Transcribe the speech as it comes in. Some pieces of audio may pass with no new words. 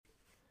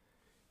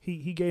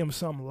he gave him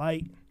something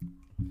light.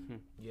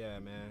 Yeah,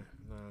 man.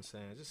 You know what I'm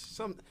saying? Just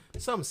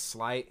something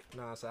slight. You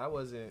know what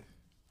I'm saying?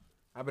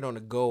 I've been on the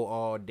go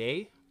all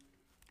day.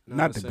 You know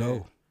Not what the I'm saying?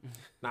 go.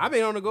 Nah, I've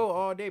been on the go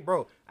all day,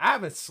 bro. I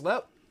haven't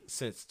slept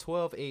since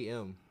 12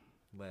 a.m.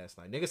 last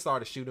night. Niggas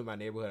started shooting in my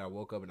neighborhood. I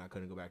woke up and I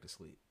couldn't go back to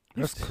sleep.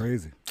 That's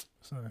crazy.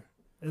 Son,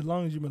 as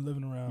long as you've been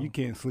living around, You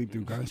can't sleep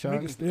through niggas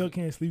gunshots. still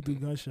can't sleep through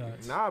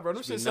gunshots. Nah, bro. Them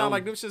It's shit been sound numb.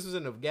 like them shits was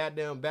in the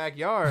goddamn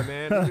backyard,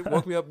 man. Them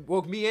shit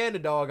woke me and the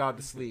dog out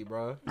to sleep,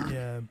 bro.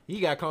 Yeah. He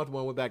got comfortable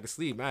and went back to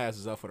sleep. My ass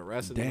was up for the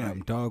rest of the Damn,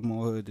 night. dog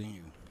more hood than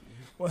you.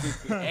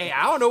 Hey,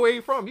 I don't know where he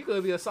from. He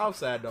could be a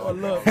Southside dog.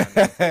 look.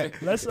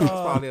 Let's He's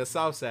probably a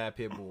Southside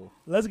pit bull.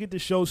 let's get the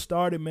show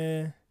started,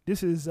 man.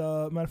 This is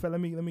matter of fact,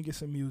 let me get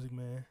some music,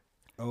 man.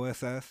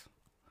 OSS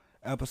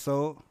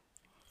episode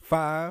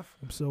 5.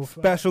 So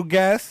Special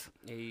guest.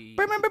 Hey,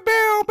 Bow, bow,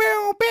 bow,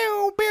 bow,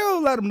 bow,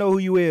 bow. Let them know who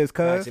you is,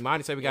 cuz. See,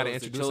 Monty said we got to that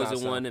was the introduce chosen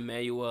ourselves. one,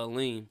 Emmanuel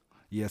Lean.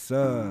 Yes,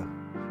 sir.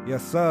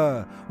 Yes,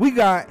 sir. We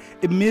got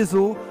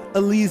Emizel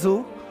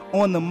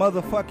on the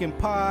motherfucking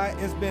pod.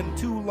 It's been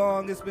too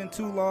long. It's been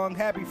too long.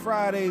 Happy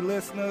Friday,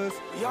 listeners.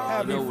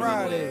 Happy know what it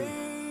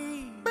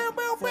Friday. Bow,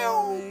 bow,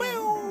 bow,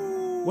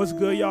 bow. what's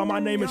good, y'all? My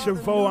name is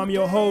Chavo. I'm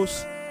your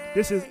host.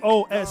 This is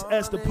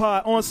OSS the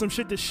pod on some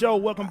shit to show.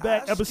 Welcome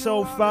back,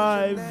 episode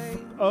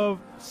 5 of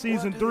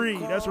season 3.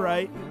 That's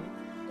right.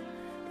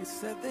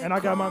 And I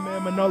got my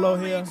man Manolo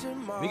here.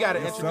 We got to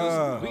Yes, introduce.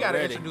 sir. We got to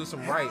Ready. introduce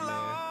him right,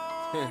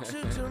 man.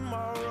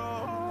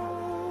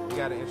 We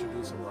got to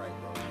introduce him right,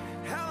 bro.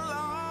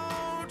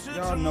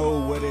 Y'all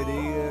know what it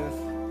is.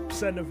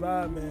 Setting the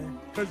vibe, man.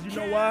 Cause you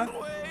know why?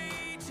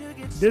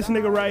 This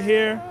nigga right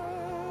here,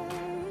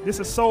 this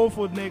a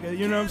soulful nigga.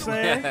 You know what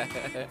I'm saying?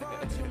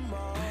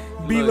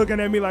 Be Look. looking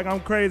at me like I'm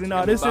crazy.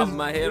 No, this Bobbing is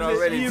my head this-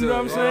 already You to know what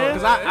I'm it. saying?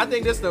 Because I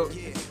think this.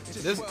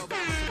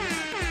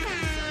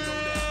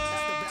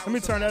 Let me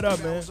turn that up,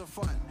 man.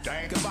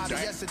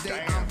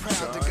 Yesterday, I'm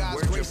proud to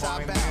God's grace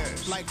I bow.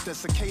 Like the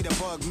cicada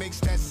bug makes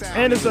that sound.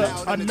 And it's a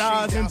Loud in the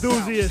Nas trees down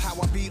enthusiast. south.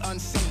 How I be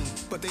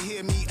unseen, but they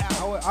hear me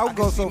out. I would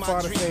go can so see my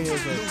far to dreams. say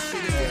as Lucid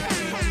if they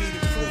haven't heard me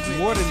to prove it.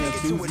 more than an Take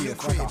it to a new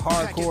enthusiast, like a crib.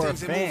 Pack your hardcore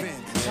things and fan. move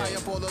in. Tie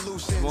up all the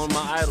loose ends. One of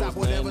my idols, Stop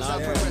whatever's man. up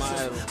Nas for is my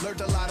wrestling. idol.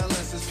 Learned a lot of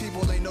lessons.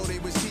 People they know they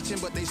was teaching,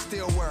 but they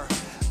still were.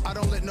 I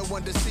don't let no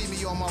one deceive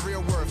me on my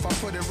real worth. I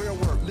put in real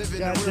work, live in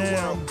the real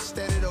Goddamn. world.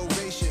 Standard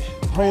ovation.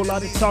 Whole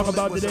lot to talk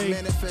about today.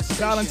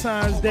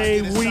 Valentine's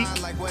Day week,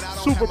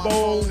 Super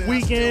Bowl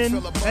weekend,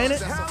 ain't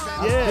it?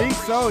 I Yeah, think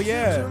so,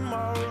 yeah.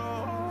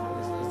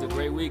 It's a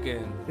great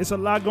weekend. it's a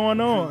lot going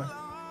on,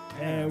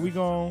 and we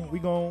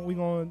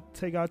gon'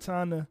 take our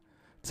time to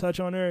touch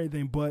on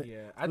everything. But Yeah,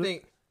 I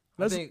think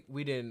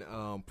we didn't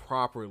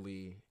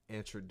properly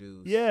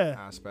introduce Yeah.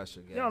 our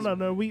special guest.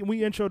 no.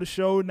 We intro the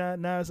show.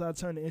 Now it's our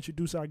turn to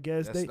introduce our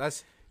guests.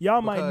 That's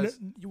Y'all might because-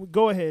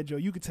 go ahead, Joe.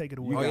 You can take it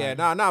away. oh yeah,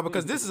 nah,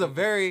 because this is a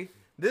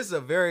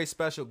very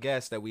special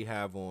guest that we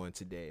have on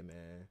today,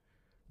 man.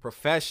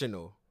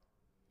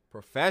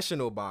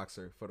 Professional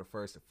boxer for the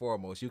first and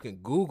foremost. You can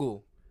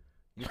Google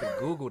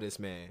this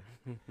man.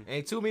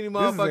 Ain't too many This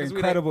motherfuckers. is an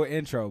incredible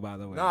intro, by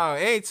the way. No,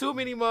 ain't too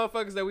many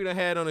motherfuckers that we done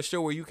had on the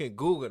show where you can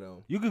Google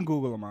them. You can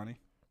Google Amani.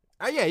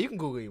 Yeah, you can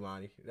Google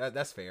Imani.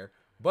 That's fair.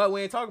 But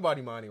we ain't talking about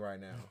Imani right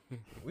now.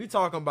 We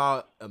talking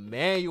about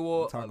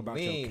Emmanuel Talk about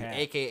your Aline, cat.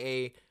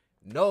 a.k.a.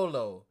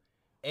 Nolo,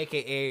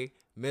 a.k.a.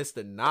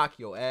 Mr. Knock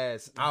Your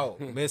Ass Out,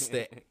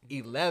 Mr.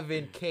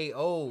 11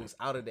 KOs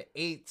out of the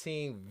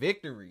 18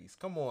 victories.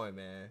 Come on,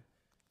 man.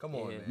 Come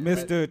on, Yeah. man.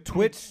 Mr.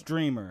 Twitch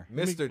streamer.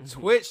 Mr.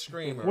 Twitch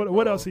streamer. What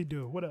bro. else he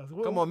do? What else?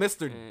 Come on,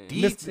 Mr. Mm.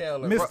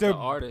 Detailer. Mr. The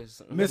bro.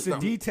 artist. Mr.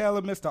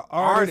 Detailer, Mr.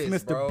 Artist, Artist,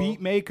 Mr. bro. Beat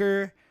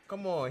Maker.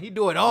 Come on, he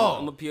do it I'm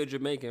all. a pure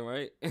Jamaican,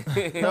 right?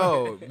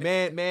 No,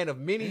 man of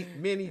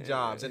many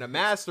jobs and a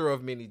master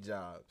of many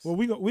jobs. Well,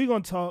 we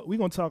gonna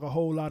talk a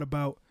whole lot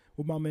about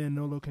what my man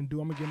Nolo can do.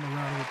 I'm gonna give him a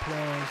round of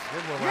applause.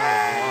 Give him a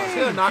round of applause.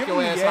 He'll knock Give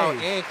your him a ass yay. out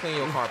and clean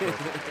your carpet.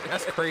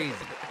 That's crazy.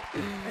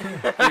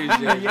 Appreciate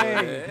you,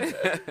 Yay.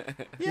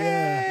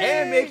 Yeah.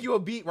 And make you a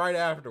beat right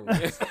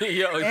afterwards. man.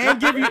 Yo,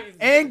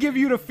 And give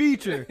you the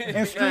feature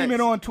and stream it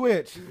on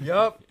Twitch.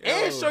 Yup.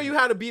 And show you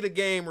how to beat a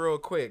game real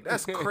quick.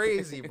 That's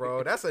crazy,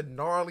 bro. That's a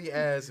gnarly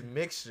ass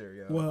mixture,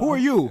 yo. Well, Who are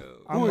you?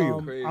 I'm, Who are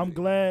you? Crazy.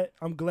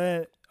 I'm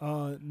glad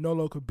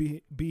Nolo could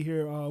be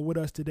here with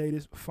us today.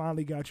 This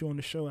finally got you on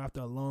the show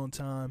after a long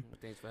time.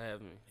 Thanks for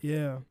having me.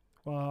 Yeah.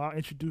 I'll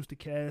introduce the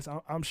cast.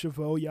 I'm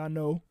Chavo. Y'all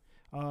know.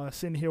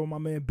 Sitting here with my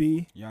man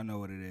B. Y'all know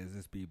what it is.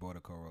 It's B Boy the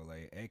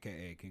Corolay,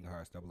 a.k.a. King of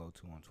Hearts 002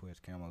 on Twitch.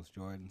 Camos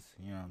Jordans.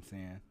 You know what I'm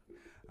saying?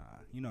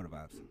 You know the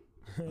vibes.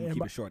 I'm going to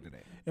keep it short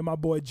today. And my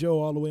boy Joe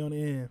all the way on the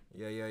end.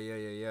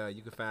 Yeah.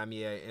 You can find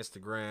me at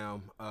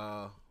Instagram.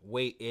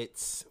 Wait,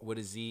 it's with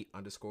a Z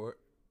 _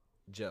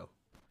 Joe.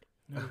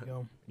 There we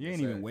go. You ain't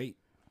Yes, even sir. wait.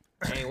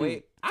 I ain't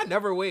wait. I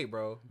never wait,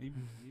 bro.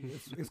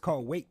 It's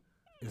called Wait.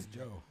 It's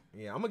Joe.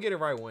 Yeah, I'm gonna get it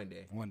right one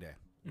day. One day.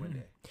 One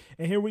day.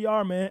 And here we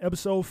are, man,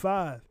 episode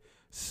 5.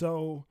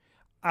 So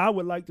I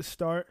would like to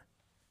start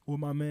with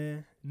my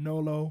man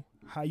Nolo.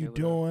 How you Hey, what up?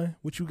 doing?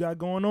 What you got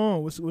going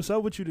on? What's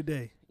up with you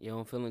today? Yo,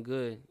 I'm feeling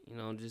good. You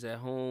know, I'm just at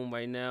home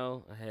right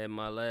now. I had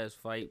my last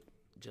fight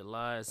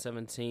July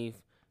 17th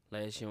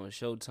last year on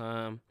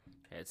Showtime.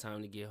 Had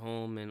time to get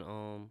home and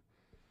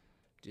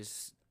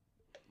just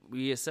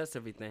reassess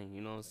everything.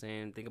 You know what I'm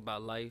saying? Think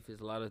about life.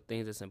 There's a lot of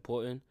things that's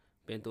important.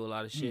 Been through a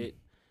lot of shit,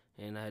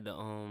 and I had to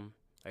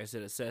like I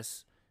said,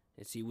 assess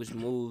and see which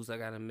moves I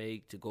gotta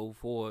make to go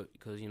forward.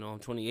 Because I'm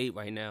 28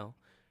 right now.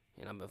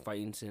 And I've been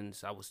fighting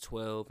since I was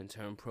 12 and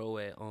turned pro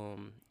at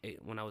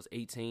when I was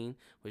 18,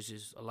 which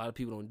is a lot of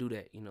people don't do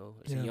that.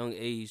 It's a young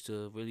age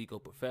to really go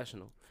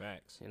professional.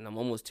 Facts. And I'm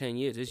almost 10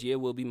 years. This year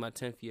will be my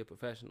 10th year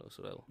professional.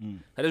 So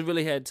I just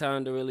really had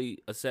time to really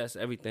assess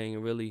everything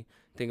and really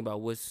think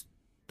about what's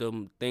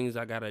the things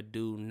I gotta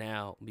do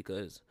now,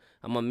 because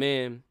I'm a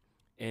man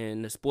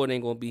and the sport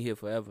ain't gonna be here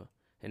forever.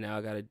 And now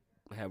I gotta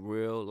have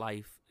real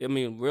life. I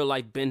mean, real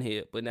life been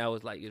here, but now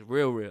it's like it's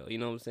real. You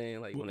know what I'm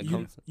saying? Like when it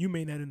comes to, you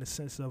mean that in the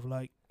sense of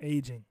like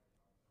aging,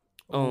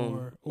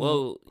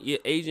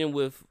 aging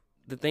with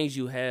the things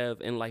you have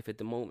in life at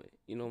the moment.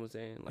 You know what I'm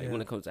saying? Like when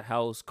it comes to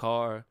house,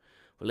 car,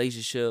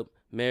 relationship,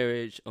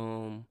 marriage,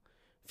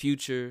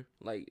 future.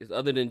 Like it's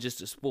other than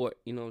just the sport.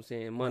 You know what I'm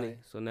saying? Money. Right.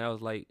 So now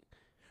it's like,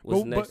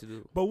 what's next to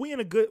do? But we in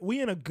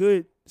a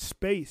good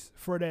space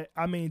for that.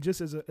 I mean,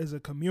 just as a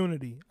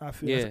community, I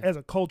feel as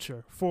a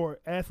culture, for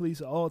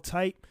athletes of all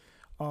type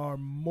are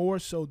more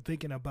so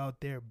thinking about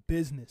their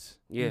business,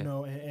 and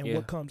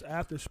what comes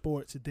after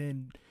sports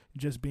than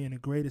just being the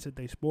greatest at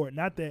their sport.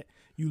 Not that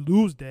you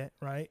lose that,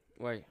 right?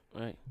 Right.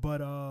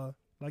 But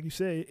like you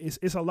said,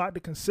 it's a lot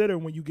to consider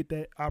when you get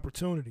that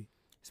opportunity.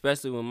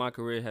 Especially when my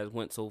career has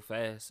went so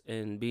fast,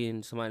 and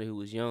being somebody who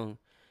was young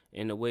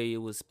and the way it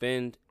was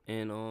spent,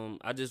 and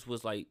I just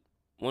was like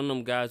one of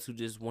them guys who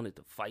just wanted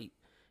to fight.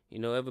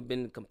 Ever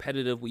been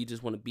competitive where you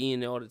just want to be in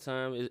there all the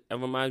time? It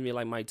reminds me of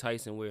like Mike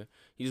Tyson, where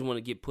you just want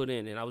to get put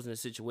in. And I was in a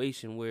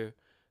situation where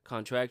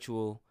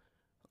contractual,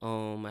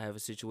 I have a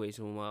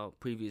situation with my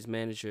previous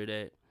manager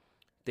that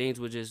things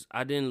were just,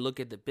 I didn't look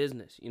at the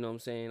business. You know what I'm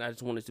saying? I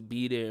just wanted to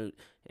be there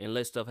and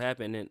let stuff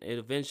happen. And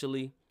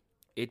eventually,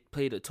 it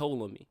played a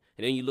toll on me.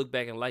 And then you look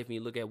back in life and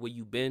you look at where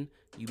you've been.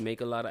 You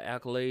make a lot of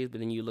accolades, but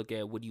then you look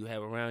at what you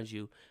have around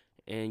you,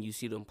 and you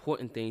see the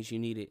important things you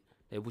needed,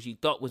 that what you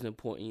thought was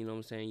important. You know what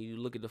I'm saying? You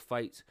look at the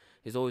fights,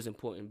 it's always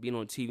important. Being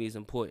on TV is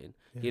important.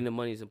 Getting the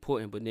money is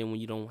important. But then when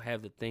you don't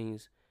have the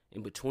things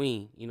in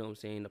between, you know what I'm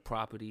saying, the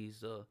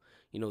properties,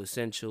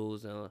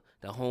 essentials, the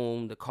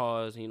home, the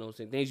cars, you know what I'm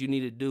saying, things you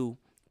need to do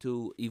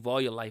to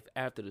evolve your life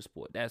after the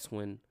sport, that's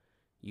when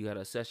you got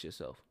to assess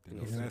yourself. The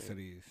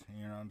necessities,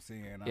 you know what I'm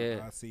saying?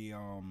 I see,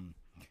 I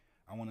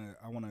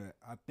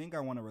think I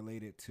want to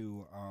relate it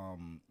to,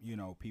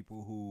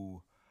 people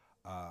who,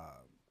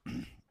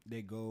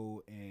 they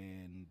go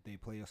and they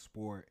play a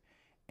sport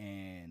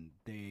and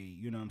they,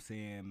 you know what I'm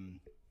saying,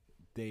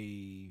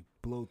 they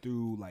blow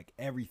through like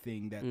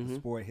everything that the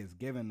sport has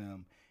given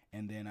them.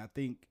 And then I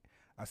think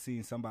I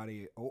seen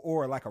somebody,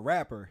 or like a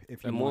rapper,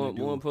 if you want to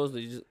do. More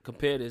importantly, you just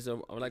compare this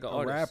like an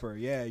artist. A rapper,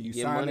 you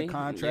sign money, a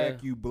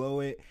contract, you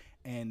blow it,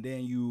 and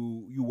then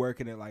you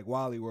working it like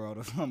Wally World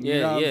or something.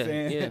 You know what I'm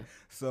saying? Yeah.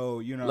 So,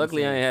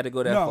 luckily I ain't had to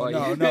go that far.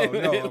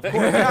 No. Of course,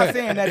 I'm not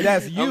saying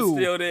that's you. I'm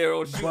still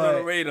there shooting on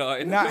the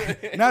radar.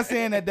 Not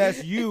saying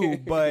that's you,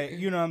 but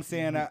you know what I'm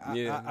saying?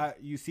 I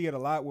you see it a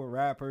lot with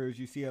rappers.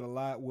 You see it a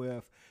lot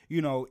with,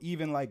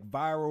 even like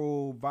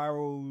viral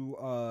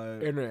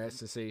internet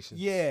sensations.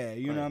 Yeah,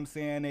 you know what I'm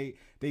saying?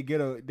 They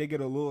get a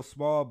little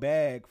small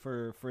bag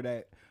for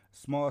that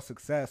small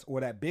success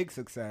or that big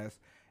success,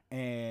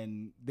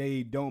 and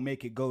they don't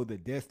make it go the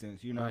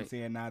distance, you know what I'm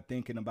saying? Not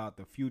thinking about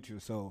the future.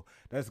 So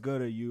that's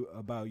good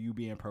about you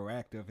being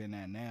proactive in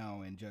that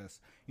now, and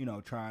just,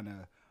 trying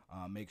to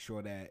make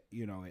sure that,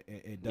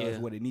 it does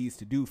what it needs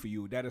to do for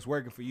you, that it's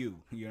working for you.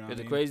 You know what I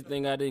mean? The crazy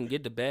thing, I didn't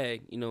get the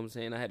bag, you know what I'm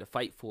saying? I had to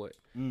fight for it.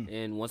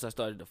 And once I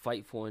started to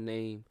fight for a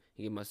name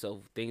and get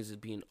myself things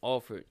that's being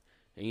offered,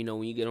 and,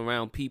 when you get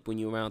around people and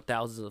you're around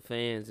thousands of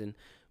fans and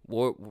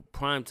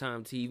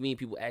primetime TV,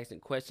 people asking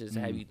questions to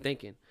have you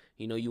thinking.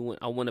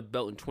 I won a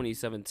belt in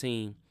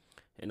 2017,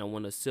 and I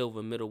won a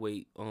silver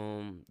middleweight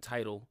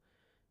title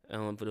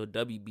for the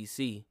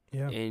WBC.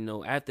 Yeah. And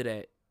after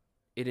that,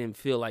 it didn't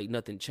feel like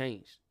nothing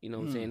changed. You know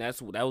what I'm saying?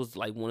 That was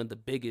like one of the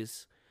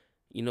biggest,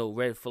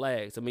 red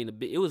flags. I mean,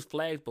 it was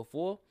flags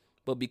before,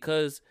 but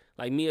because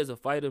like me as a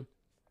fighter,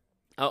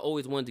 I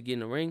always wanted to get in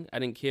the ring. I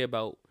didn't care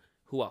about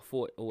who I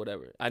fought or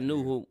whatever. I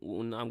knew who,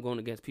 when I'm going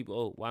against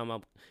people, why am I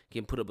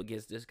getting put up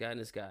against this guy and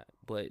this guy?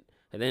 But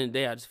at the end of the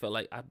day, I just felt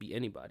like I'd beat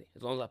anybody.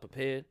 As long as I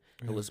prepared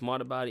and was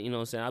smart about it, you know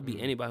what I'm saying, I'd beat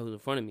anybody who's in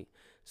front of me.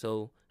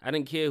 So I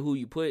didn't care who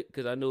you put,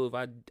 because I knew if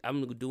I'm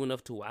going to do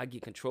enough to where I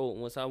get control.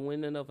 And once I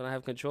win enough and I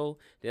have control,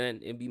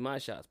 then it'd be my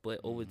shots. But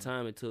over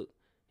time,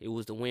 it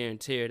was the wear and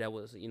tear that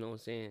was, you know what I'm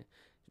saying,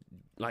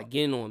 like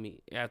getting on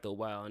me after a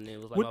while. And then it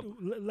was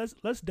like,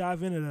 let's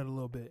dive into that a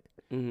little bit.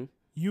 Mm-hmm.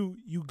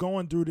 You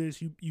going through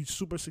this, you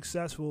super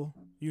successful,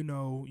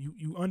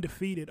 you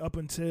undefeated up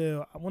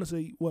until, I want to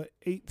say, what,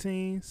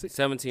 18?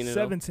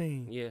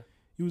 17. Yeah.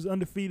 You was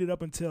undefeated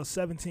up until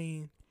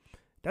 17.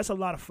 That's a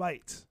lot of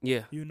fights.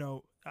 Yeah.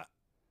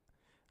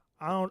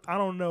 I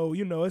don't know.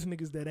 You know, it's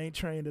niggas that ain't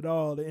trained at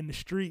all in the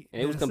street.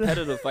 And it was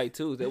competitive fight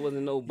too. There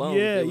wasn't no bums.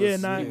 Yeah, there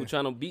was yeah, people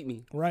trying to beat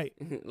me. Right.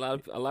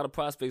 a lot of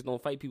prospects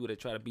don't fight people that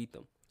try to beat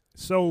them.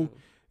 So,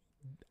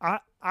 I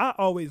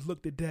always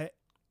looked at that,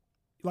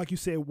 like you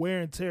said, wear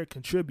and tear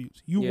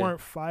contributes. You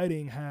weren't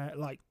fighting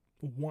like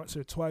once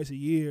or twice a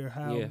year,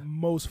 how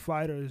most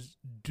fighters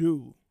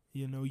do.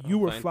 You know, you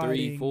were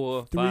fighting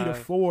 3 to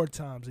 4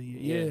 times a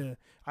year.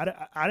 Yeah.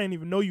 I didn't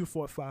even know you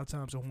fought 5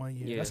 times in 1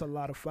 year. Yeah. That's a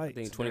lot of fights.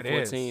 I think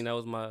 2014, that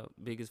was my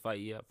biggest fight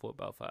year. I fought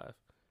about 5.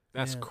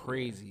 That's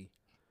crazy.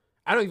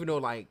 I don't even know,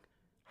 like,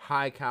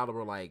 high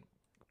caliber, like,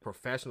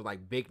 professional,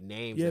 like, big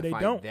names that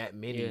fight don't. That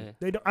many. Yeah.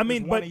 They don't. I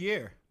mean, but, a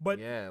year. But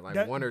yeah,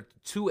 like 1 or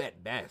 2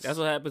 at best. That's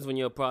what happens when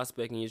you're a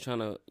prospect and you're trying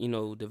to, you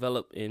know,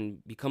 develop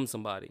and become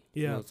somebody.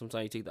 Yeah. You know,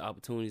 sometimes you take the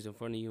opportunities in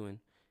front of you, and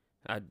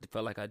I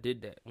felt like I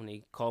did that. When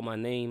they called my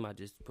name, I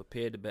just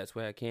prepared the best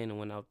way I can and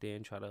went out there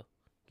and tried to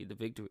get the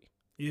victory.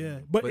 Yeah,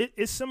 but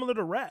it's similar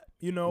to rap,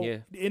 you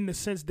know, in the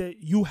sense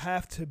that you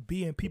have to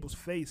be in people's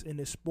face in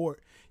this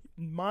sport.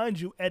 Mind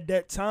you, at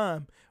that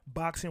time,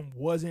 boxing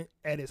wasn't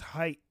at its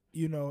height,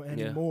 you know,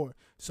 anymore. Yeah.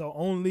 So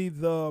only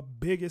the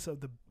biggest of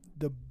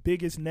the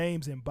biggest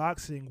names in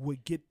boxing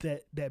would get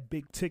that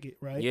big ticket,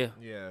 right? Yeah.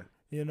 Yeah.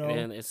 You know,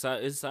 and it's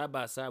side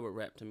by side with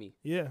rap to me.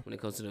 Yeah. When it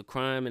comes to the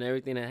crime and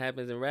everything that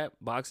happens in rap,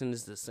 boxing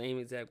is the same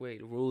exact way.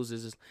 The rules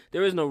is just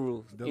there is no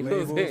rules. The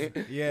labels,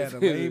 the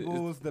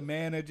labels, the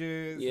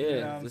managers. Yeah,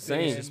 you know the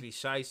same. Just be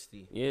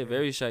shiesty. Yeah,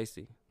 very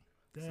shiesty.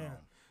 Damn.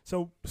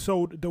 So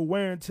the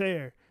wear and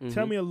tear. Mm-hmm.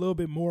 Tell me a little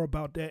bit more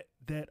about that.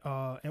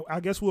 And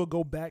I guess we'll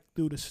go back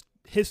through the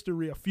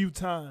history a few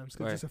times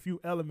because there's a few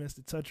elements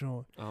to touch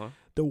on.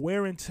 The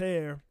wear and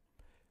tear.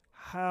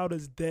 How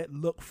does that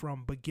look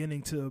from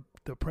beginning to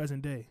the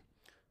present day?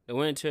 The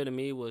wear and tear to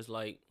me was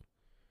like,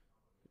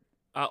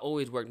 I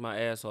always worked my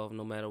ass off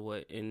no matter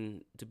what.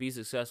 And to be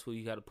successful,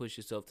 you got to push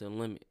yourself to the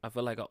limit. I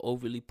feel like I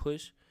overly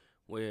push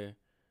where,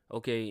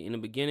 okay, in the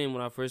beginning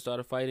when I first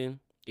started fighting,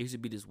 it used to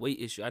be this weight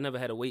issue. I never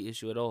had a weight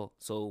issue at all.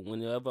 So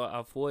whenever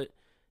I fought,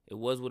 it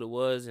was what it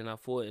was. And I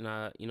fought and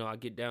I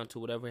get down to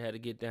whatever I had to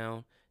get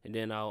down. And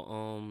then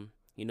I'll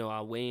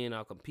weigh in,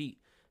 I'll compete.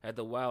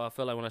 After a while, I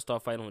felt like when I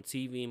started fighting on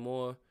TV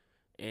more,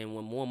 and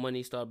when more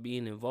money started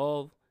being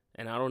involved,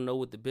 and I don't know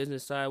what the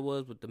business side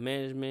was with the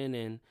management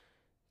and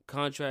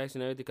contracts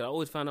and everything, because I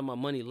always found out my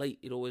money late.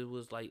 It always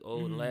was like, the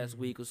last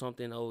week or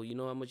something. Oh, you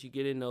know how much you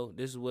get in? No,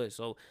 this is what.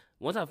 So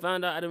once I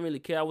found out, I didn't really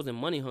care. I wasn't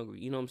money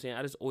hungry. You know what I'm saying?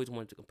 I just always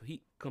wanted to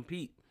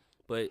compete.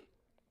 But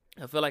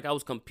I felt like I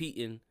was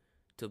competing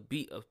to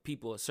beat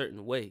people a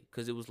certain way,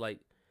 because it was like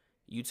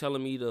you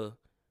telling me to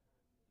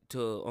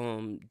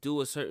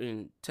do a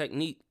certain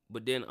technique,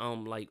 but then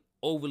I'm like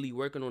overly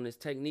working on this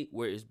technique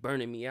where it's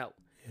burning me out.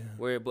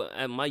 Yeah.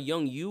 But my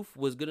young youth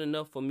was good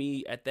enough for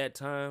me at that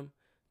time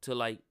to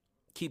like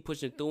keep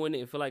pushing through it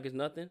and feel like it's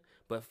nothing,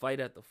 but fight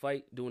after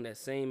fight, doing that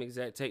same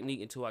exact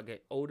technique until I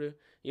get older.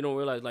 You don't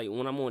realize, like,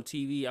 when I'm on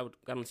TV, I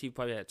got on TV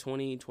probably at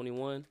 20,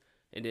 21,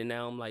 and then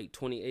now I'm like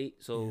 28.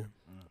 So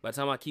by the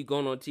time I keep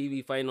going on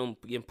TV, fighting on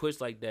getting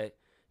pushed like that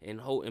and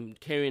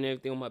carrying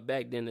everything on my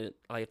back, then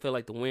I feel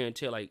like the wear and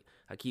tear, like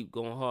I keep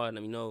going hard.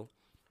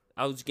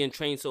 I was getting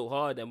trained so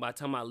hard that by the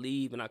time I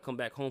leave and I come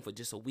back home for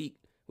just a week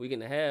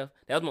and a half,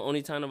 that was my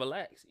only time to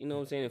relax, you know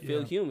what I'm saying, and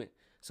feel human.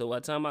 So by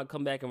the time I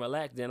come back and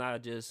relax, then I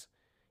just,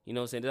 you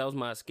know what I'm saying, that was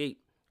my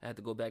escape. I had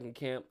to go back in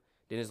camp.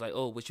 Then it's like,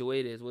 oh, what your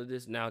weight is, what is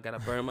this? Now I got to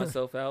burn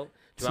myself out,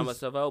 dry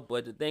myself out.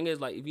 But the thing is,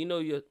 like, if you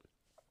know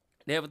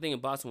they have a thing in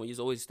boxing where you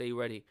just always stay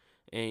ready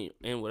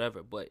and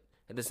whatever. But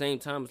at the same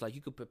time, it's like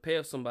you could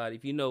prepare somebody.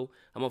 If you know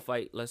I'm going to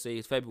fight, let's say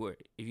it's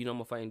February. If you know I'm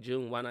going to fight in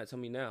June, why not tell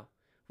me now?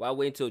 Why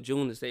wait until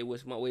June to say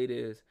what my weight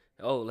is?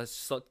 Oh, let's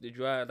suck the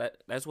dry.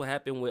 That's what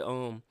happened with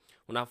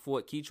when I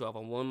fought Keetroff. I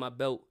won my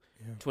belt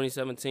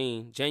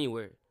 2017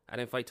 January. I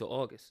didn't fight till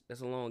August.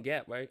 That's a long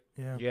gap, right?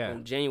 Yeah.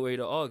 From January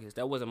to August.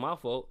 That wasn't my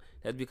fault.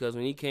 That's because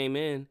when he came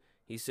in,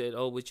 he said,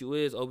 "Oh, what you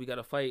is? Oh, we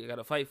gotta fight. I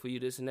gotta fight for you.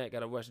 This and that.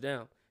 Gotta rush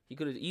down." He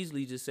could have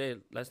easily just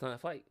said, "Let's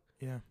not fight."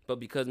 Yeah. But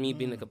because me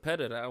being a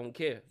competitor, I don't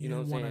care. You know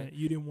what I'm saying?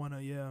 You didn't want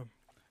to, yeah.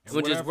 So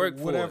just work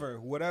for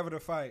whatever the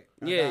fight.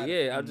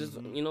 I just,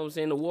 you know what I'm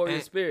saying, the warrior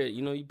spirit.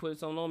 You know, you put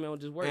something on me, I'll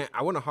just work. And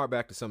I want to harp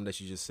back to something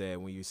that you just said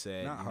when you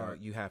said,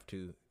 you have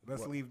to.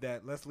 Let's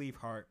leave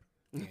heart.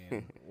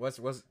 What's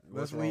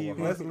let's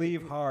wrong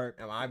leave heart.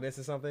 Am I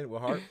missing something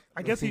with heart?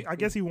 I guess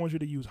he wants you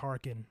to use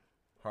harken.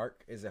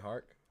 Hark? Is it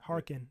hark?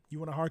 Harken. You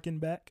want to harken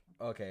back?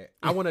 Okay.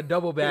 I want to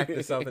double back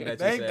to something that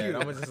you said.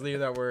 I'm gonna just leave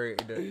that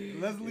word.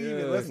 Let's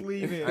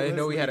leave it. I didn't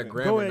know we had a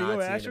grammar Nazi. Go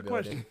ahead. Ask your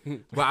question.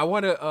 But I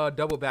want to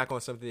double back on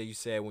something that you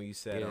said when you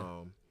said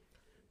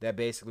that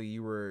basically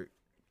you were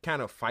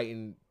kind of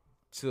fighting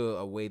to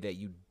a way that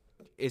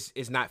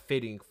it's not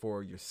fitting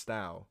for your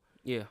style.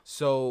 Yeah.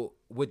 So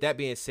with that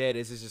being said,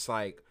 it's just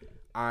like,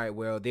 all right,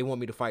 well, they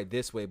want me to fight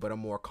this way, but I'm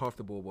more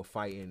comfortable with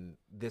fighting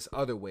this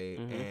other way,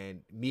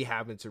 and me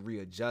having to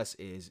readjust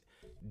is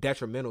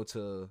detrimental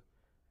to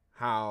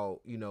how,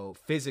 you know,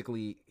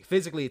 physically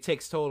it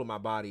takes toll on my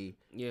body.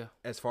 Yeah.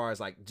 As far as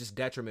like just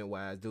detriment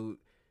wise, dude,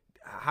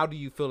 how do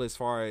you feel as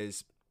far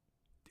as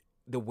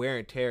the wear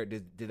and tear,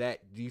 do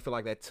you feel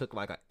like that took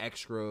like an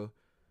extra?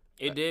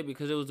 It did,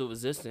 because it was the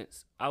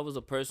resistance. I was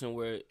a person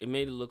where it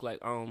made it look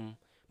like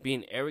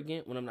being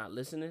arrogant when I'm not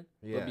listening.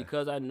 Yeah. But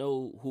because I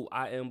know who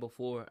I am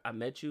before I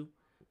met you,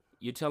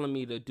 you're telling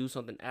me to do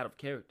something out of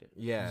character.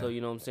 Yeah. So,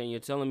 you know what I'm saying? You're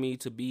telling me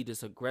to be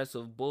this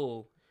aggressive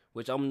bull,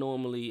 which I'm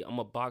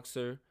a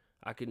boxer.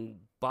 I can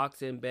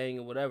box and bang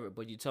and whatever,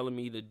 but you're telling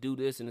me to do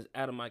this and it's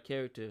out of my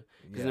character.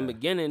 Because in the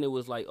beginning, it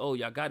was like, oh,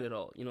 y'all got it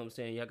all. You know what I'm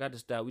saying? Y'all got the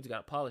style. We just got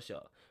to polish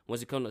y'all.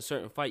 Once it comes to a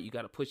certain fight, you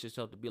got to push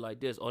yourself to be like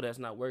this. Oh, that's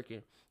not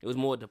working. It was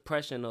more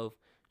depression of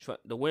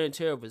the wear and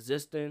tear of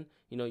resisting.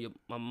 You know,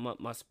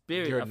 my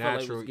spirit, Your I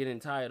felt like was getting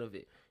tired of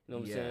it. You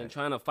know what I'm saying?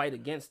 Trying to fight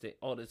against it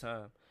all the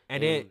time.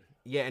 And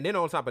then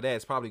on top of that,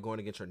 it's probably going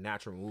against your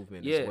natural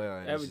movement as well.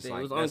 And everything.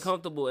 It was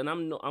uncomfortable, and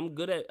I'm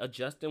good at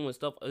adjusting when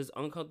stuff is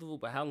uncomfortable.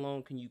 But how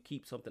long can you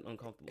keep something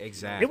uncomfortable?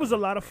 Exactly. It was a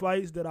lot of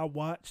fights that I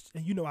watched,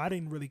 and I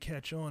didn't really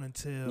catch on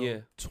until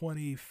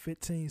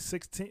 2015,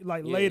 16,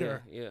 like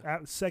later.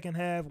 At second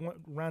half,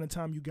 around the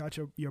time you got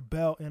your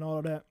belt and all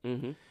of that.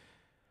 Mm-hmm.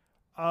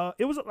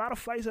 It was a lot of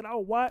fights that I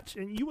would watch,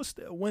 and you were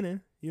still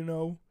winning,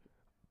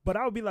 but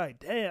I would be like,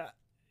 damn.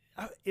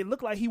 It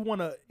looked like he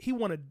wanna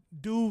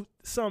do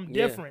something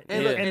different,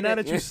 and now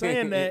that you're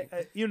saying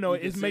that,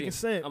 it's making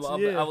sense.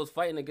 I was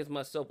fighting against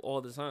myself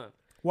all the time.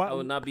 Why, I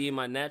would not be in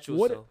my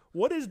natural self.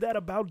 What is that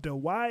about though?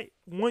 Why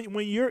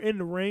when you're in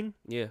the ring,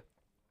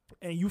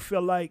 and you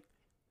feel like,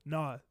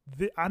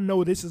 I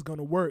know this is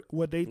gonna work.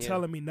 What they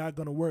telling me not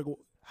gonna work.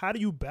 How do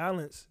you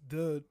balance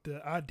the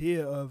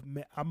idea of,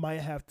 man, I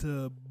might have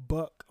to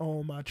buck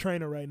on my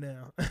trainer right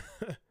now?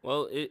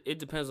 Well, it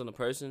depends on the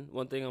person.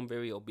 One thing, I'm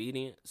very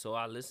obedient, so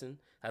I listen.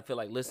 I feel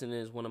like listening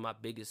is one of my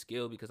biggest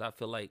skills, because I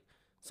feel like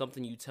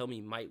something you tell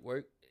me might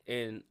work,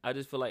 and I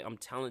just feel like I'm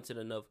talented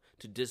enough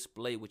to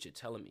display what you're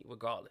telling me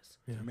regardless.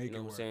 Yeah, you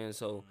know what I'm saying?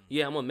 So, I'm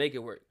going to make it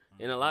work.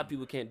 And a lot of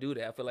people can't do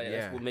that. I feel like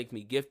that's what makes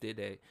me gifted,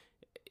 that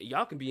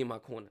y'all can be in my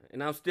corner,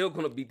 and I'm still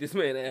gonna beat this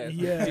man's ass.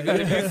 Yeah. Because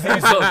if you see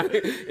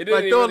something,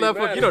 like throw a left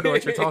hook, you don't know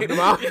what you're talking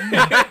about.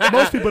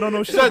 Most people don't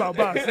know shit about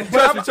boxing.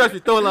 Trust me,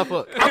 throw a left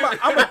hook.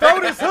 I'm gonna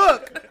throw this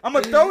hook. I'm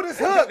gonna throw this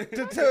hook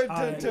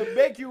to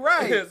make you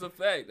right. It's a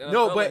fact.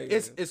 No, but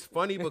it's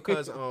funny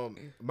because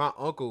my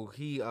uncle,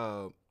 he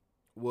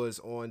was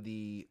on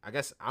the, I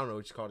guess, I don't know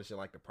what you call this shit,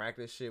 like the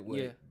practice shit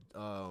with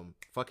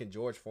fucking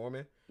George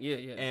Foreman. Yeah.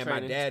 And my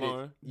dad is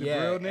the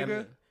real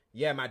nigga.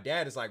 Yeah, my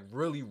dad is like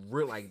really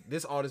like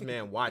this. All this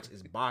man watch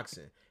is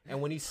boxing,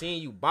 and when he seen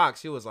you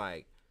box, he was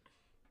like,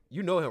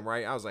 "You know him,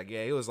 right?" I was like,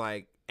 "Yeah." He was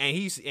like, and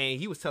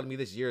he was telling me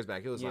this years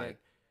back. He was like,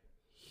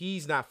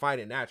 "He's not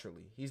fighting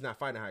naturally. He's not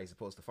fighting how he's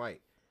supposed to fight."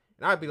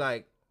 And I'd be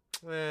like,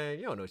 "Man,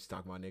 you don't know what you're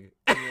talking about,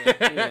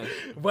 nigga."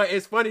 But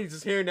it's funny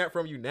just hearing that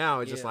from you now.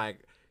 It's just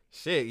like,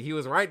 shit, he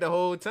was right the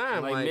whole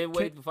time. Like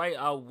midway the fight,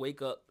 I'll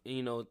wake up,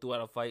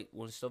 throughout a fight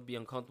when stuff be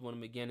uncomfortable in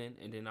the beginning,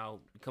 and then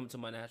I'll come to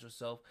my natural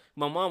self.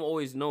 My mom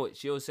always know it.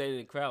 She always say in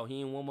the crowd, he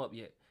ain't warm up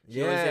yet.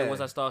 She always say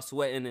once I start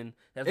sweating, and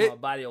that's when my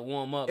body will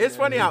warm up. It's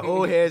funny how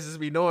old heads just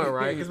be knowing,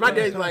 right? Because my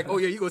dad's like, oh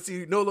yeah, you gonna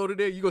see Nolo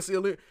today? You gonna see a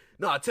little?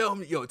 No, tell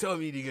me you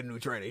need to get a new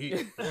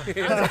trainer.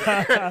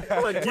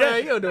 I'm like, yeah,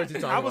 you don't know what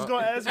you're talking about. I was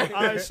gonna ask you.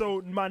 All right,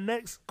 so my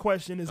next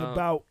question is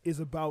about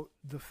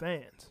the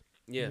fans.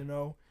 Yeah.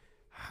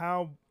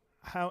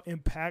 How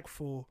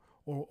impactful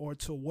or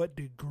to what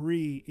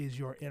degree is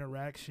your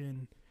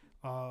interaction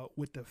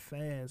with the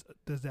fans?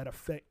 Does that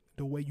affect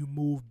the way you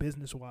move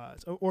business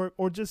wise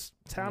or just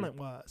talent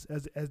wise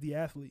as the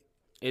athlete?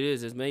 It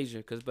is. It's major,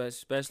 because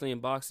especially in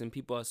boxing,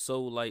 people are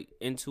so like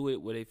into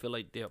it where they feel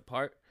like they're a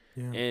part.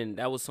 Yeah. And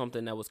that was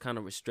something that was kind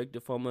of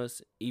restricted from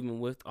us,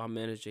 even with our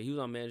manager. He was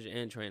our manager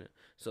and trainer.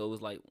 So it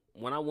was like,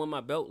 when I won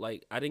my belt,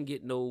 like, I didn't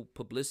get no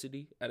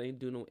publicity. I didn't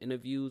do no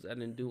interviews. I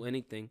didn't do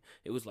anything.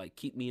 It was like,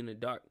 keep me in the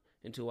dark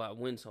until I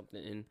win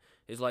something. And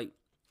it's like,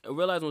 I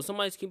realize when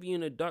somebody's keeping you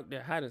in the dark,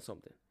 they're hiding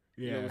something.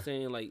 Yeah. You know what I'm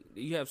saying? Like,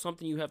 you have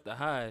something you have to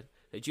hide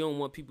that you don't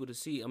want people to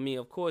see. I mean,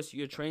 of course,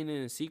 you're training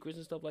in secrets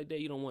and stuff like that.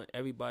 You don't want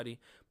everybody.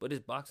 But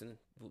it's boxing.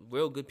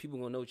 Real good people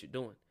going to know what you're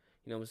doing.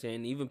 You know what I'm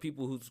saying? Even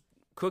people who's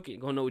crooked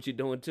gonna know what you're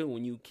doing too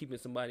when you keeping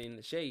somebody in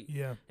the shade.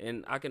 Yeah.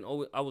 And I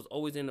was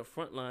always in the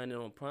front line and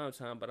on prime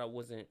time, but I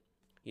wasn't,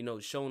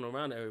 shown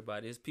around to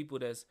everybody. It's people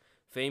that's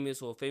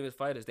famous or famous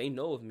fighters. They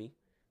know of me,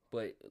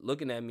 but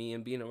looking at me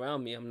and being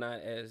around me, I'm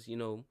not as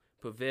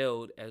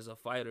prevailed as a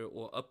fighter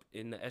or up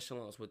in the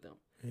echelons with them.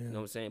 Yeah. You know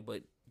what I'm saying?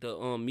 But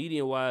the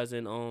media wise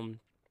and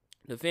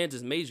the fans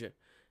is major.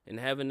 And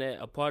having that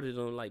a part of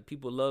them, like,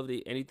 people love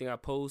anything I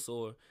post,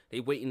 or they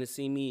waiting to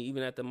see me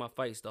even after my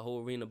fights. The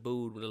whole arena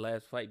booed with the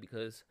last fight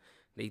because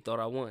they thought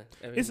I won.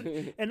 And that's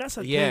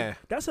a thing.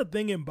 That's a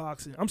thing in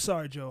boxing. I'm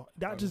sorry, Joe.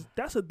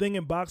 That's a thing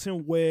in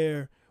boxing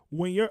where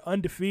when you're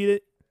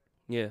undefeated,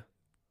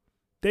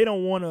 they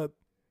don't want to.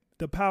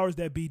 The powers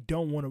that be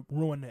don't want to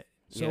ruin that.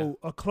 So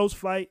a close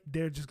fight,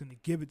 they're just gonna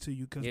give it to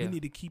you because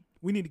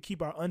we need to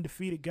keep our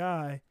undefeated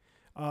guy,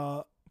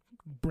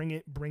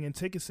 bringing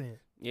tickets in.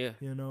 Yeah.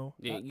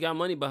 Yeah, you got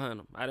money behind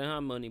him. I didn't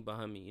have money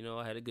behind me.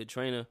 I had a good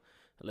trainer.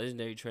 a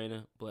legendary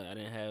trainer, but I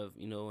didn't have,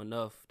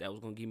 enough that was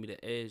gonna give me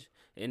the edge.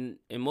 And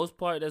in most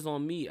part, that's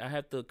on me. I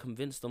have to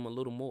convince them a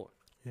little more.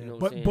 Yeah. You know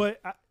what I'm saying?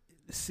 But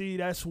see,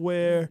 that's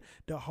where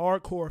the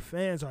hardcore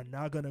fans are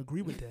not gonna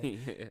agree with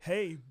that.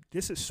 Hey,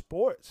 this is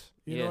sports.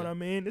 You know what I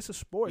mean? This is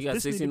sports. You got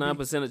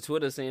 69% of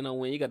Twitter saying I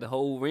win. You got the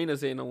whole arena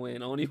saying I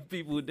win. Only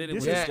people who did it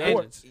This was is judges.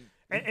 sports.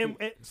 And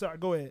sorry,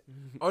 go ahead.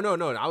 Oh no,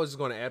 I was just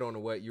gonna add on to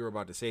what you were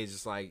about to say. It's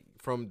just like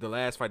from the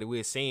last fight that we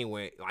had seen,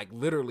 when like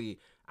literally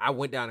I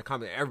went down the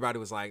comment, everybody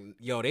was like,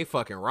 "Yo, they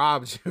fucking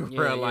robbed you,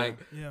 bro." Like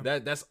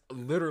that's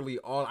literally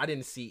all. I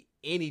didn't see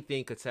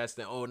anything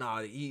contesting. Oh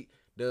no,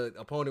 the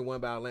opponent won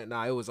by Atlanta.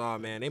 Nah, it was all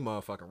man. They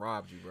motherfucking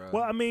robbed you, bro.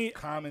 Well, I mean,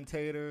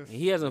 commentators.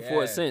 He hasn't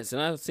fought since,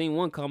 and I've seen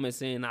one comment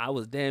saying I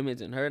was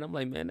damaged and hurt. I'm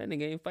like, man, that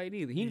nigga ain't fight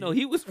either. He know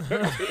he was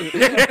hurt.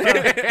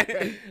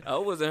 I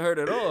wasn't hurt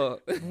at all.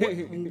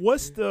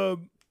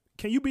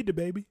 Can you beat the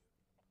baby?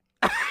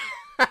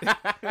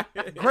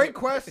 Great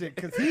question,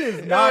 because he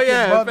is knocking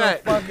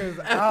motherfuckers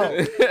out.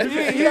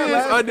 He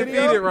is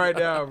undefeated right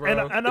now,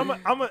 bro. And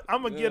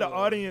I'm gonna get an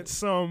audience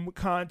some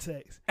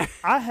context.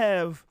 I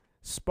have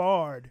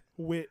sparred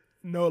with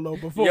Nolo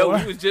before. Yo,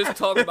 we was just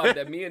talking about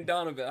that. Me and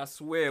Donovan, I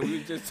swear, we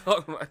was just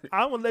talking about it.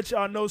 I want to let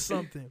y'all know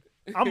something.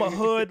 I'm a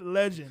hood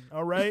legend,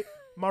 all right?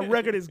 My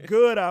record is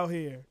good out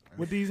here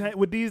with these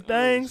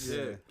things.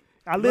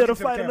 I live to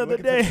fight another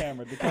day.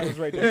 The camera's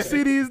right there. You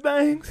see these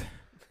things?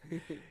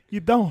 You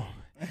don't.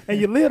 And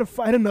you live to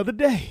fight another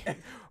day.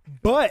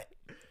 But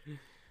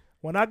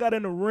when I got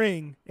in the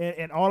ring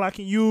and all I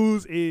can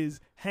use is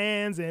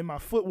hands and my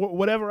foot,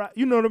 whatever,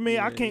 you know what I mean?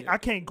 I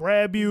can't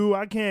grab you.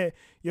 I can't,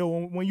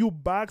 when you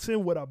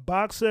boxing with a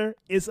boxer,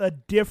 it's a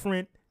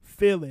different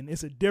feeling.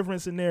 It's a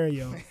different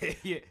scenario.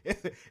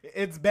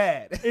 It's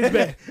bad. It's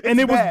bad. And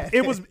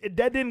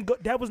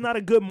that was not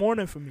a good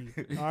morning for me.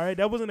 All right.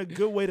 That wasn't a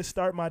good way to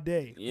start my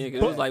day. Yeah,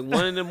 because it was like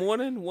 1 a.m.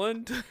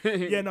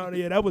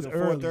 That was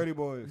early. 4:30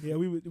 boys. Yeah,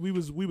 we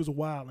was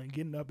wild and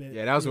getting up at.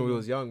 Yeah, that was when we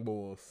was young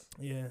bulls.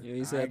 Yeah.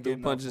 He said threw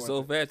punches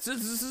so fast.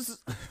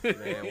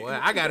 Man, well,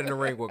 I got in the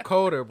ring with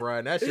Coda, bro,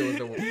 and that shit was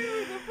the one.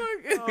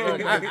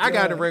 I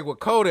got in the ring with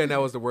Coda, and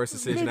that was the worst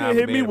decision I ever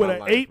hit made me in with my an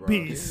life,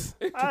 8-piece.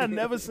 I had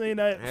never seen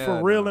that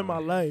for real in my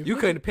life. You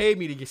couldn't pay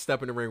me to get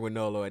step in the ring with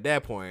Nolo at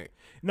that point.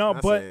 No,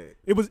 but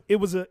it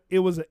was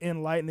an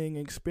enlightening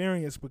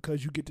experience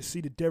because you get to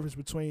see the difference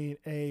between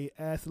a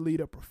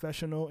athlete, a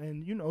professional,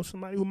 and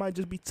somebody who might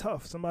just be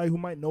tough, somebody who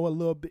might know a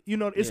little bit.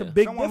 It's a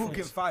big someone difference.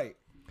 Who can fight.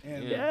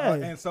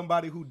 And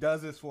somebody who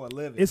does this for a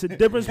living. It's a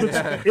difference.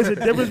 It's a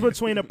difference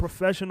between a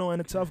professional and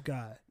a tough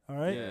guy. All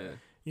right. Yeah.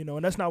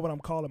 And that's not what I'm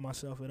calling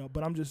myself at all.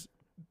 But I'm just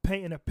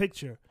painting a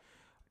picture.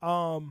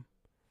 And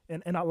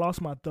I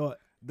lost my thought.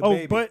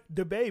 But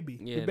the baby.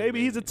 Yeah, the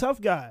baby, he's a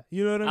tough guy.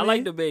 You know what I mean? I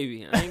like the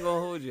baby. I ain't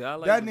gonna hold you. I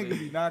like that the nigga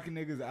baby. be knocking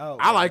niggas out.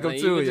 I like him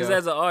too. Just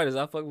as an artist,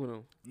 I fuck with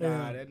him.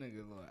 Nah, that nigga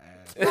a little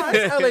ass.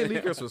 His LA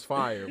Lakers was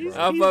fire, bro.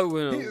 I fuck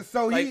with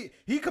him.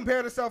 He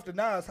compared himself to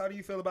Nas. How do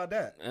you feel about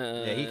that?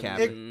 Yeah, he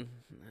capping.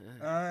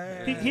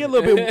 He a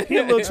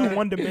little too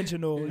one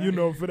dimensional,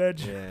 for that.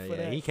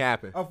 He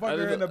capping. A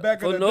fucker in the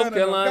back of the North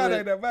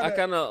Carolina. I I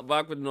kind of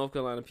rock with the North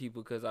Carolina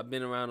people because I've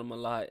been around them a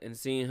lot and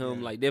seeing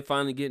him like they're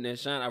finally getting that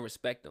shine. I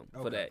respect them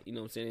for that. You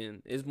know what I'm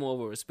saying? It's more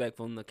of a respect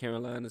from the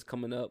Carolinas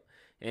coming up,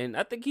 and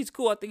I think he's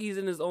cool. I think he's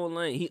in his own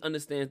lane. He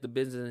understands the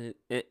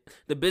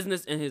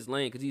business in his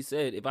lane because he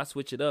said if I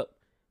switch it up,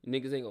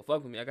 niggas ain't gonna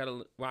fuck with me. I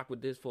gotta rock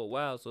with this for a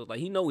while. So like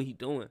he know what he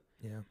doing.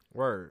 Yeah.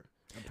 Word.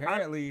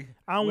 Apparently,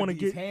 I don't want to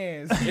get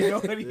hands. You know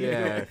what he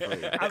Yeah.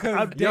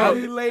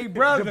 Daddy lay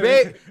brother. The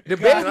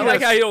baby. I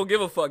like how he don't give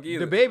a fuck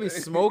either. The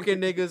baby's smoking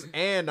niggas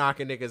and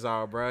knocking niggas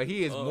out, bro.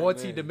 He is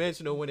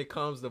multi-dimensional when it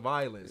comes to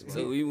violence, bro.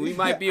 So we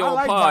might be I on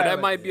like par. violence.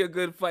 That might be a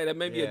good fight. That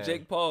may be a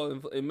Jake Paul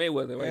and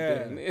Mayweather right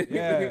there.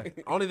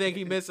 Yeah. Only thing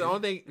he missing,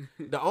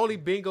 the only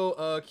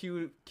bingo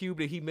cube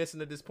that he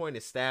missing at this point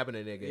is stabbing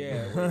a nigga.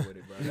 Yeah. With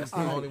it, bro. That's the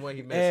only one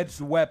he missing.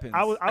 Edge weapons.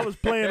 I was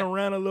playing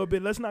around a little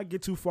bit. Let's not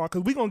get too far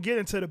because we're gonna get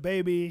into the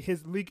baby,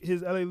 his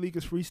LA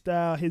Lakers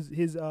freestyle, his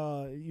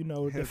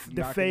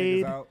the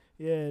fade.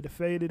 Yeah, the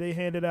fade that they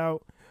handed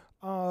out.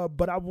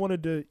 But I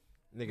wanted to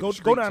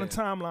go down the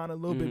timeline a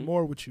little bit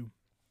more with you.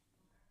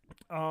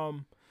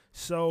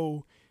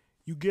 So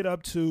you get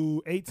up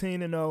to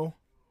 18-0,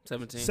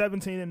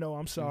 17-0.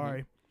 I'm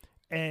sorry,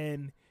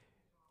 and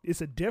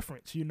it's a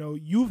difference.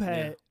 You've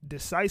had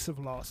decisive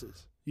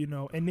losses.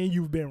 And then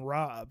you've been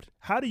robbed.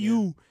 How do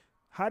you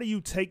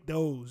take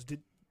those?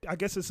 I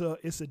guess it's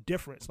a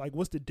difference. Like,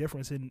 what's the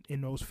difference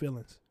in those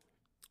feelings?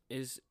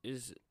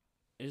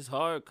 It's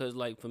hard because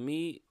like for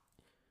me,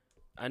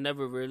 I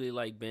never really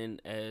like been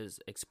as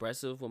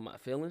expressive with my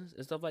feelings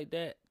and stuff like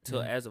that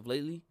till as of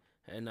lately,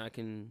 and I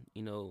can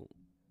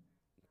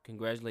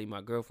congratulate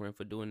my girlfriend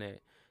for doing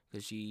that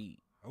because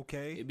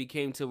it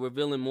became to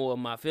revealing more of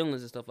my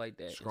feelings and stuff like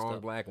that. Strong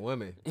black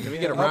women. Can we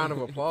get a round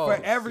of applause?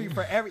 For every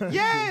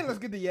yay, let's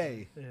get the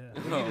yay. Yeah.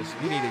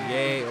 We need a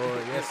yay or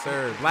yes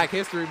sir. Black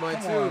History Month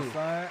Come on,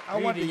 son. I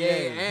want the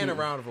yay yay and a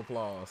round of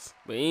applause.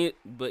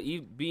 But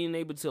you being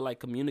able to like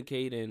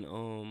communicate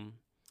and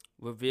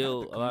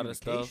reveal a lot of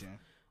stuff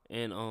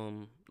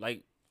And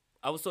like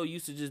I was so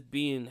used to just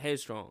being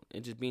headstrong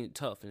and just being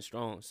tough and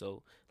strong.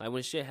 So like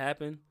when shit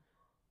happened,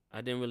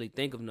 I didn't really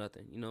think of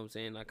nothing. You know what I'm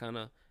saying?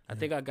 I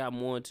think I got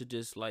more into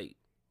just like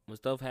when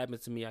stuff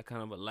happens to me, I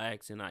kind of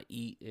relax and I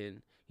eat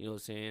and you know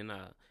what I'm saying.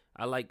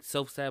 I like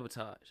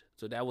self-sabotage.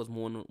 So that was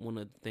one of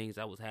the things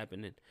that was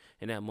happening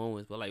in that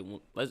moment. But like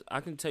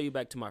I can tell you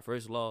back to my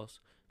first loss.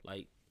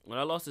 Like when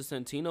I lost to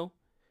Santino.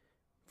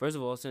 First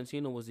of all,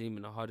 Santino wasn't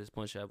even the hardest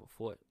puncher I ever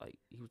fought. Like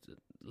he was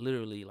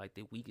literally like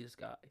the weakest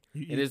guy.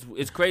 And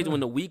it's crazy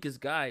when the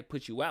weakest guy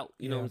puts you out.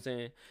 You know what I'm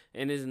saying?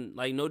 And isn't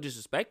like no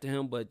disrespect to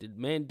him, but the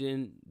man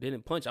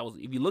didn't punch.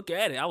 If you look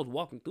at it, I was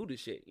walking through this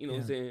shit. You know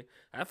what I'm saying?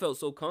 I felt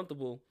so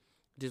comfortable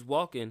just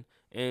walking.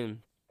 And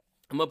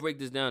I'm gonna break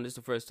this down. This is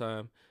the first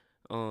time.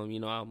 You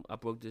know, I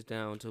broke this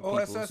down to people.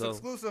 OSS so,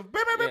 exclusive.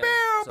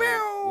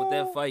 So with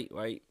that fight,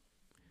 right?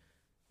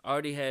 I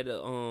already had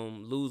to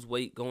lose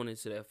weight going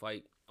into that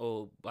fight.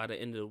 By the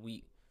end of the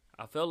week,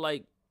 I felt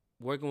like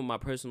working with my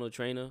personal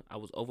trainer, I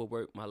was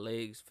overworked. My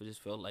legs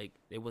just felt like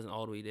they wasn't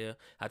all the way there.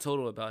 I told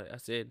him about it. I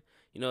said,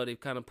 you know, they're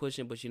kind of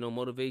pushing, but, you know,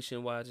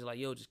 motivation-wise, just like,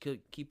 yo, just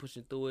keep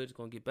pushing through it. It's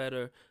going to get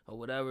better or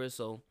whatever.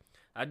 So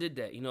I did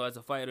that. You know, as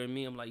a fighter in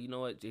me, I'm like, you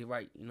know what, they're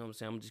right. You know what I'm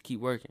saying? I'm going to just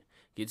keep working.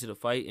 Get to the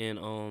fight, and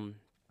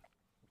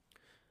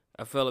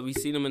I felt like we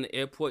seen them in the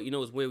airport. You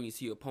know, it's weird when you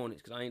see your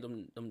opponents because I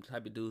ain't them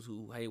type of dudes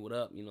who, hey, what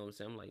up? You know what I'm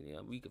saying? I'm like,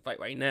 yeah, we can fight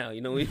right now. You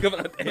know, we come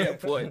out the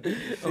airport.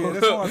 It's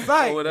on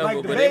site, or whatever.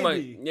 like the but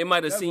baby. they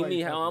might have That's seen why me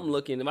you how fucking- I'm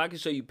looking. If I can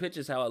show you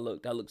pictures how I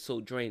looked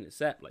so drained and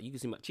sapped. Like, you can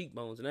see my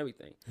cheekbones and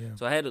everything. Yeah.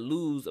 So I had to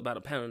lose about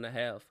 1.5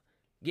 pounds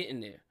getting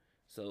there.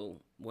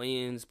 So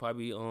weigh-ins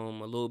probably a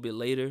little bit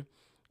later.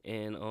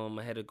 And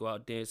I had to go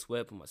out there and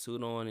sweat, put my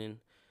suit on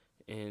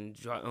and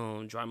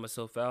dry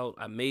myself out.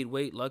 I made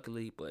weight,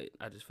 luckily, but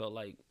I just felt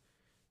like,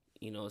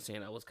 you know what I'm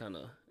saying, I was kind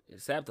of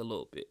sapped a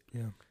little bit.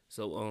 Yeah.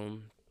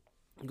 So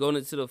going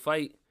into the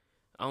fight,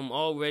 I'm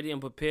all ready. I'm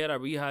prepared. I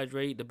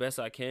rehydrate the best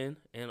I can.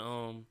 And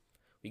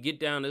we get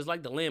down. It's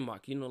like the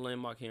Landmark. You know the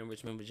Landmark here in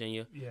Richmond,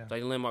 Virginia. Yeah. It's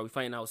like the Landmark. We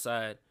fighting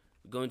outside.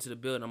 We go into the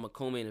building. I'm a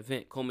co-main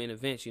event. Co-main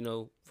events, you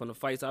know, from the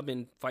fights I've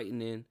been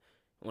fighting in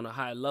on a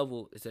high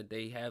level is that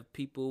they have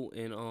people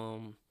in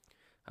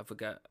I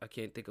forgot. I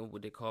can't think of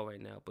what they call right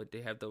now, but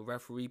they have the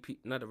referee,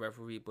 not the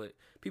referee, but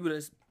people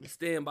that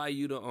stand by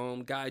you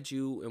to guide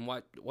you and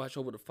watch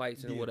over the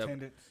fights and The whatever.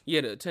 attendants.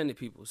 Yeah, the attendant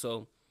people.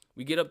 So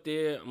we get up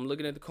there. I'm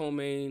looking at the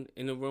co-main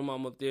in the room.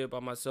 I'm up there by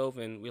myself,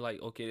 and we're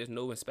like, okay, there's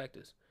no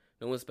inspectors.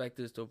 No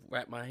inspectors to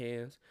wrap my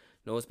hands.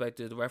 No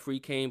inspectors. The referee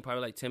came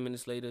probably like 10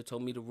 minutes later,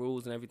 told me the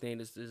rules and everything.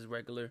 This is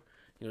regular.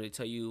 You know, they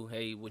tell you,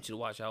 hey, what you to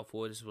watch out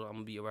for. This is what I'm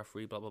going to be a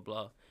referee, blah, blah,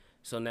 blah.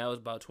 So now it's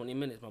about 20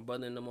 minutes. My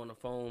brother and them on the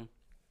phone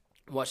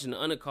watching the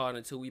undercard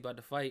until we about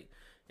to fight.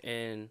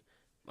 And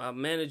my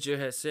manager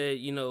has said,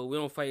 you know, we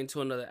don't fight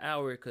until another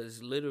hour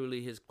because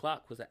literally his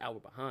clock was an hour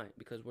behind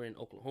because we're in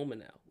Oklahoma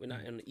now. We're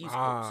not in the East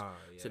Coast.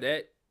 Yeah. So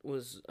that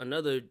was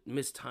another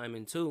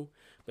mistiming too.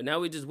 But now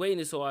we're just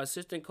waiting. So our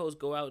assistant coach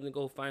go out and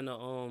go find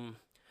a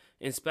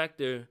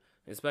inspector.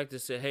 Inspector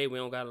said, hey, we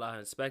don't got a lot of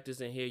inspectors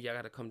in here. Y'all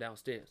got to come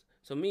downstairs.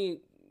 So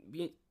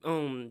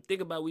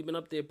think about we've been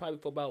up there probably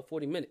for about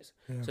 40 minutes.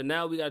 Yeah. So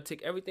now we got to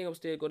take everything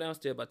upstairs, go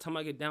downstairs. By the time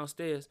I get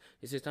downstairs,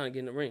 it's just time to get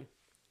in the ring.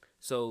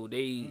 So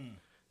we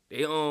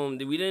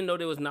didn't know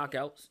there was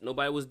knockouts.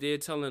 Nobody was there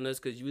telling us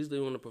because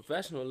usually on a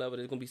professional level,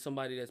 there's going to be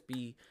somebody that's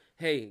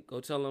hey, go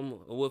tell them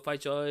what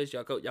fight y'all is.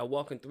 Y'all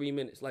walk in 3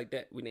 minutes like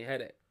that. We didn't have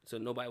that. So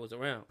nobody was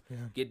around. Yeah.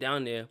 Get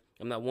down there.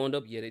 I'm not warmed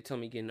up yet. They tell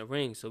me get in the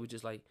ring. So we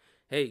just like,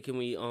 hey, can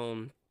we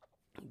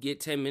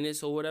get 10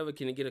 minutes or whatever?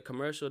 Can I get a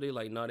commercial? They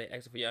like, no, they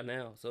asking for y'all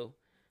now. So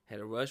had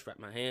to rush, wrap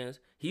my hands.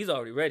 He's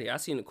already ready. I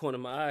seen the corner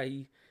of my eye.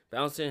 He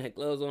bouncing, had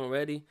gloves on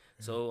ready.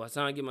 Mm-hmm. So I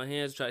started to get my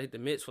hands, try to hit the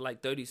mitts for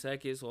like 30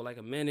 seconds or like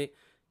a minute.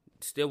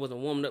 Still wasn't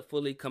warmed up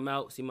fully. Come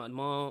out, see my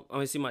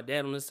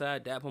dad on the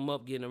side, dap him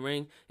up, get in the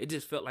ring. It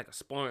just felt like a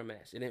sparring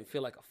match. It didn't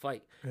feel like a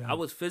fight. Yeah. I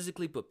was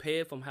physically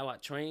prepared from how I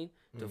trained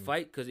to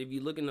fight because if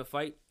you look in the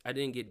fight, I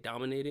didn't get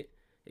dominated.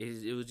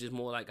 It was just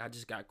more like I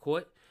just got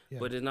caught. Yeah.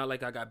 But it's not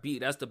like I got beat.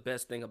 That's the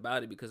best thing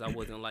about it because I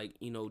wasn't like,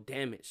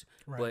 damaged.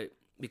 Right. But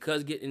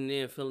because getting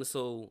there and feeling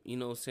so,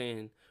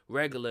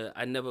 regular,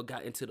 I never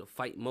got into the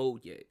fight mode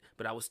yet.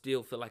 But I would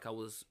still feel like I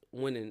was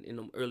winning in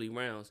them early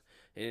rounds.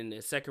 And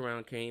the second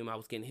round came, I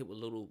was getting hit with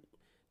little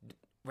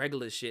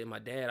regular shit. My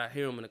dad, I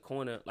hear him in the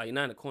corner, like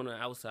not in the corner,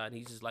 outside. And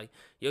he's just like,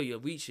 yo, you're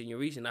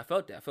reaching. I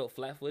felt that. I felt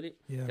flat-footed.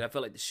 Yeah. I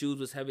felt like the shoes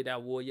was heavy that I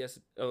wore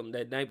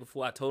that night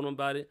before I told him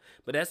about it.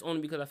 But that's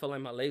only because I felt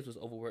like my legs was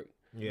overworked.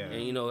 Yeah.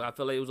 And, I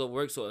felt like it was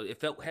overworked, so it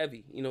felt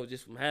heavy,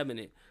 just from having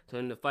it. So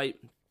in the fight,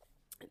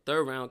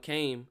 third round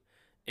came,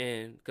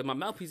 and because my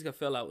mouthpiece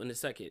fell out in the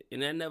second,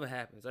 and that never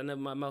happens.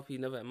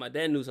 My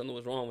dad knew something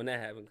was wrong when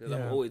that happened because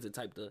I'm always the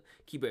type to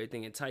keep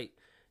everything in tight.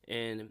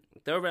 And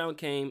third round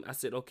came, I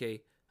said,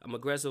 okay, I'm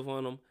aggressive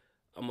on him.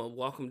 I'm going to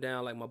walk him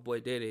down like my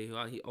boy Dede.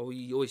 He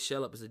always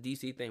shell up. It's a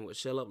DC thing with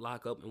shell up,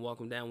 lock up, and walk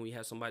him down when we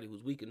have somebody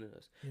who's weaker than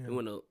us. Yeah. We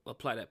want to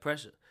apply that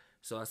pressure.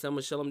 So I said I'm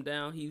going to shell him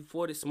down. He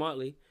fought it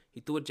smartly. He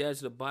threw a jab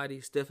to the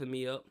body, stiffened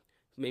me up,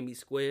 made me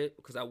squared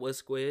because I was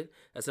squared.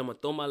 I said, I'm going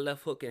to throw my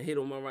left hook and hit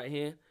on my right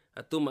hand.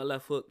 I threw my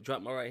left hook,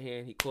 dropped my right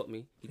hand. He caught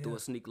me. He threw a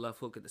sneak left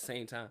hook at the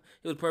same time.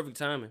 It was perfect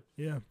timing.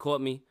 Yeah.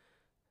 Caught me.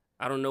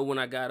 I don't know when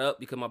I got up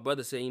because my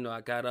brother said,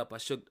 I got up, I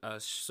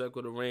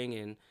circled the ring,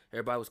 and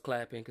everybody was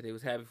clapping because they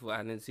was happy for it.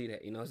 I didn't see that,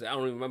 I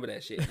don't even remember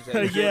that shit.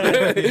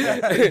 Yeah.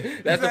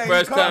 That's the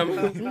first time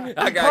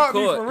I got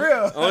caught. For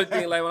real. Only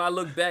thing, like, when I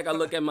look back, I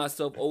look at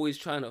myself always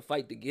trying to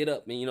fight to get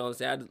up, and you know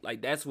what I'm saying?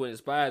 That's what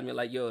inspired me.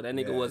 Like, yo, that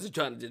nigga wasn't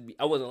trying to just be,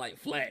 I wasn't like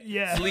flat,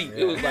 sleep.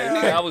 It was like,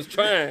 nigga, I was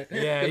trying.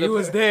 Yeah, he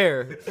was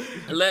there.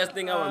 The last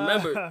thing I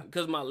remember,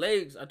 because my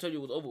legs, I told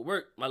you, was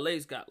overworked. My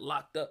legs got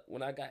locked up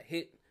when I got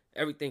hit.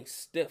 Everything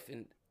stiff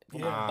and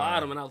from my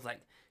bottom, and I was like,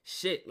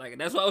 shit. Like,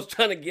 that's why I was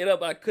trying to get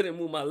up. I couldn't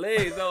move my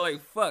legs. I was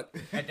like, fuck.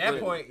 At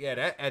that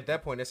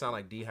point, it sounded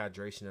like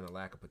dehydration and a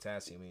lack of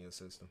potassium in your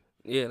system.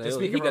 Yeah, Just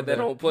he got that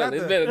from on point. not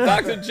It's the- been a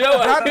Dr. Joe.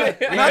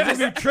 Not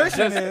just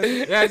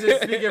nutritionist. Yeah,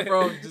 just speaking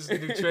from just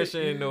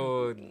nutrition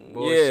or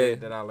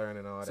bullshit that I learned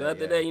and all that. So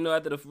after that,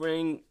 after the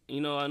ring, I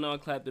know I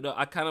clapped it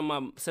up.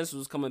 My senses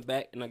was coming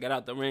back, and I got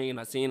out the ring,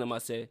 and I seen him. I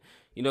said,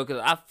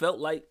 because I felt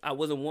like I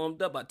wasn't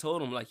warmed up. I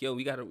told him, like, yo,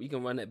 we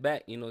can run that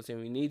back. We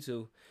need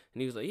to. And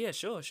he was like, yeah,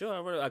 sure.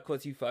 I run it. I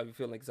caught you 5. You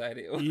feeling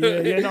excited?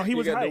 Yeah. No, he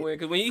was hyped.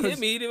 Because when he hit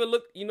me, he didn't even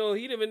look. He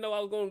didn't even know I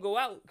was going to go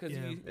out. Cause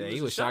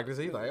he was shocked. He's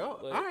like, oh,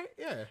 all right,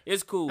 yeah.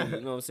 It's cool. You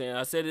know what I'm saying?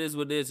 I said it is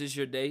what it is. It's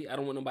your day. I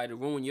don't want nobody to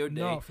ruin your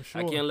day. No, for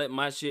sure. I can't let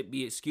my shit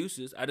be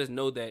excuses. I just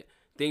know that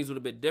things would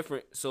have been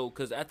different. So,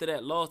 because after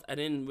that loss, I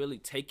didn't really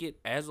take it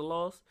as a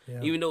loss,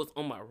 even though it's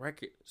on my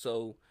record.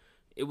 So,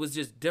 it was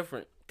just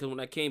different. Because when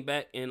I came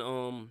back and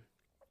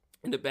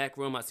in the back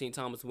room, I seen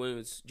Thomas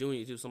Williams Jr.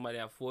 He was somebody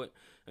I fought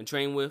and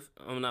trained with.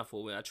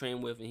 I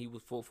trained with, and he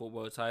was fought for a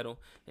world title.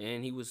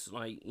 And he was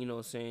like,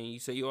 saying, you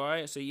say, you all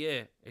right? I said,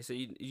 yeah. He said,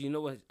 you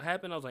know what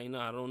happened? I was like, no,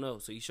 I don't know.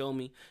 So he showed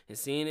me and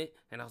seeing it,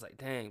 and I was like,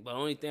 dang. But the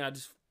only thing I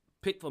just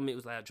picked from it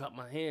was like I dropped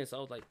my hand. So I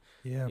was like,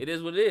 it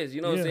is what it is.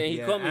 You know what I'm saying? He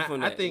caught me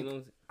from that.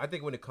 I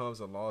think when it comes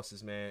to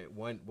losses, man,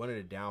 one of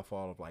the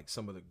downfall of like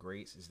some of the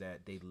greats is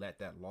that they let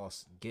that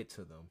loss get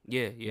to them.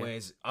 Yeah.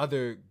 Whereas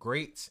other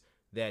greats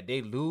that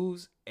they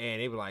lose and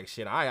they be like,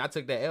 shit, I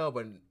took that L,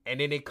 and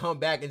then they come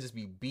back and just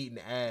be beating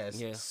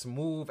ass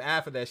smooth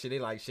after that shit. They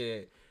like,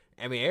 shit.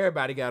 I mean,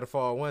 everybody got to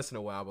fall once in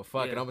a while, but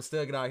fuck it, I'm gonna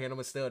still get out here and I'm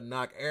gonna still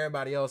knock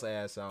everybody else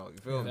ass out. You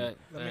feel me?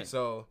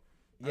 So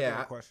I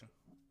got a question.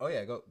 Oh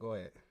yeah, go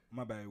ahead.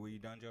 My bad. Were you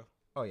done, Joe?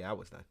 Oh yeah, I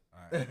was done.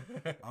 All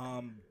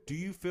right. Do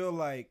you feel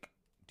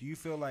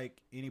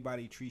like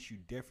anybody treats you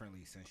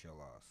differently since your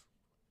loss?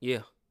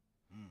 Yeah.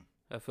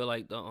 I feel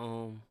like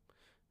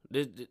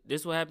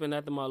this what happened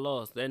after my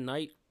loss. That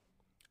night,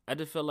 I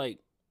just felt like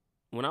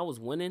when I was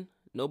winning,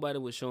 nobody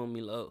was showing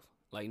me love.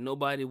 Like,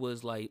 nobody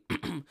was like,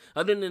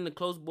 other than the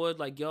close boys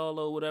like y'all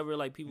or whatever,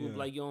 like people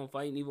like, y'all don't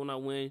fight, and even when I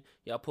win,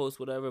 y'all post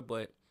whatever,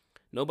 but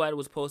nobody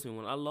was posting.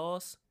 When I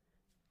lost,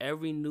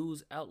 every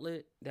news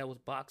outlet that was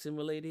boxing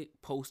related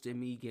posted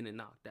me getting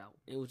knocked out.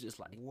 It was just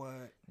like,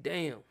 what?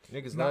 Damn.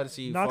 Niggas love to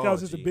see you knockouts fall,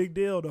 is a G. big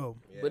deal though.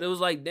 Yeah. But it was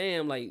like,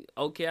 damn, like,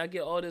 okay, I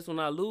get all this when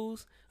I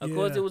lose. Of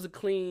course, it was a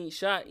clean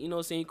shot, you know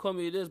what I'm saying? You call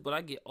me this, but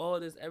I get all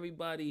this,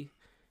 everybody,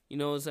 you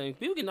know what I'm saying?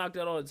 People get knocked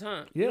out all the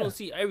time. You don't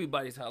see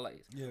everybody's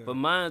highlights. Yeah. But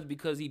mine's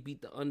because he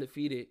beat the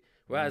undefeated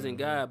rising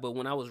guy. But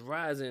when I was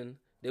rising,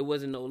 there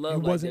wasn't no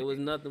love. Like, there was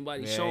nothing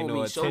showing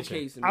me,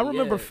 showcasing me. I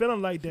remember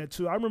feeling like that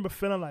too. I remember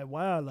feeling like,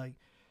 wow, like,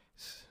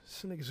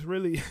 this nigga's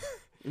really...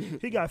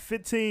 He got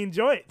 15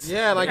 joints.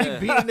 Yeah, like he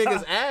beating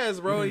niggas ass,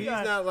 bro. He's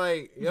not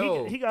like,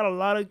 yo. He got a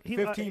lot of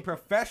 15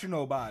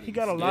 professional bodies. He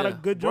got a lot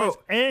of good joints,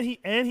 and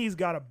he's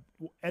got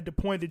at the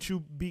point that you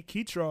beat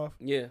Keetroff.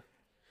 Yeah,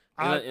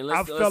 and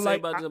let's say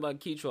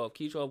about Keetroff.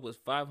 Keetroff was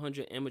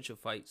 500 amateur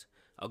fights,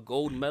 a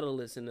gold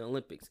medalist in the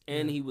Olympics,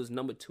 and he was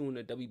number 2 in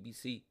the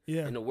WBC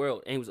in the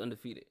world, and he was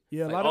undefeated.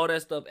 Yeah, like, all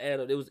that stuff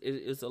added up.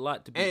 It's a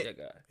lot to beat that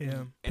guy.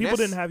 Yeah, people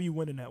didn't have you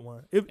winning that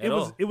one. It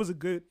was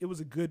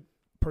a good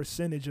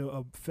percentage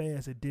of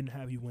fans that didn't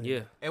have you win.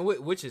 Yeah, and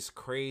which is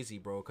crazy,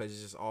 bro, because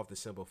it's just off the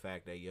simple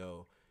fact that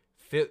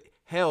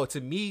hell, to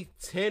me,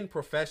 10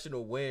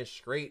 professional wins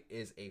straight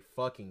is a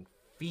fucking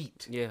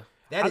feat. Yeah,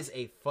 that is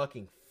a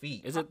fucking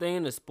feat. It's a thing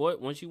in the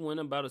sport. Once you win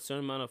about a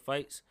certain amount of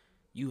fights,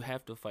 you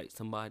have to fight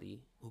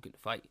somebody who can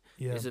fight.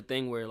 Yeah. It's a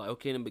thing where, like,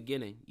 okay, in the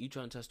beginning, you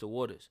trying to test the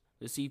waters.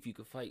 Let's see if you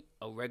can fight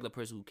a regular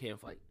person who can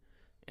fight.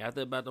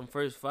 After about them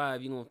first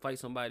 5, you're going to fight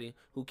somebody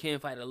who can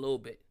fight a little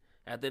bit.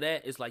 After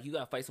that, it's like you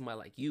gotta fight somebody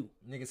like you.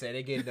 Niggas say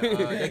they getting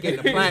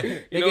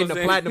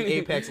the platinum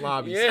Apex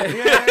lobbies. Yeah.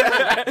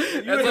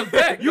 That's a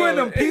fact. You in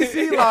them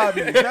PC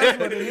lobbies. That's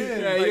what it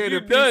is. Yeah, like you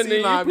done,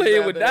 then you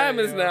playing with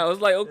diamonds now. It's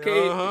like, okay,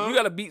 you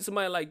gotta beat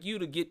somebody like you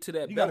to get to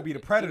that belt. You gotta be the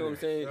predator. You know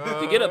what I'm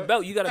saying? To get a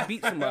belt, you gotta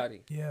beat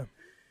somebody. Yeah.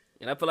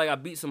 And I feel like I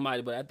beat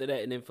somebody, but after that,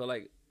 it didn't feel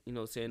like, you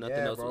know what I'm saying, nothing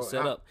else was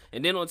set up.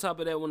 And then on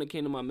top of that, when it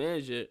came to my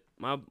manager,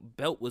 my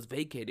belt was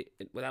vacated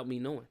without me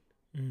knowing.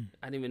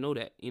 I didn't even know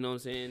that. You know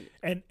what I'm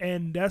saying?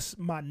 And that's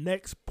my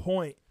next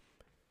point.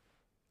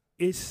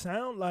 It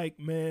sound like,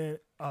 man,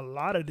 a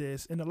lot of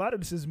this, and a lot of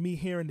this is me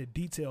hearing the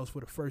details for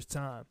the first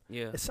time.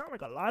 Yeah. It sounds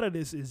like a lot of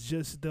this is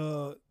just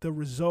the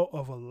result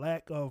of a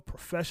lack of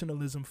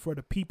professionalism for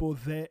the people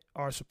that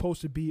are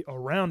supposed to be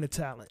around the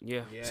talent.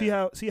 Yeah.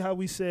 See how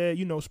we said,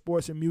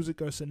 sports and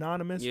music are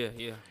synonymous? Yeah.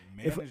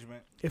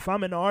 Management. If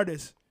I'm an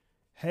artist,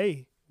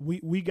 hey,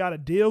 we got a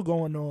deal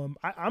going on.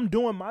 I'm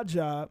doing my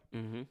job.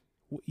 Mm-hmm.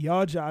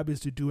 Y'all job is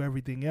to do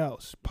everything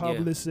else.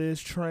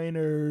 Publicists,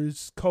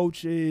 trainers,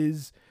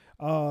 coaches,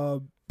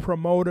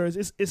 promoters.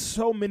 It's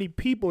so many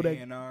people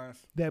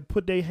that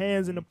put their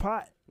hands in the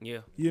pot. Yeah.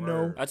 You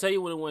know. I tell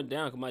you when it went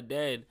down, because my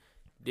dad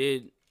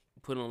did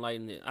put on light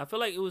in it. I feel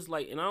like it was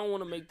like, and I don't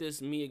want to make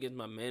this me against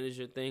my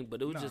manager thing,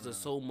 but it was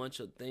so much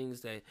of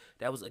things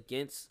that was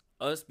against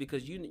us,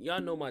 because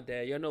y'all know my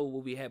dad. Y'all know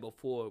what we had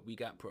before we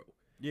got pro.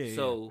 Yeah.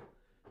 So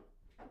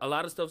a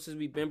lot of stuff since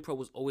we've been pro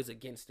was always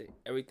against it.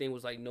 Everything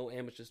was like no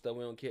amateur stuff.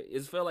 We don't care.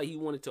 It felt like he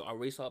wanted to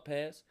erase our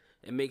past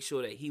and make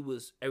sure that he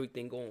was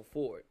everything going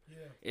forward.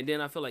 Yeah. And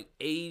then I feel like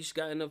age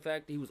got in a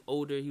factor. He was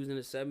older. He was in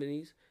his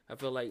 70s. I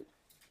felt like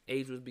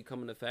age was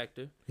becoming a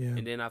factor. Yeah.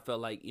 And then I felt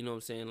like, you know what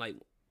I'm saying, like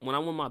when I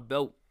won my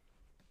belt,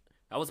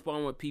 I was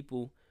sparring with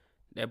people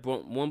that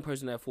brought one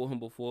person that fought him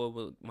before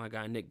was my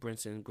guy Nick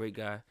Brinson, great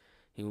guy.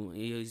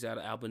 He's out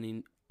of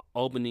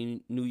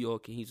Albany, New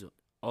York, and he's an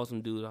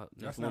awesome dude.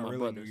 That's not really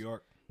brothers. New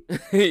York. but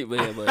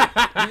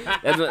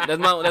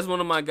that's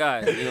one of my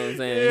guys. You know what I'm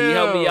saying? He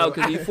helped me out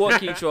because he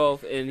fought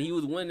Keetroff and he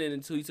was winning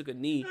until he took a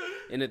knee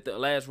in the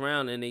last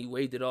round and they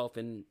waved it off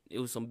and it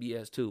was some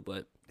BS too.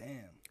 But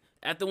damn,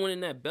 after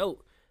winning that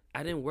belt,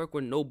 I didn't work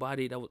with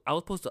nobody I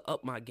was supposed to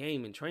up my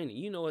game in training.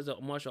 You know, as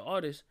a martial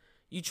artist,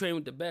 you train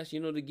with the best. You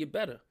know, to get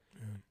better.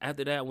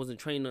 After that, I wasn't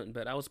training nothing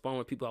better. I was sparring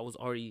with people I was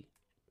already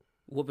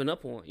whooping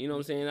up on. You know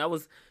what I'm saying? I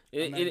was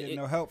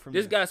no help from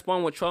this guy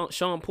sparring with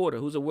Sean Porter,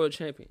 who's a world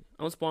champion.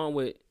 I'm sparring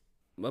with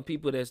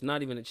people that's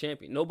not even a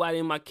champion. Nobody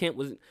in my camp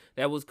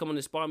that was coming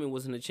to spar me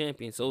wasn't a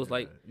champion. So it was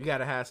like you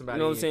gotta have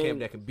somebody in your camp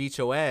that can beat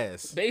your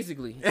ass.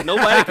 Basically,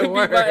 nobody could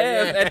beat my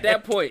ass at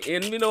that point.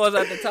 And I was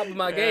at the top of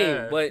my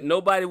game, but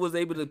nobody was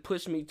able to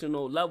push me to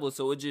no level.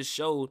 So it just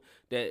showed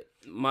that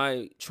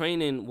my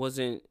training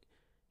wasn't,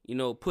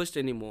 pushed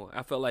anymore.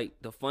 I felt like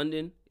the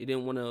funding, it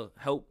didn't want to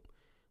help.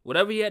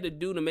 Whatever he had to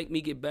do to make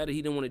me get better,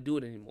 he didn't want to do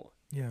it anymore.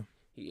 Yeah.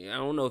 I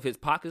don't know if his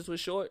pockets were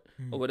short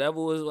or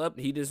whatever was up.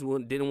 He just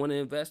didn't want to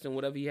invest in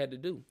whatever he had to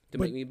do to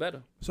make me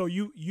better. So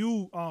you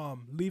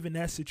leaving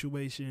that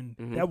situation,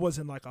 that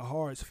wasn't like a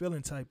hard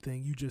feeling type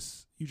thing. You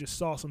just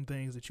saw some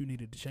things that you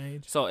needed to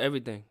change. Saw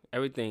everything. It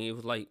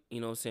was like,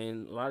 what I'm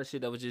saying, a lot of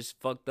shit that was just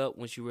fucked up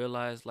once you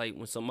realize, like,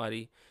 when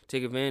somebody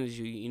take advantage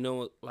of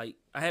you, like,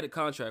 I had a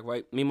contract,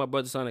 right? Me and my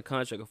brother signed a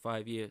contract of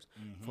 5 years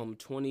from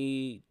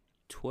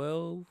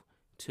 2012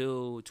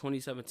 till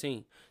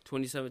 2017.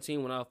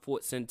 2017, when I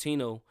fought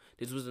Centino,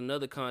 this was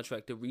another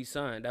contract to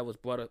re-sign that was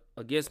brought up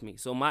against me.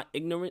 So my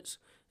ignorance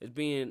is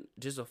being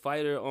just a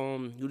fighter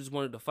who just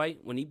wanted to fight.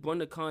 When he won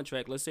the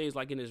contract, let's say it's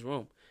like in his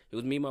room. It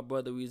was me and my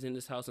brother. We was in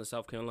this house in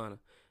South Carolina.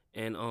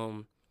 And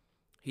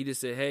he just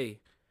said, hey,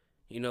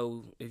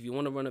 if you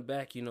want to run it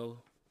back,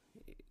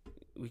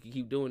 we can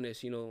keep doing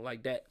this,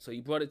 like that. So he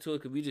brought it to us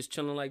because we just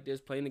chilling like this,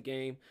 playing the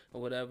game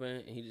or whatever,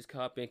 and he just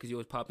cop in because he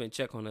was popping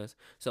check on us.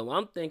 So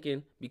I'm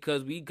thinking,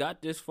 because we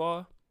got this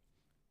far,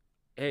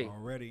 hey,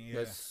 already,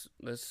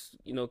 let's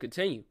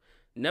continue.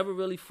 Never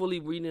really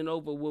fully reading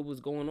over what was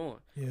going on.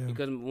 Yeah.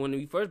 Because when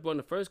we first brought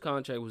the first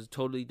contract, it was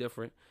totally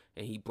different,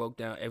 and he broke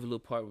down every little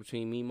part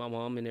between me, my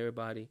mom, and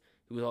everybody.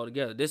 It was all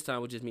together. This time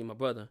it was just me and my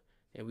brother.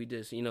 And we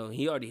just, he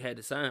already had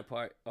the sign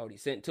part already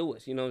sent to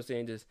us. You know what I'm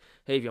saying? Just,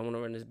 hey, if y'all want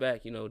to run this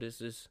back,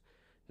 this is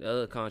the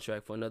other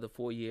contract for another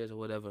 4 years or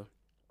whatever.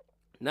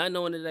 Not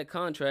knowing that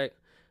contract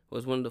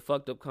was one of the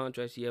fucked up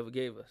contracts he ever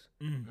gave us.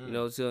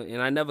 Mm-hmm.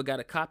 And I never got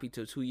a copy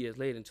till 2 years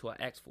later until I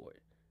asked for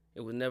it.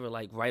 It was never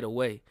like right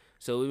away.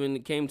 So when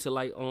it came to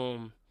like,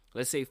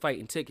 let's say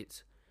fighting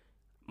tickets,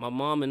 my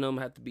mom and them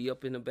had to be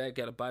up in the back,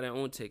 got to buy their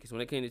own tickets. When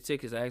it came to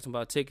tickets, I asked him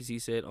about tickets. He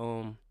said,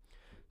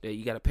 that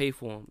you got to pay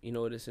for them,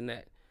 this and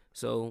that.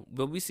 So,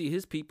 but we see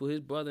his people, his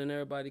brother and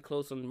everybody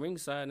close on the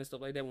ringside and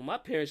stuff like that. Well, my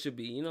parents should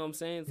be, you know what I'm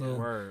saying?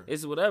 So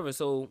it's whatever.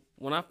 So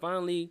when I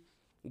finally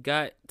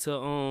got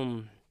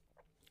to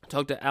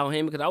talk to Al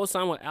Heyman, because I was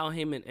signed with Al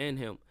Heyman and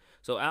him.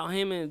 So Al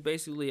Heyman is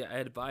basically an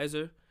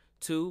advisor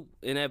too.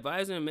 And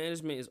advisor and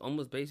management is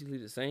almost basically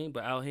the same,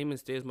 but Al Heyman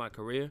steers my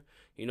career.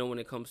 When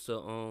it comes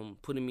to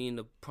putting me in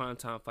the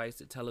primetime fights,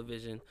 the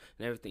television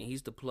and everything.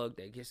 He's the plug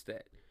that gets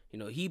that.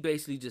 He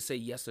basically just say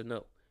yes or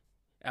no.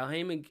 Al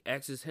Heyman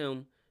asks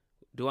him,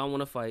 do I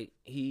want to fight?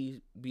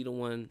 He be the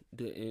one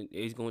and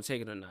he's going to take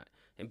it or not.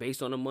 And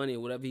based on the money or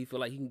whatever he feel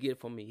like he can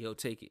get from me, he'll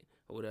take it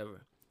or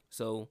whatever.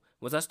 So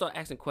once I start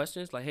asking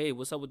questions like, hey,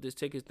 what's up with this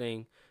ticket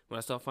thing? When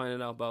I start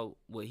finding out about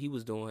what he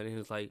was doing, and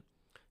it's like,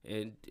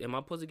 And am I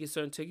supposed to get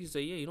certain tickets? He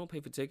said, yeah, you don't pay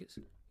for tickets.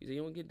 He said,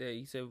 you don't get that.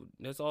 He said,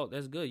 that's all.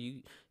 That's good.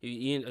 You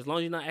as long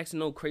as you're not asking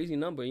no crazy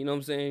number, you know what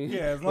I'm saying?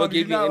 Yeah, as long as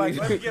you're not like,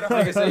 let me get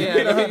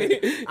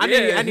 100.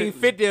 I need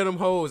 50 of them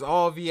hoes,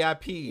 all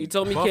VIP. He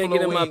told me he can't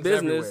get in my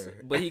business,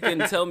 but he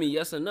couldn't tell me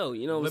yes or no.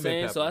 You know what I'm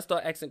saying? So I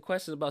started asking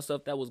questions about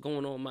stuff that was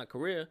going on in my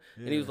career.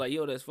 And he was like,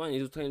 yo, that's funny.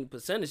 He was taking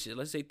percentages.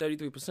 Let's say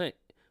 33%.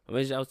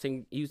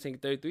 Imagine he was taking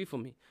 33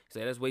 from me. He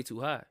said, that's way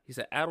too high. He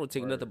said, I don't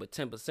take nothing but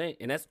 10%,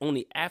 and that's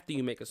only after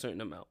you make a certain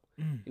amount.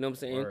 You know what I'm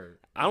saying?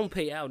 I don't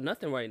pay Al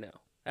nothing right now.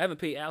 I haven't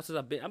paid Al since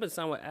I've been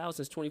signed with Al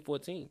since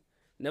 2014.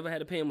 Never had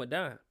to pay him a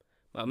dime.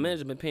 My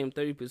manager been paying him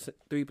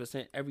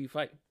 3% every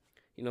fight.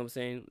 You know what I'm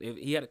saying? If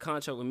he had a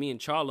contract with me and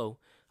Charlo,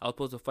 I was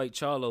supposed to fight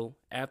Charlo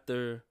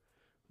after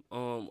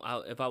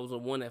if I was the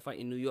one that fight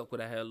in New York, but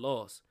I had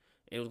lost.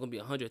 It was gonna be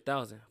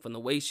 100,000. From the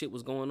way shit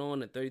was going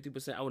on at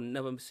 33%, I would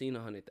never seen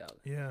 100,000.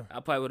 Yeah, I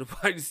probably would have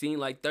probably seen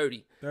like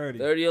 30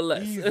 or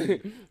less.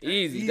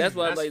 Easy. That's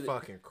why That's like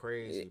fucking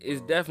crazy. Bro.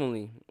 It's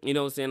definitely, you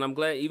know what I'm saying. I'm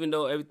glad, even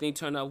though everything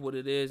turned out what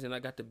it is, and I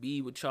got to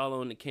be with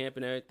Charlo in the camp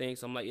and everything.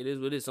 So I'm like, it is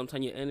what it is.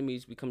 Sometimes your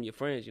enemies become your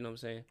friends. You know what I'm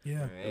saying?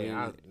 Yeah. Hey, you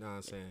know what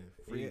I'm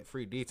saying?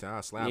 Free detail.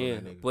 I'll slap Yeah,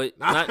 on that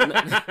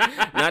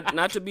nigga. but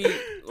not to be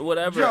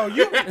whatever.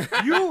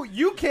 Yo,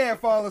 you can't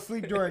fall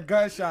asleep during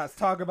gunshots.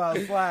 Talk about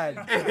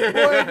sliding.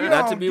 Boy, if you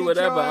Not don't to be get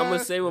whatever. your I'm gonna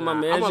ass- say with my I'm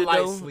a manager light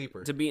though.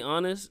 sleeper. To be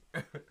honest,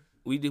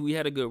 we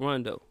had a good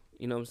run though.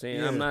 You know what I'm saying?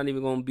 Yeah. I'm not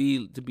even gonna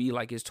be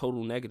like his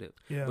total negative.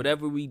 Yeah.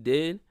 Whatever we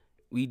did.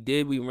 We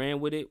ran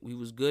with it. We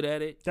was good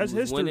at it. That's we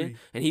was history. winning,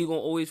 and he gonna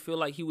always feel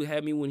like he would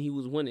have me when he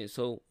was winning.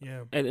 So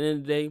Yeah. at the end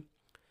of the day,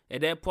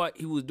 at that part,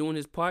 he was doing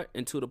his part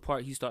until the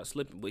part he starts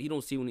slipping. But he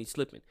don't see when he's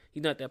slipping.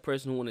 He's not that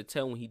person who want to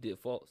tell when he did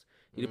false.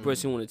 He the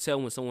person who want to tell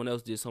when someone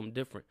else did something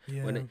different.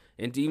 Yeah.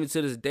 And even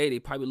to this day, they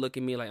probably look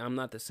at me like I'm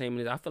not the same.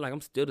 I feel like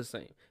I'm still the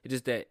same. It's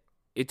just that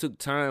it took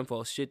time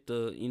for shit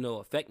to,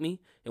 affect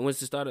me. And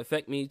once it started to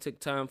affect me, it took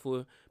time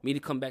for me to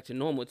come back to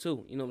normal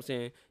too. You know what I'm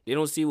saying? They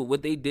don't see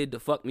what they did to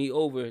fuck me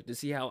over to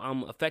see how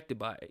I'm affected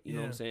by it. You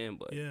know what I'm saying?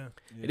 But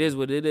it is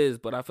what it is.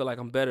 But I feel like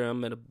I'm better.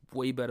 I'm at a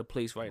way better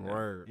place right now.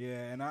 Word.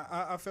 Yeah, and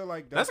I feel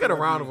like Let's get a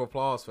round of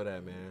applause for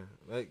that, man.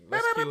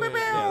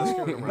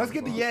 Let's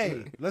get the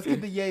yay. Let's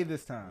get the yay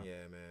this time.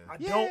 Yeah, man.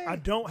 I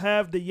don't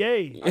have the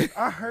yay.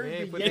 I heard Yeah,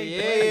 the put yay. the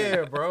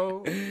yay,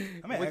 bro.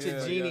 I mean,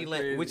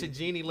 With your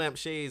genie lamp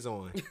shades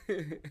on.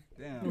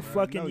 Damn, bro.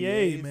 Fucking No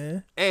yay, yays.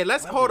 man. Hey,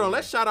 let's hold on.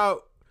 Let's shout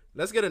out.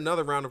 Let's get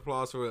another round of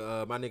applause for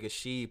my nigga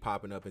Sheed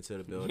popping up into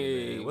the building.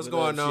 Hey, Man. What's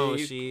what going up, on,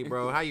 Sheed? Sheed,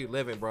 bro? How you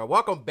living, bro?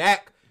 Welcome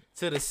back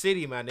to the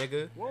city, my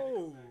nigga.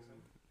 Whoa.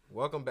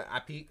 Welcome back. I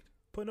peeked.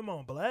 Putting him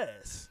on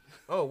blast.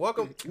 Oh,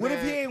 welcome. What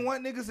if he man. ain't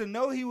want niggas to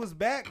know he was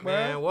back, bro?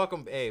 Man,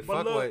 welcome. Hey, But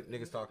fuck look- what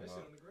niggas talking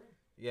about.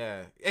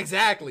 Yeah,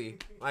 exactly.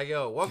 Like,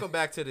 yo, welcome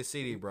back to the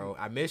city, bro.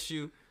 I miss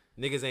you.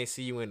 Niggas ain't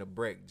see you in the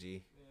brick,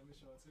 G.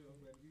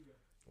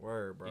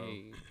 Word, bro.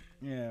 Hey.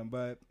 Yeah,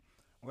 but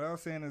what I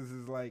was saying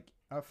is like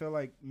I feel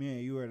like me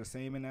and you are the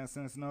same in that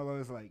sense. Nolo,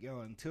 it's like,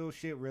 yo, until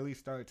shit really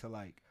start to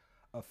like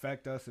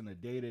affect us in a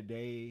day to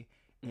day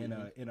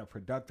in a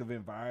productive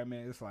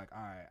environment, it's like,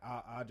 all right,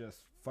 I'll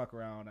just fuck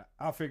around.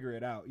 I'll figure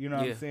it out. You know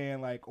what I'm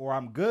saying? Like, or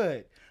I'm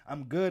good.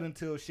 I'm good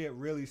until shit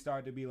really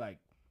start to be like,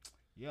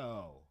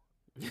 yo,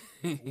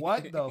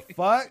 what the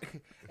fuck?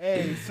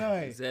 Hey,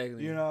 son.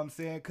 Exactly. You know what I'm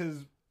saying? Because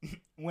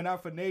when I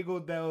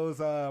finagled those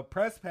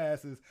press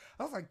passes,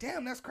 I was like,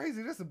 damn, that's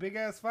crazy. This is a big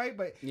ass fight,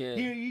 but Yeah.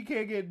 here you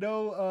can't get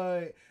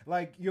no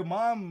like your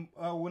mom.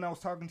 When I was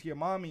talking to your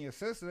mom and your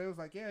sister, they was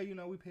like, yeah,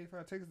 we paid for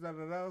our tickets. Da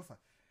da da. I was like,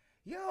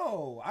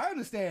 yo, I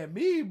understand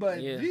me,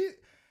 but Yeah.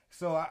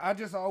 so I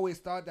just always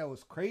thought that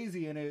was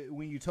crazy. And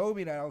when you told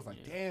me that, I was like,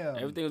 damn.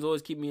 Everything was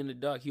always keep me in the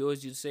dark. He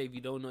always used to say, if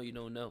you don't know, you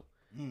don't know.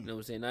 You know what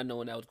I'm saying? Not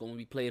knowing that was going to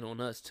be played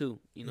on us too.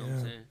 You know what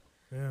I'm saying?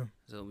 Yeah.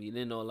 So we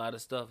didn't know a lot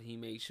of stuff. He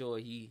made sure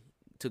he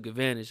took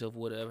advantage of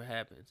whatever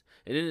happens.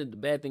 And then the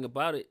bad thing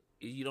about it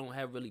is you don't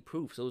have really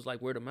proof. So it's like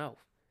word of mouth.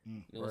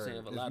 You know what I'm saying?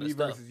 Of a It's lot me of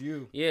stuff. versus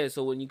you. Yeah,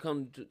 so when you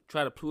come to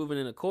try to prove it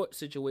in a court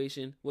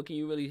situation, what can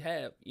you really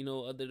have,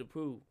 other to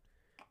prove?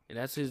 And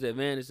that's his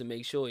advantage to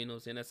make sure, you know what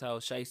I'm saying? That's how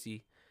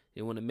shicey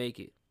they want to make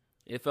it.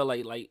 It felt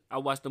like I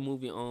watched the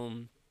movie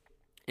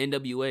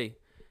NWA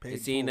and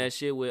seeing that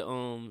shit with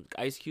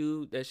Ice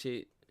Cube, that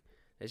shit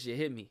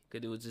hit me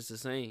because it was just the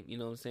same, you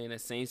know what I'm saying?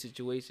 That same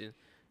situation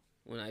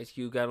when Ice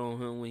Cube got on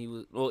him when he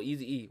was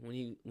Eazy-E when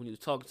he was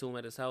talking to him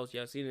at his house.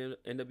 Y'all seen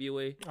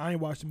NWA? I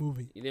ain't watched the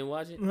movie. You didn't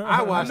watch it?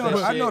 I watched that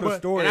shit. I know the But-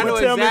 story. And I know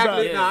But tell me about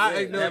exactly. it. No, I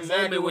Yeah, know that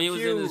exactly moment when he what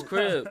was in you- his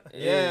crib.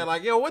 Yeah,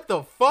 like, yo, what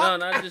the fuck?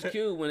 No, not just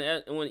Cube. When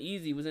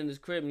Eazy was in his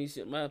crib and he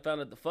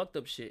found out the fucked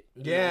up shit.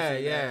 You know what I'm Yeah,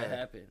 saying, yeah. that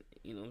happened.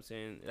 You know what I'm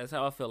saying? That's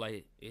how I felt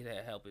like it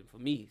had happened for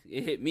me.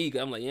 It hit me.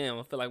 'Cause I'm like, yeah,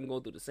 I feel like I'm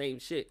going through the same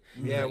shit.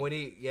 Yeah, when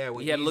he He had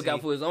to look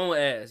out for his own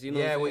ass. You know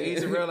yeah, what when I'm saying?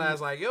 Easy realized,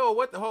 like, yo,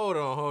 what the, hold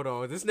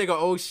on. This nigga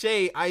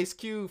O'Shea, Ice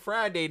Cube,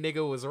 Friday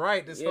nigga was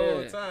right this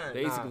whole time.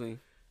 basically.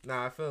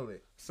 Nah, I feel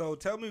it. So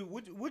tell me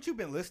what you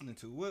been listening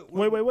to. Wait.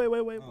 Oh,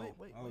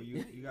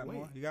 You got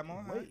more? You got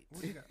more? Wait.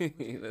 What you got?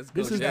 Let's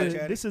go.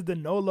 This is the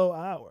Nolo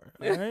hour.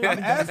 All right? I'm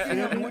asking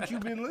him what you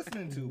been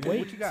listening to.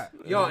 What you got?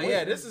 Yo,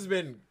 yeah, this has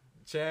been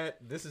Chad.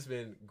 This has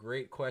been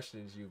great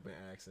questions you've been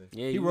asking.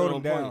 Yeah, He you wrote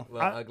on them down. point.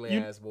 Little ugly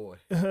ass boy.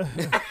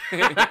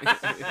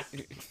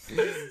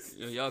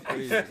 Yo, y'all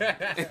crazy.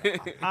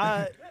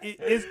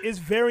 It's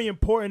very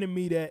important to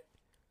me that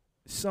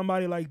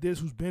somebody like this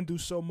who's been through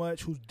so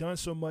much, who's done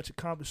so much,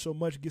 accomplished so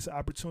much, gets an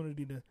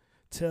opportunity to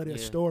tell their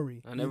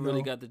story. I never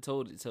really got to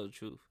tell the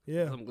truth.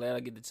 Yeah. So I'm glad I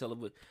get to tell it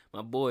with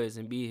my boys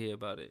and be here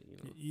about it. You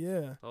know?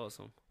 Yeah.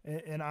 Awesome.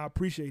 And I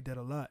appreciate that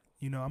a lot.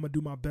 I'm gonna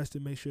do my best to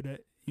make sure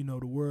that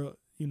the world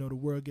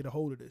get a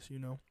hold of this.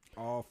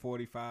 All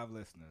 45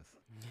 listeners.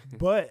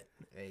 But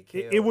Hey,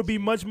 it would be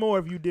much more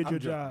if you did your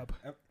job.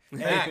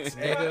 Facts,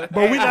 nigga.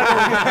 But we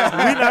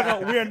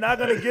are not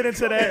gonna get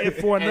into that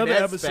for another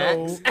that's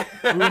episode.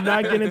 We will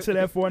not get into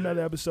that for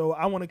another episode.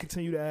 I want to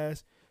continue to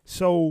ask.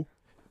 So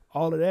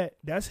all of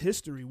that's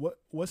history.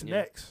 What's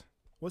next?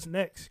 What's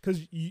next?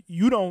 Because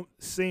you don't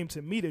seem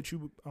to me that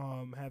you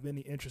have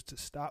any interest to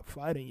stop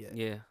fighting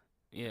yet.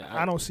 Yeah.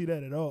 I don't see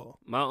that at all.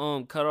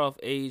 My cutoff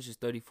age is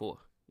 34.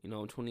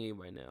 I'm 28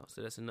 right now,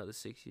 so that's another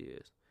 6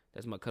 years.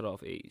 That's my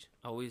cutoff age.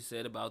 I always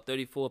said about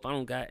 34. If I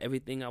don't got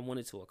everything I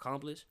wanted to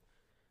accomplish,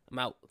 I'm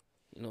out.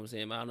 You know what I'm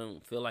saying? I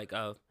don't feel like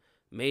I've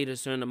made a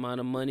certain amount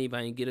of money, if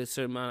I didn't get a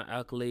certain amount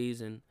of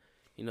accolades, and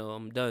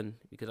I'm done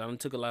because I done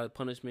took a lot of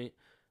punishment.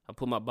 I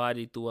put my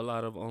body through a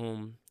lot of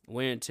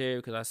wear and tear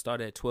because I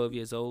started at 12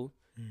 years old.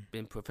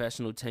 Been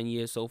professional 10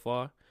 years so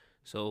far.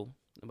 So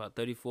about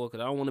 34,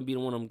 because I don't want to be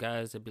one of them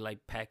guys that be like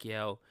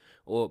Pacquiao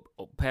or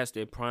past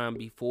their prime,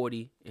 be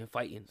 40 and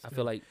fighting. I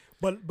feel like,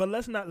 but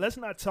let's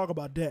not talk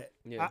about that.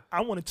 Yeah.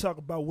 I want to talk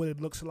about what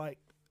it looks like,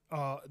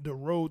 the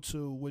road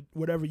to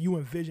whatever you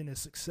envision as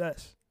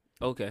success.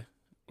 okay,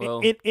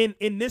 well,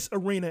 in this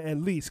arena at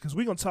least, because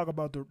we're gonna talk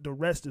about the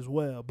rest as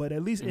well. But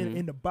at least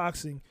in the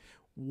boxing,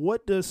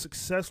 what does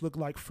success look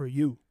like for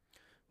you?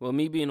 well,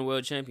 me being a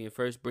world champion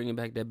first, bringing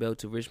back that belt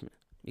to Richmond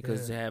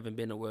because they haven't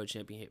been a world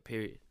champion here,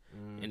 period.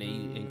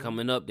 And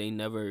coming up, they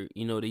never,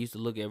 they used to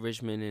look at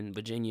Richmond and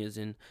Virginia's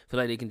and feel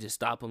like they can just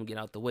stop them, get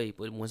out the way.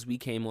 But once we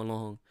came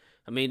along,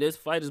 I mean, there's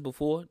fighters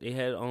before. They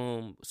had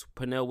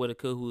Pernell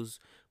Whitaker, who's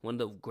one of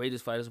the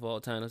greatest fighters of all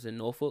time. That's in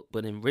Norfolk.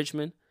 But in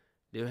Richmond,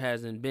 there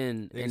hasn't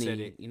been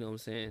any, you know what I'm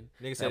saying?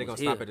 Niggas said they're going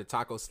to stop at the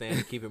taco stand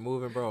and keep it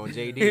moving, bro, on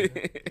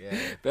JD. Yeah.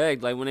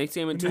 Fact, like when they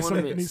came in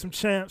tournaments. Need some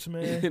champs,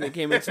 man. They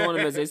came in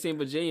tournaments, they seen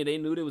Virginia, they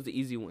knew there was the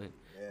easy win.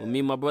 Yeah. When me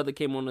and my brother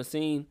came on the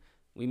scene,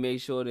 we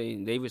made sure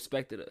they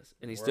respected us,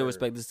 and they still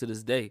respect us to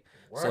this day.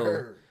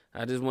 So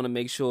I just want to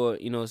make sure,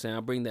 I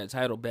bring that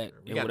title back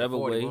in whatever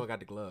way. We don't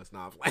got the gloves.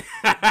 Nah,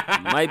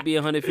 might be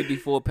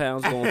 154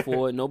 pounds going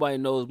forward. Nobody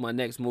knows my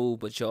next move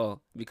but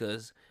y'all,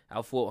 because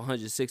I fought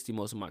 160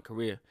 most of my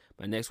career.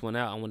 My next one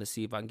out, I want to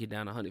see if I can get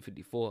down to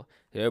 154.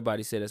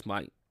 Everybody said that's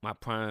my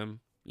prime,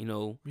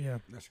 Yeah,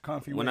 that's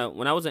comfy. When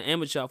I was an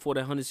amateur, I fought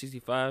at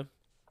 165.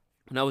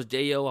 When I was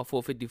JO, I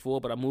fought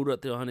 54, but I moved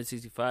up to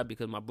 165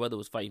 because my brother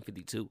was fighting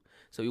 52.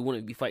 So he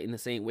wanted to be fighting the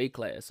same weight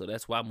class, so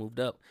that's why I moved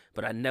up.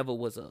 But I never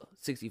was a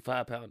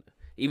 65-pounder.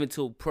 Even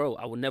till pro,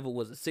 I never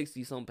was a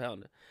 60-some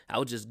pounder. I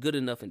was just good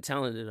enough and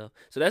talented enough.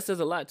 So that says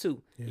a lot,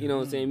 too. Yeah. You know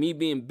what I'm saying? Me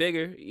being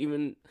bigger,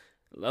 even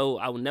though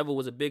I never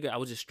was a bigger, I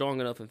was just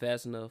strong enough and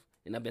fast enough,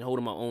 and I've been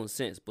holding my own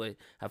since. But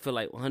I feel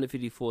like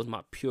 154 is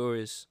my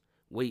purest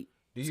weight,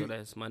 so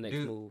that's my next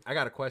move. I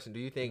got a question. Do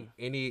you think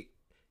any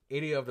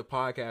of the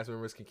podcast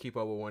members can keep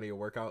up with one of your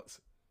workouts?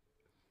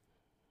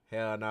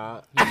 Hell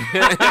nah.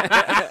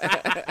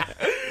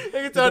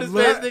 Nigga told his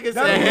face, nigga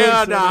said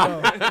hell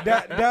nah.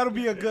 That'll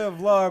be a good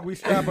vlog. We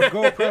strap a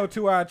GoPro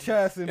to our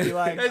chest and be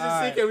like,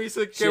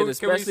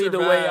 especially the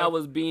way I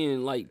was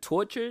being like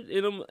tortured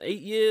in them 8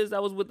 years I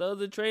was with the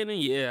other trainer.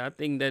 Yeah, I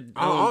think that.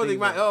 I don't think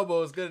my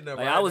elbow is good enough.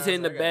 Like, I was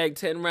hitting the bag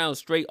 10 rounds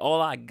straight.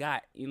 All I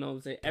got, you know what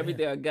I'm saying?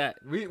 Everything I got.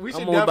 We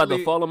should I'm almost about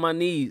to fall on my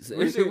knees.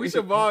 We should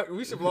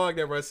vlog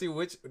that, bro. See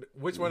which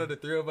one of the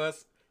three of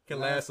us can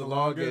last the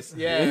longest.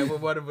 Yeah, with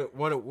one of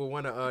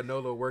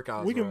Nolo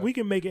workouts. We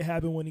can make it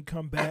happen when he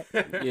come back.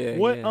 Yeah.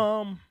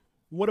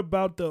 What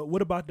about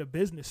the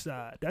business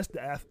side? That's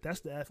the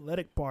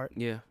athletic part.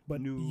 Yeah. But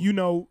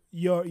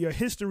your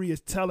history is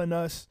telling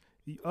us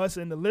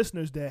and the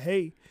listeners that,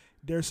 hey,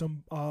 there's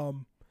some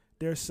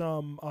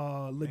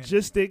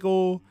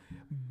logistical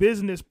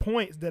business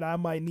points that I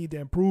might need to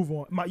improve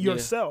on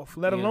yourself,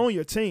 let alone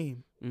your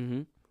team.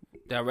 Mm-hmm.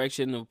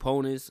 Direction of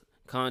opponents,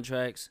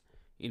 contracts.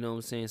 You know what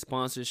I'm saying?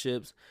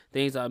 Sponsorships,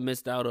 things I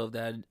missed out of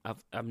that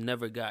I've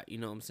never got, you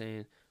know what I'm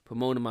saying?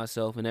 Promoting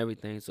myself and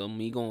everything. So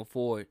me going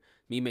forward,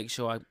 me make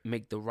sure I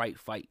make the right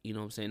fight, you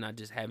know what I'm saying? Not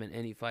just having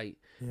any fight.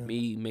 Yeah.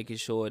 Me making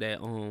sure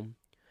that,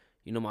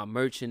 my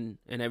merch and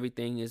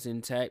everything is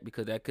intact,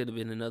 because that could have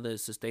been another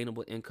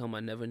sustainable income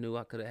I never knew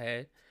I could have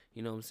had.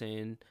 You know what I'm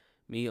saying?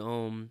 Me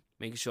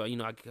making sure,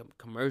 I get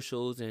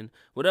commercials and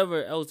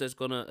whatever else that's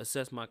going to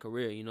assess my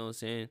career, you know what I'm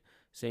saying?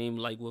 Same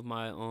like with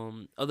my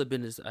other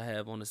business I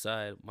have on the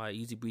side, my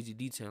Easy Breezy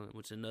Detailing,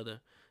 which is another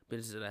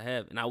business that I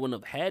have. And I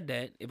wouldn't have had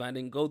that if I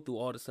didn't go through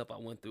all the stuff I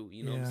went through.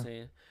 You know what I'm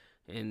saying?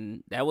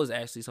 And that was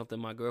actually something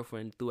my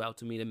girlfriend threw out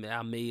to me that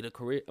I made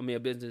a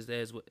business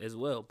as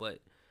well. But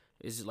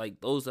it's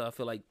like those I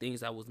feel like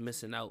things I was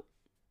missing out.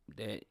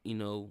 That, you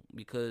know,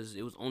 because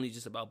it was only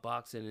just about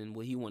boxing and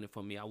what he wanted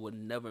from me, I would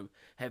never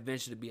have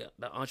ventured to be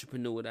the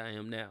entrepreneur that I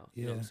am now.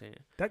 You know what I'm saying?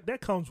 That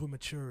comes with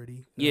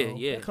maturity.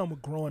 Yeah. That comes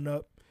with growing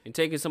up. And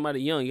taking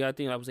somebody young, you gotta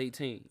think I was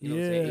 18. You know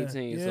what I'm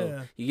saying? 18.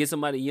 So you get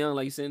somebody young,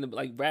 like you said,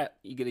 like rap,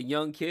 you get a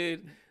young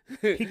kid.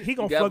 He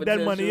gonna fuck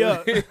that money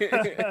up.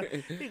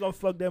 He gonna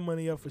fuck that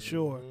money up for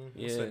sure.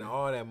 Yeah. Spending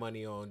all that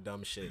money on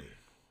dumb shit.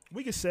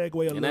 We can segue a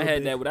little bit. And I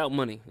had that without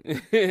money.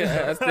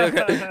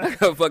 I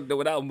got fucked up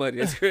without money.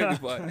 That's crazy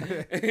part.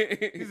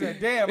 He said,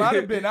 damn, I'd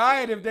have been all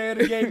right if they had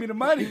gave me the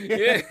money.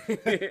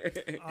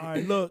 All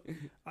right, look,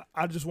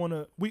 I just want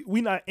to,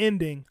 we not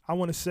ending. I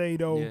want to say,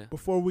 though,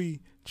 before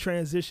we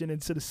transition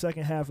into the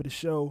second half of the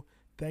show,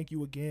 thank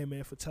you again,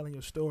 man, for telling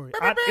your story.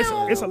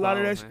 It's a lot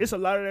of that. It's a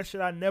lot of that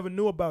shit I never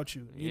knew about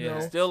you. You know,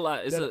 still a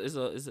lot.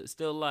 It's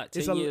still a lot.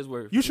 10 years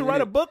worth. You should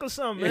write a book or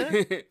something,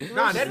 man.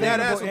 Nah,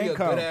 that would be a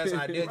good ass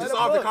idea. Just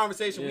off the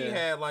conversation we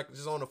had, like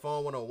just on the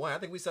phone 101. I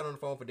think we sat on the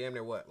phone for damn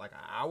near like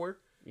an hour.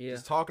 Yeah,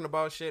 just talking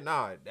about shit.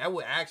 Nah, that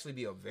would actually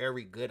be a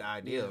very good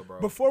idea,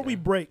 bro. Before we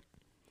break,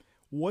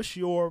 what's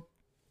your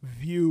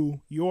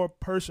view, your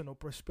personal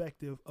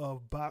perspective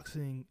of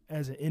boxing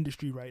as an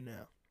industry right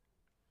now?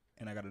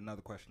 And I got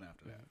another question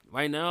after that.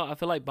 Right now, I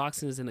feel like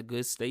boxing is in a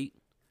good state.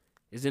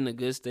 It's in a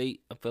good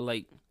state. I feel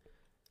like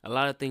a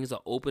lot of things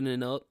are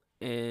opening up,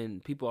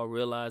 and people are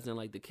realizing,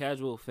 like, the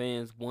casual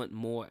fans want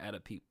more out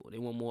of people. They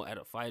want more out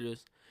of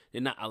fighters.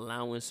 They're not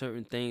allowing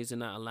certain things. They're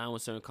not allowing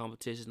certain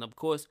competitions. And, of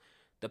course,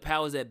 the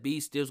powers that be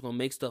still going to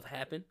make stuff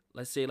happen.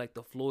 Let's say, like,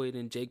 the Floyd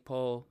and Jake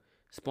Paul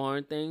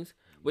sparring things,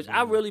 which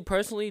I really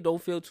personally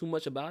don't feel too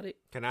much about it.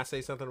 Can I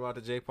say something about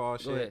the Jake Paul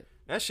shit? Go ahead.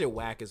 That shit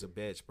whack as a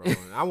bitch, bro.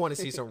 I want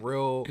to see some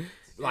real,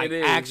 like,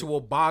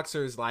 actual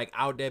boxers, like,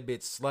 out that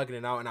bitch slugging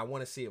it out, and I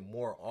want to see it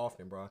more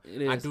often, bro.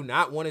 I do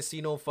not want to see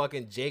no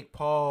fucking Jake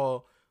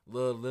Paul,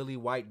 little lily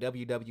white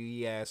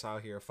WWE ass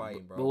out here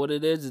fighting, bro. But what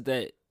it is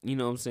that, you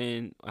know what I'm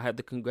saying, I have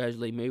to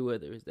congratulate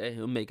Mayweather, is that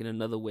him making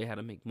another way how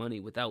to make money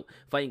without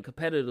fighting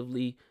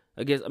competitively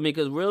against, I mean,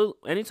 because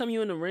anytime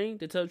you're in the ring,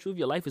 to tell the truth,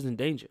 your life is in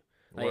danger.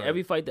 Like,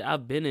 every fight that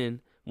I've been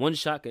in, one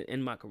shot could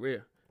end my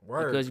career.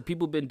 Because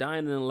people been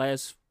dying in the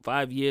last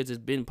 5 years. There's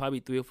been probably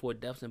 3 or 4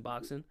 deaths in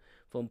boxing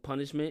from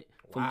punishment,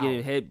 from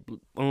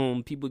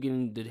getting people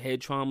getting the head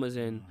traumas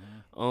and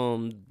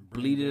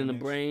bleeding in the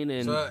brain.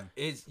 And so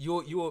it's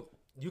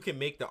you can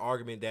make the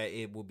argument that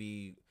it will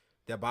be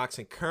that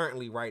boxing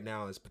currently right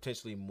now is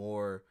potentially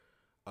more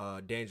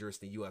dangerous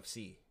than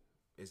UFC.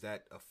 Is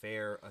that a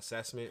fair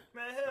assessment?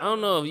 I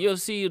don't know.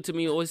 UFC to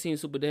me always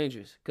seems super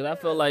dangerous because I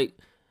feel like,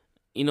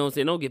 you know what I'm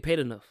saying, they don't get paid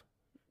enough.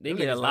 They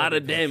get a lot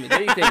of damage.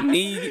 They take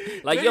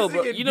knee, like yo,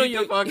 bro. You know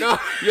your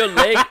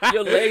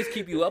legs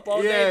keep you up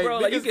all day, bro.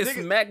 Like you get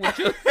smacked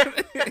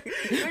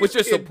with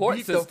your support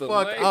system. The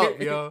fuck up,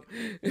 yo.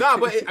 Nah,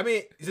 but I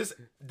mean, just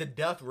the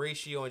death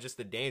ratio and just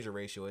the danger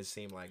ratio. It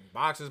seemed like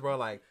boxers, bro.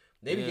 Like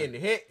they be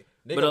getting hit.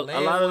 But a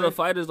lot of the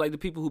fighters, like the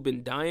people who've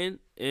been dying,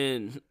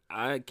 and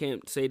I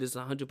can't say this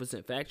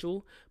 100%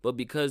 factual, but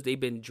because they've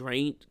been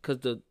drained, because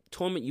the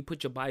torment you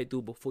put your body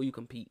through before you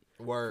compete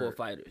for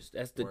fighters.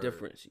 That's the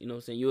difference. You know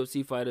what I'm saying?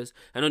 UFC fighters,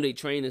 I know they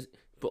train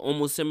but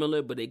almost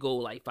similar, but they go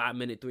like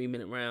 5-minute,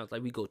 3-minute rounds.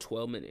 Like we go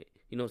 12-minute.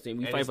 You know what I'm saying?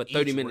 We fight for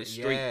 30 minutes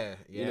straight. Yeah.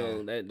 You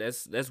know,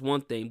 that's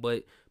one thing.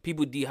 But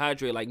people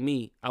dehydrate like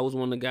me. I was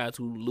one of the guys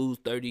who lose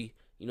 30,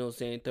 you know what I'm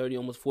saying, 30,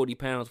 almost 40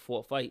 pounds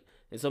for a fight.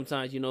 And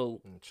sometimes, you know,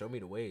 show me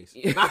the ways.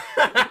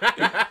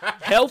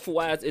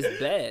 Health-wise, it's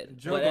bad.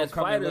 Joe but as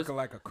fighters, looking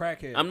like a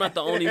crackhead. I'm not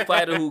the only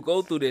fighter who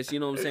go through this. You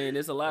know what I'm saying?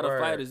 There's a lot of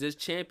fighters. There's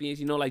champions,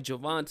 you know, like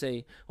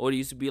Javante, or they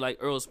used to be like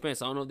Earl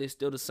Spence. I don't know if they're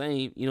still the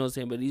same. You know what I'm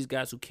saying? But these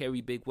guys who carry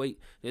big weight,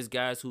 there's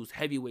guys who's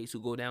heavyweights who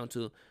go down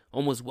to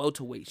almost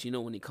welterweights. You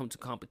know, when they come to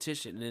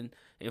competition,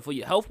 and for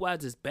your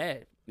health-wise, it's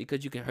bad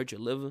because you can hurt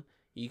your liver.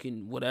 You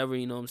can whatever,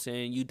 you know what I'm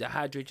saying? You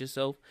dehydrate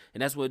yourself.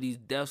 And that's where these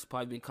deaths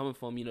probably been coming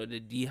from, you know, the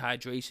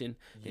dehydration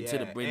into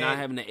the brain, not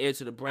having the air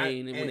to the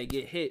brain. And when they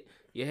get hit,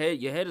 your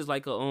head is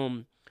like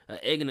an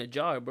egg in a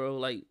jar, bro.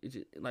 Like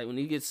when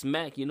you get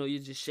smacked, you know,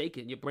 you're just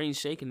shaking. Your brain's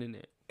shaking in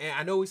there. And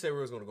I know we said we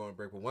was going to go on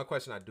break, but one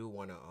question I do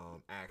want to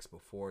ask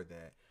before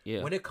that.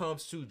 When it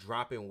comes to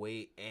dropping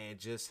weight and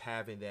just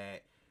having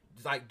that,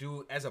 like,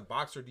 as a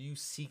boxer, do you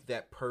seek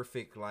that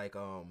perfect, like,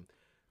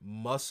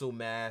 muscle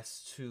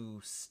mass to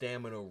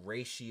stamina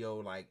ratio?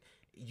 Like,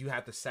 you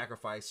have to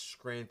sacrifice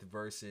strength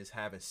versus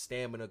having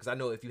stamina, because I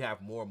know if you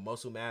have more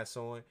muscle mass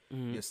on,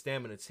 your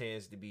stamina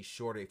tends to be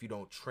shorter if you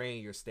don't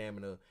train your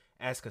stamina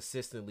as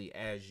consistently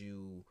as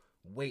you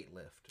weight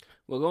lift.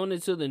 Well, going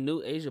into the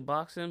new age of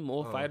boxing,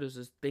 more fighters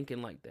is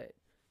thinking like that.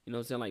 You know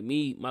what I'm saying? Like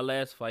me, my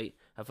last fight,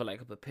 I feel like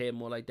I prepared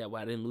more like that,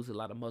 where I didn't lose a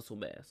lot of muscle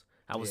mass.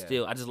 I was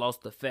I just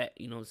lost the fat,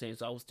 you know what I'm saying?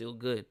 So I was still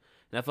good.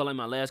 And I felt like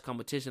my last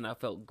competition, I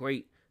felt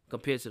great.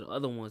 compared to the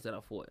other ones that I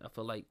fought.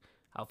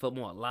 I felt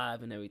more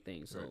alive and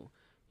everything. So,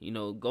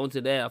 going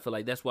to that, I feel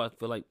like that's why I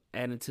feel like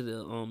adding to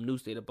the new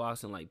state of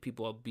boxing, like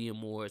people are being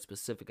more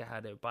specific of how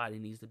their body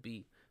needs to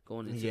be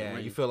going into the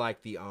ring. You feel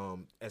like the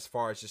as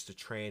far as just the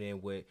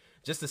training with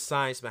just the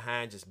science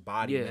behind just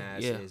body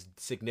mass is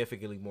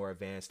significantly more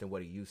advanced than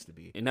what it used to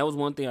be. And that was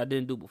one thing I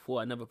didn't do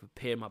before. I never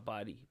prepared my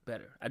body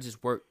better. I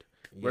just worked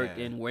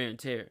in wear and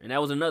tear. And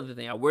that was another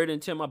thing. I wear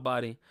and tear my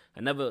body.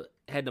 I never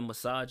had the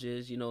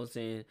massages, you know what I'm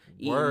saying,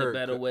 eating the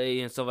better way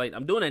and stuff like that.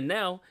 I'm doing it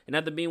now. And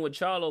after being with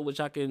Charlo, which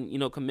I can,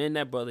 commend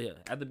that brother.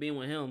 After being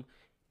with him,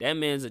 that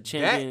man's a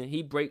champion.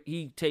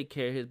 He take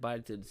care of his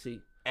body to the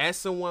sea. As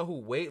someone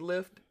who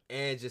weightlift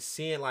and just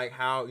seeing like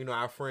how,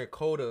 our friend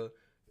Coda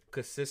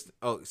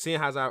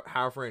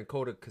our friend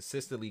Coda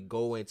consistently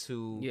go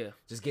into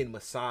just getting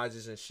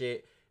massages and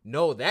shit.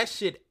 No, that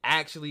shit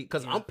actually,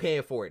 because I'm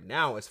paying for it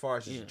now as far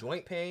as just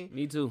joint pain.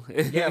 Me too.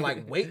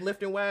 Like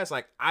weightlifting wise,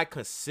 like I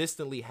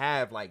consistently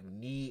have like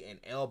knee and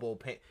elbow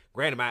pain.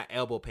 Granted, my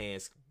elbow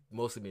pain's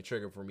mostly been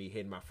triggered for me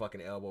hitting my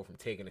fucking elbow from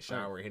taking a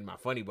shower and hitting my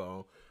funny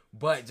bone.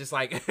 But just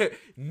like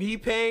knee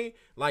pain,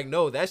 like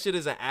no, that shit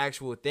is an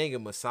actual thing.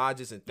 And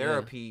massages and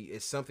therapy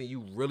is something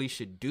you really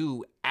should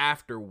do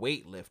after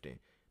weightlifting.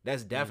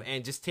 That's definitely,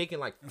 and just taking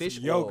like fish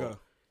yoga. oil.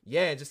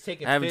 Yeah, just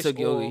taking I haven't fish took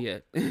oil.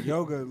 yoga yet.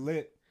 Yoga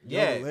lit.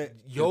 Yoga.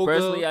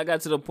 Personally, I got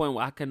to the point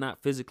where I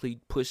cannot physically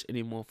push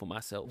anymore for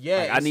myself.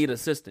 Yeah, I need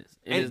assistance.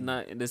 And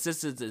the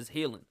assistance is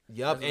healing.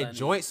 Yup, and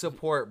joint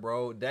support,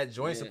 bro. That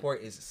joint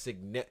support is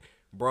significant,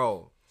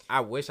 bro.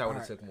 I wish I would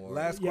have took more.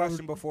 Last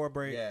question before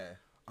break. Yeah.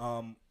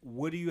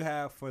 What do you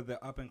have for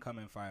the up and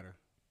coming fighter?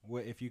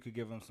 What if you could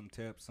give them some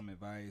tips, some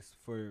advice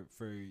for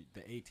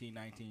the 18,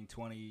 19,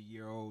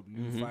 20-year-old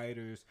new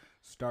fighters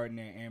starting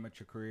their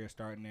amateur career,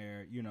 starting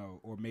their,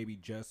 or maybe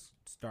just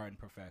starting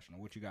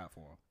professional? What you got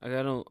for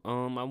them?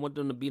 I want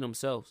them to be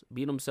themselves.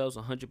 Be themselves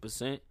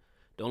 100%.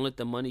 Don't let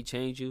the money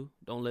change you.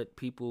 Don't let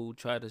people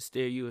try to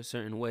steer you a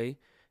certain way.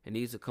 And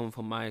these are coming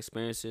from my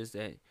experiences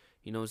that,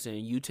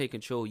 you take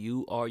control.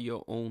 You are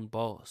your own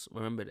boss.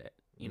 Remember that.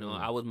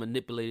 I was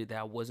manipulated that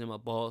I wasn't my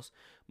boss.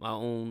 My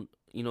own,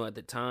 at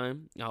the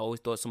time, I always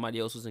thought somebody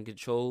else was in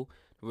control.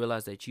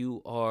 Realize that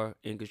you are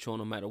in control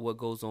no matter what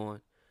goes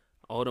on.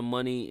 All the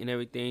money and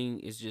everything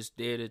is just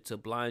there to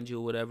blind you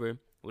or whatever.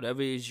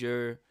 Whatever is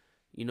your,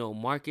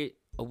 market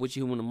of what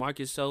you want to market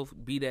yourself,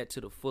 be that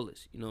to the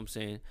fullest. You know what I'm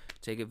saying?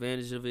 Take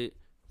advantage of it.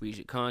 Read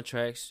your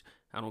contracts.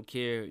 I don't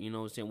care,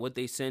 what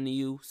they send to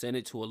you, send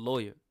it to a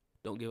lawyer.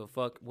 Don't give a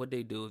fuck what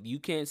they do. If you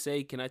can't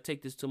say, can I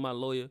take this to my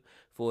lawyer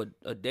for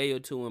a day or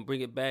two and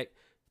bring it back,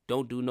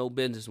 don't do no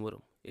business with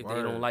them if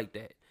they don't like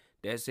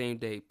that same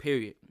day,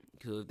 period.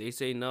 Because if they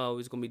say, no,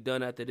 it's going to be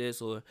done after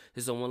this or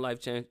it's a one life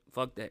change,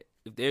 fuck that.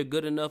 If they're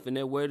good enough and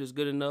their word is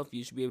good enough,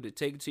 you should be able to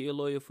take it to your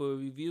lawyer for a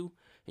review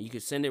and you can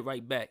send it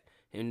right back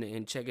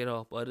and check it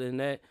off. Other than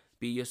that,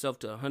 be yourself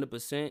to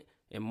 100%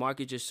 and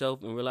market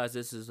yourself and realize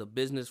this is a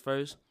business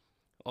first.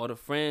 All the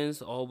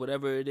friends, all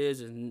whatever it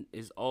is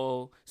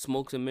all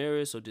smokes and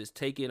mirrors. So just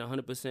take it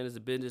 100% as a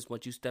business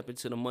once you step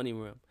into the money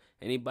realm.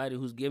 Anybody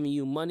who's giving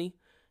you money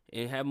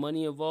and have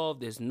money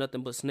involved, there's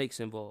nothing but snakes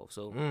involved.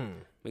 So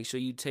make sure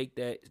you take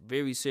that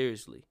very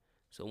seriously.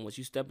 So once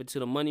you step into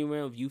the money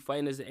realm, if you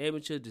fighting as an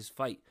amateur, just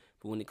fight.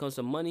 But when it comes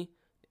to money,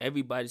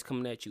 everybody's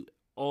coming at you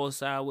all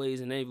sideways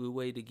and every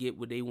way to get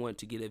what they want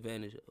to get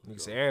advantage of. You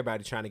say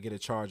everybody trying to get a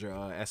Charger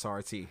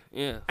SRT.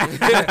 Yeah.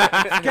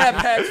 Cat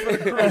packs for the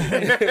crew.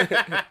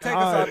 Take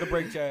us out the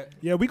break, chat.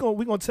 Yeah, we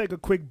gonna take a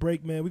quick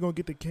break, man. We're gonna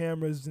get the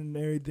cameras and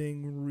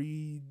everything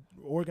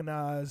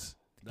reorganized.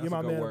 That's Give my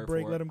a good man a word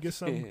break. for Let it. him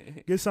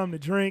get something to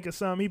drink or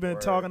something. He been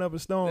talking up a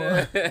storm. All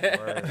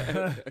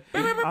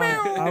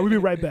right, we'll be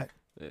right back.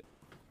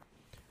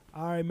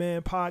 All right,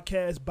 man.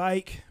 Podcast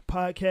bike.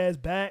 Podcast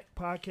back.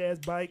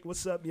 Podcast bike.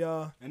 What's up,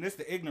 y'all? And this is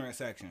the ignorant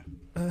section.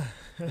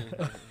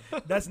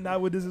 That's not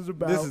what this is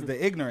about. This is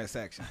the ignorant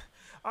section.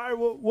 All right,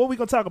 well, what we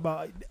gonna talk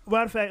about?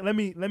 Matter of fact, let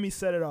me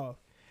set it off.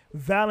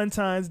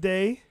 Valentine's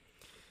Day.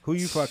 Who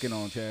you fucking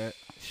on, Chad?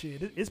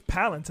 Shit, it's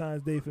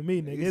Palentine's Day for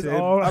me, nigga. He It's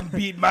said, all I'm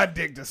beating my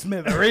dick to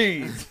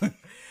smithereens.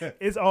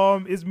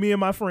 it's me and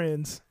my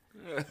friends.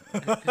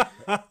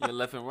 You're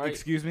left and right.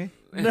 Excuse me?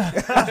 The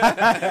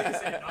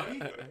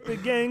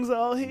gang's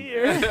all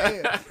here. He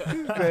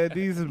said,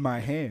 these are my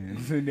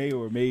hands, and they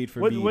were made for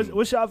me.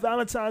 What's y'all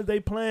Valentine's Day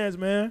plans,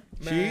 man?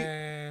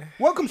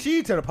 Welcome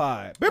She to the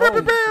pod.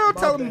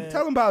 Tell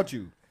him about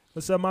you.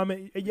 What's up, my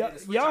man?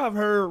 Y'all have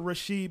heard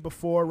Rashid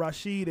before.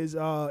 Rashid is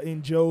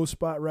in Joe's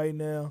spot right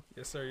now.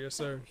 Yes, sir. Yes,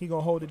 sir. He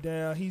gonna hold it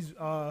down. He's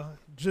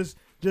just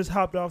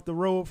hopped off the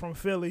road from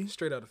Philly.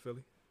 Straight out of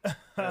Philly.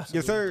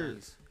 Yes, sir.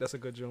 That's a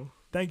good joint.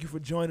 Thank you for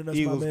joining us,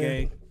 Eagles my man.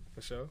 gang.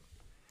 For sure.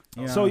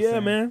 You know So what I'm yeah,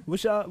 saying? man.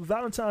 What's y'all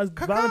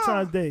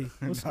Valentine's Day?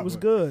 What's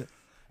good?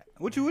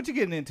 What you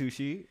getting into,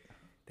 She?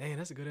 Dang,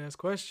 that's a good ass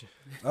question.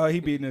 Oh, he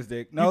beating his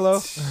dick.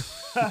 Nolo?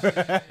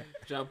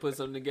 Trying to put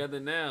something together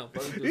now.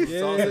 Probably do some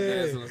songs and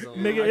dance on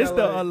something. Nigga, it's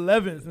the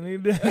 11th.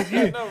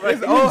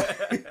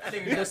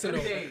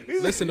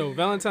 Listen though,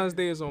 Valentine's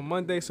Day is on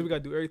Monday, so we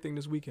gotta do everything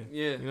this weekend.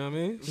 Yeah. You know what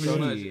I mean? So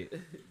much.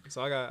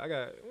 So I got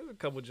a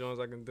couple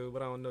Jones I can do,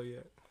 but I don't know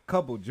yet.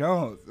 Couple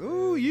Jones.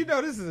 Ooh, you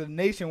know this is a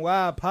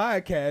nationwide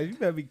podcast. You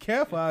better be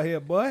careful out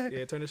here, boy.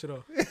 Yeah, turn this shit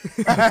off.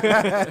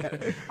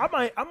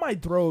 I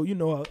might throw,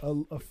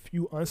 a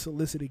few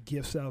unsolicited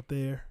gifts out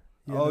there.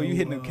 You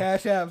hitting them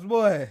cash apps,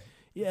 boy.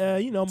 Yeah,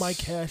 my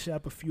cash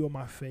app a few of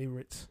my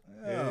favorites.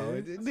 Oh,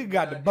 they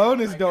got the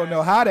bonus. Don't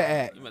know how to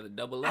act. You better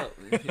double up.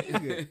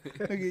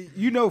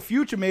 Nigga,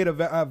 Future made a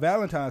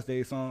Valentine's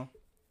Day song.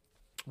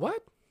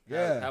 What?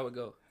 Yeah, How it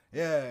go?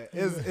 yeah.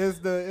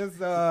 It's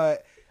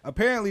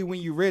apparently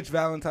when you rich,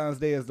 Valentine's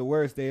Day is the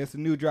worst day. It's a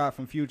new drop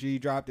from Future. He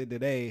dropped it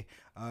today,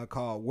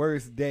 called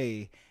Worst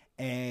Day,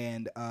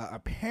 and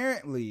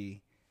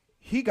apparently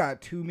he got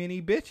too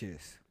many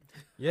bitches.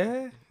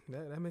 Yeah,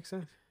 that makes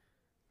sense.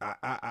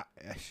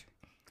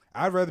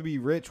 I'd rather be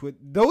rich with.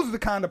 Those are the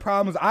kind of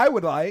problems I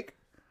would like.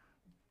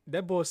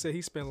 That boy said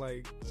he spent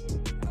like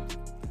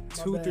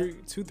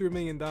 $3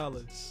 million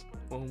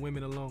on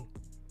women alone.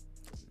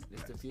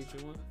 It's the Future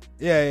one?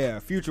 Yeah.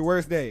 Future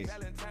Worst Day.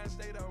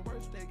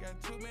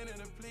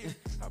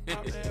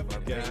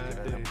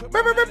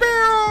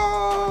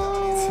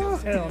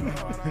 Hell no.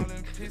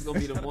 This gonna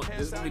be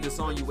the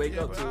song you wake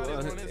up to.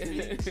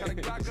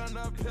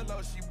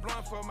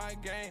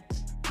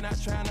 Not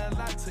trying to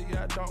lie to you,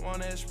 I don't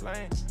want to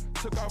explain.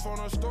 Took off on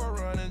a store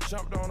run and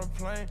jumped on a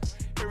plane.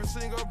 Every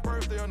single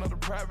birthday on another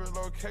private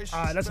location.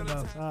 All right, that's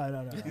enough. All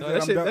right, no. No,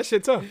 that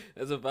shit tough.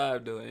 That's a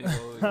vibe, though.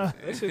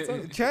 That shit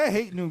tough. Chad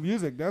hate new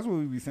music. That's what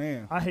we be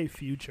saying. I hate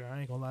Future. I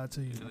ain't gonna lie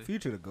to you.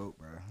 Future the GOAT,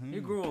 bro. He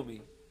grew on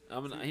me.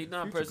 He's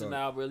not a Future person goat.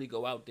 that I'll really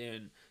go out there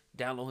and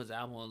download his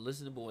album or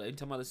listen to. But every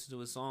time I listen to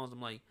his songs,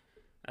 I'm like,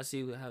 I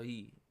see how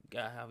he is. You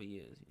know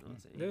what I'm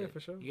saying? Yeah, for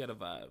sure. You got a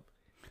vibe.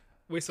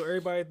 Wait, so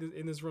everybody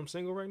in this room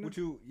single right now? What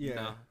you? Yeah.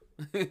 No.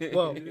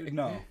 Well,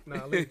 No. nah,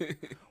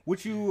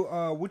 What you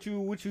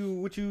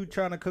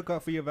trying to cook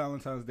up for your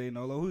Valentine's Day,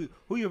 Nolo?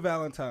 Who your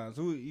Valentines?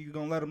 Who you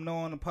gonna let them know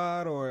on the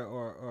pod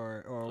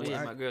or? Oh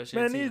yeah, my girl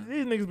Man, Shantina.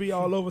 these niggas be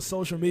all over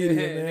social media,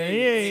 man. He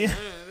ain't.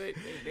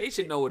 They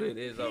should know what it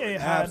is. He already.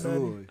 ain't hiding nothing.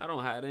 Absolutely. I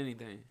don't hide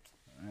anything.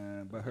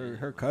 But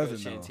her cousin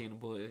though. Shantina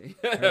boy.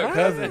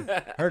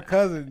 Her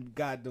cousin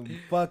got them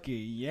fucking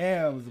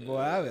yams, boy.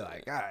 I be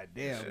like, God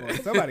damn, boy.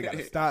 Somebody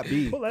gotta stop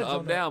beef. Pull that Calm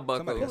joint down, up.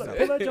 Bucko. Pull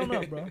that joint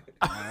up, bro.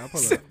 I'll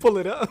pull it up. pull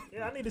it up.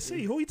 Yeah, I need to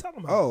see. Who you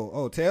talking about?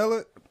 Oh,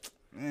 Taylor.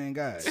 Man,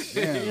 God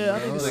damn. Yeah, I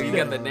need to bro. see You that.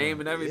 got the name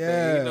and everything.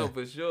 Yeah. You know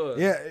for sure.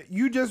 Yeah,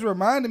 you just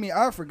reminded me.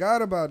 I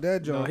forgot about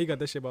that No, joint. he got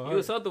that shit by You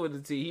was heart. something with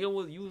the T. You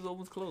was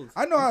almost close.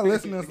 I know our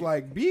listeners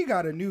like B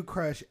got a new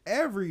crush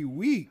every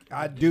week.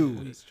 I do.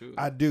 That's true.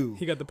 I do.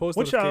 He got the post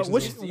What y'all-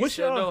 notifications. what- on. You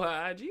still know y'all-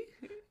 her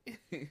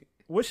IG?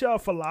 What's y'all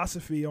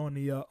philosophy on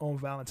the on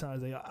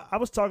Valentine's Day? I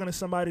was talking to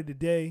somebody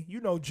today,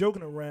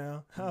 joking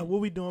around.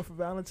 What we doing for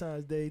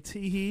Valentine's Day?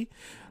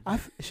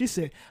 She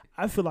said,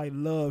 I feel like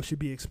love should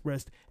be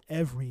expressed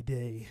every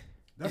day.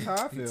 That's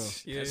how I feel.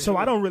 Yeah. So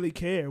I don't really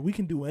care. We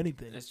can do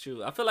anything. That's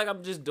true. I feel like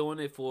I'm just doing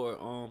it for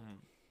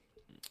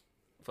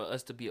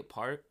us to be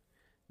apart.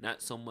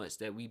 Not so much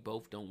that we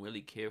both don't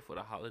really care for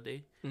the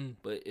holiday,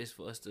 but it's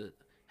for us to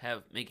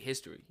make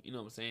history. You know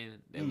what I'm saying?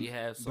 That we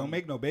have some. Don't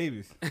make no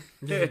babies.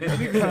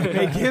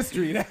 Make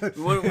history.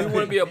 We want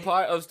to be a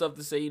part of stuff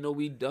to say,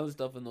 we done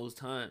stuff in those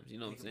times. You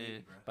know what I'm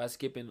saying? By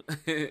skipping.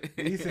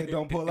 He said,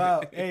 "Don't pull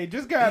out." Hey,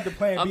 just grab the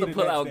plan. I'm B the the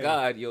pull next out day.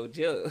 God, yo,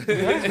 chill.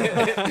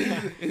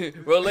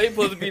 Rolay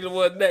supposed to be the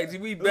one next.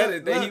 We better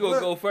that he gonna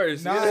go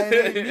first. Nah,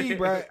 it ain't me,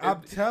 bro.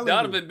 I'm telling you.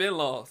 Donovan been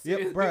lost.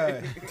 Yep,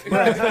 bro.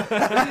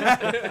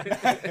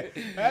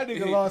 That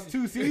nigga lost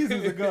 2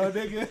 seasons ago,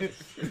 nigga.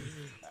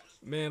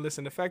 Man,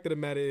 listen, the fact of the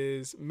matter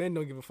is men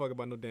don't give a fuck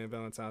about no damn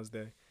Valentine's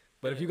Day.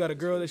 But if you got a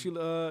girl that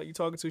you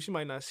talking to, she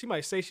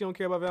might say she don't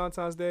care about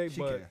Valentine's Day, She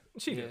but care.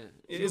 she Yeah. care.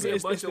 It's a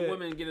bunch of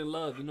women getting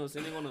love. You know what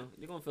I'm saying?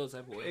 They're gonna feel the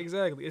type of way.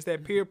 Exactly. It's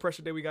that peer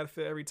pressure that we got to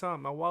feel every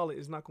time. My wallet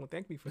is not going to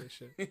thank me for this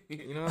shit.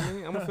 You know what I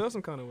mean? I'm going to feel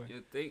some kind of way. Yo,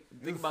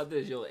 think about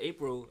this, yo.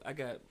 April, I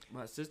got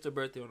my sister's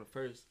birthday on the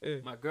 1st, Yeah.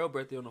 my girl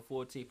birthday on the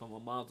 14th, and my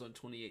mom's on the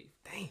 28th.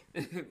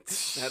 Damn.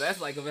 Now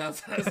that's like a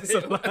Valentine's That's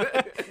Day. a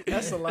lot.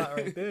 That's a lot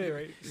right there,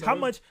 right? So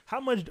How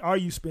much are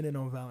you spending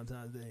on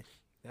Valentine's Day?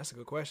 That's a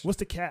good question. What's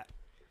the cap?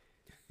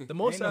 The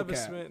most Ain't no I ever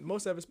cap.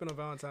 spent, on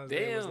Valentine's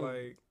Day was Damn.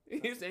 like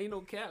It ain't no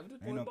cap.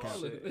 Just Ain't no cap.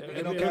 ballin'.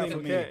 Ain't no it cap ain't for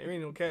no me. cap. It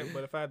ain't no cap.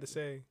 But if I had to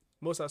say,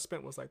 most I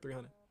spent was like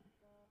 $300.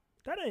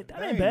 That ain't That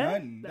bad.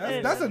 nothing. That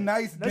ain't- That's a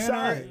nice that's dinner.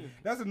 alright.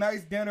 That's a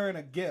nice dinner and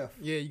a gift.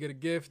 Yeah, you get a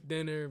gift,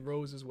 dinner,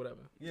 roses,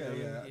 whatever. Yeah.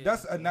 Yeah.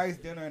 That's a nice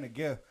dinner and a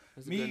gift.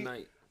 It's a Me, good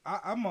night.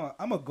 I'm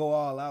a go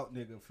all out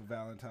nigga for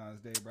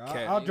Valentine's Day, bro.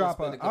 Cat. I'll You drop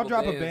gonna spend a I'll couple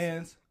drop a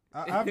bands.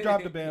 I've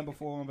dropped a band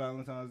before on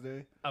Valentine's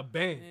Day. A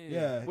band.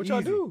 Yeah. What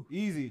y'all easy, do?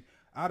 Easy.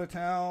 Out of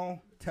town,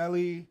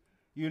 telly,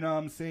 you know what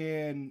I'm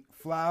saying,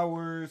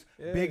 flowers,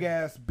 Yeah. big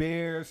ass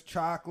bears,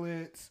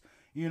 chocolates,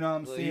 You know what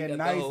I'm Well, saying?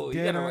 Nice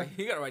dinner.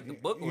 You gotta write the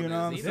book on You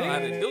know what this. I'm You know how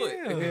to saying? do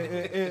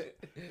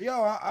it.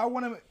 Yo, I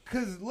want to,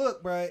 cause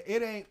look, bro,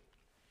 it ain't.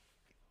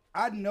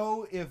 I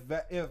know if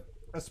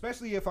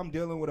especially if I'm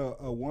dealing with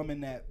a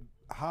woman that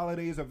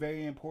holidays are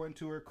very important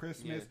to her,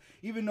 Christmas,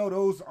 even though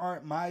those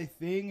aren't my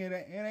thing, it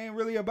ain't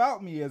really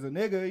about me as a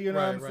nigga. You know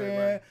what I'm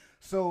saying? Right.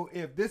 So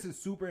if this is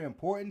super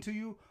important to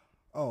you,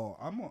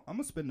 I'm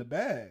gonna spend the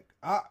bag.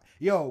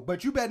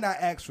 But you better not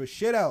ask for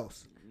shit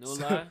else. No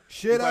lie.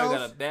 Shit you else.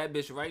 Got a bad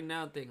bitch right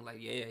now thinking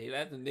like, yeah,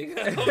 that's a nigga.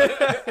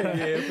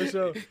 Yeah, for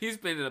sure. He's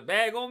spending a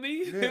bag on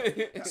me.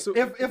 Yeah. So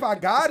if I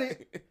got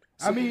it.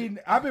 I mean,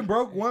 I've been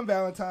broke one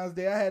Valentine's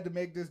Day. I had to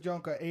make this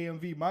junk a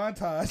AMV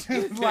montage.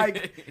 It's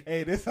like,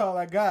 hey, this all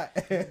I got.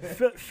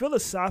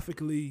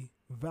 Philosophically,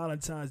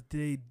 Valentine's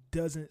Day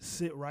doesn't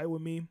sit right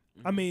with me.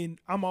 Mm-hmm. I mean,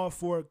 I'm all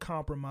for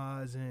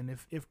compromise, and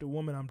if the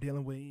woman I'm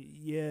dealing with,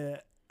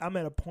 I'm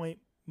at a point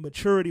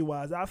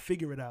maturity-wise, I'll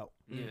figure it out.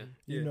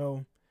 You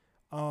know.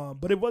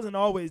 But it wasn't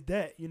always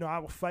that. You know, I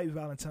would fight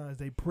Valentine's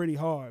Day pretty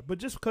hard. But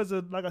just because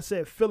of, like I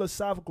said,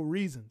 philosophical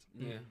reasons.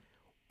 Yeah.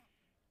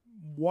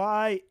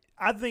 Why?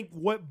 I think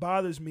what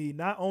bothers me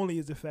not only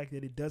is the fact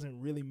that it doesn't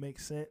really make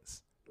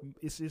sense.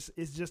 It's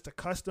just a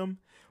custom.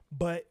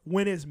 But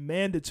when it's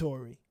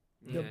mandatory,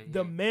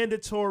 the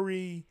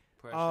mandatory,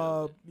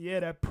 pressure,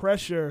 that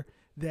pressure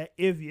that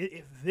if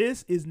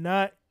this is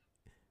not,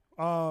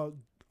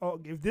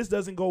 if this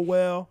doesn't go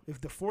well,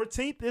 if the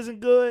 14th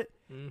isn't good,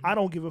 I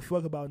don't give a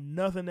fuck about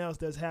nothing else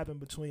that's happened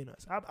between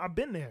us. I've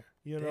been there,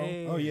 you know.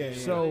 Dang. Oh yeah.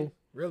 So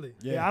really,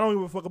 I don't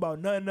give a fuck about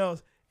nothing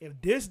else.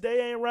 If this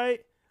day ain't right,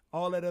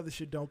 all that other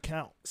shit don't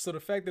count. So the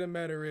fact of the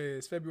matter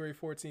is, February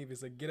 14th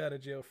is a get out of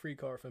jail free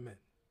card for men.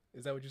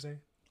 Is that what you're saying?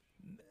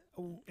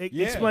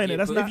 Explain it.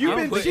 That's if not. you've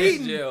been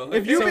cheating.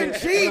 If you've been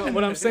cheating.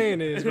 What I'm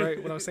saying is,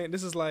 right? What I'm saying,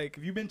 this is like,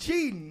 if you've been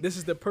cheating, this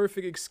is the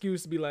perfect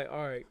excuse to be like,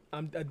 all right,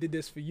 I did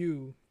this for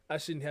you. I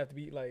shouldn't have to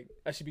be like,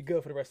 I should be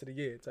good for the rest of the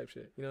year type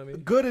shit. You know what I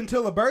mean? Good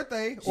until a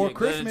birthday or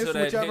Christmas,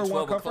 whichever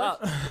one comes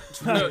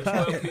first.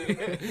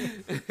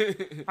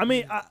 I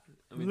mean,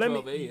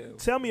 let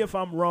tell me if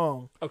I'm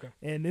wrong. Okay.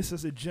 And this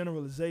is a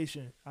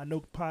generalization. I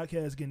know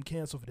podcasts getting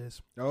canceled for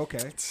this.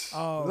 Okay.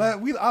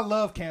 I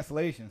love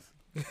cancellations.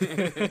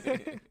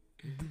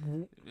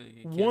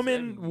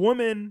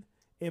 Women,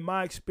 in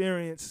my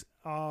experience,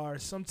 are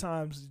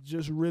sometimes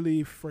just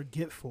really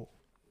forgetful.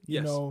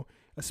 You know,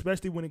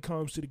 especially when it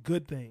comes to the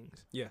good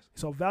things. Yes.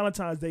 So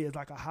Valentine's Day is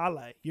like a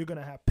highlight. You're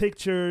gonna have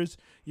pictures.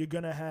 You're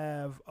gonna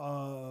have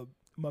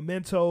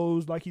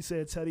mementos, like you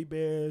said, teddy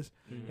bears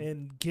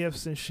and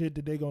gifts and shit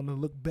that they're gonna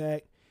look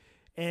back,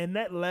 and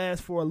that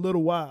lasts for a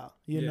little while.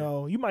 You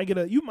know, you might get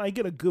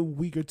a good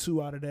week or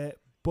two out of that,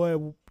 but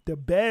the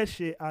bad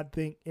shit, I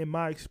think, in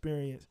my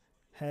experience,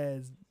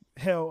 has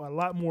held a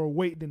lot more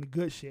weight than the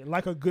good shit,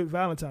 like a good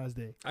Valentine's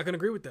Day. I can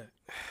agree with that.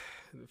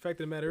 The fact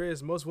of the matter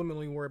is, most women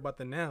only worry about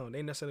the now.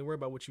 They necessarily worry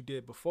about what you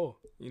did before.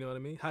 You know what I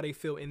mean? How they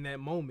feel in that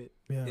moment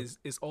is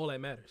all that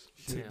matters.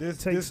 Yeah. This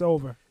takes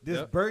over.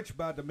 This Birch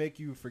about to make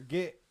you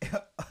forget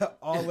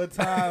all the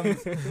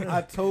times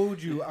I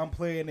told you I'm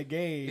playing the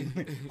game.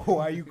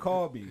 Why you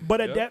called me?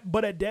 But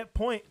at that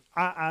point,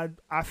 I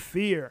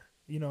fear.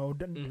 You know,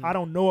 I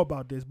don't know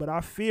about this, but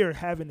I fear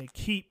having to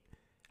keep.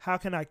 How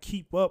can I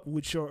keep up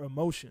with your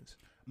emotions?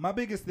 My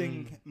biggest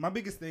thing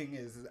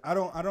is I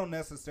don't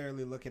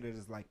necessarily look at it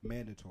as like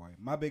mandatory.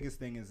 My biggest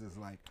thing is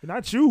like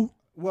not you.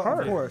 Well,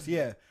 her. Of course,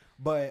 yeah,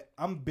 but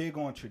I'm big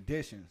on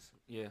traditions.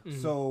 Yeah.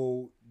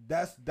 So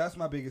that's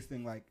my biggest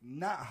thing. Like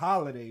not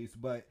holidays,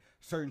 but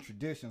certain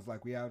traditions.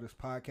 Like we have this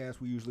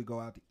podcast, we usually go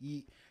out to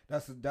eat.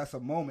 That's a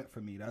moment for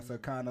me. That's a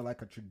kind of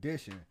like a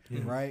tradition,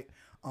 right?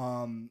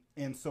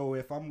 And so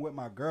if I'm with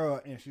my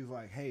girl and she's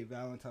like, hey,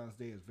 Valentine's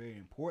Day is very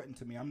important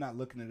to me, I'm not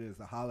looking at it as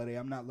a holiday.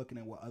 I'm not looking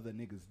at what other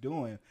niggas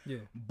doing. Yeah.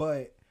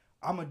 But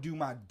I'm going to do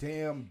my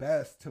damn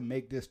best to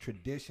make this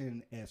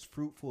tradition as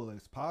fruitful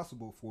as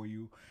possible for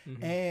you.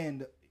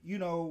 And, you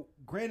know,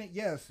 granted,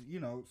 yes, you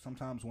know,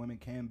 sometimes women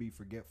can be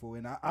forgetful.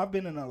 And I've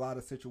been in a lot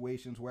of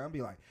situations where I'll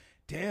be like,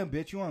 damn,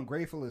 bitch, you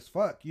ungrateful as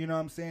fuck. You know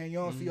what I'm saying? You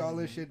don't see all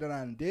this shit that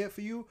I did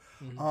for you.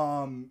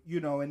 You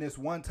know, and this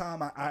one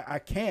time I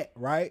can't,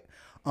 right?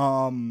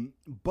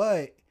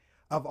 But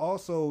I've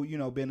also, you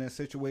know, been in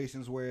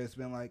situations where it's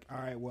been like, all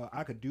right, well,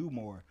 I could do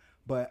more.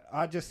 But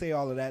I just say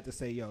all of that to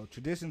say, yo,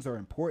 traditions are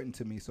important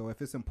to me. So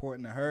if it's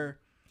important to her,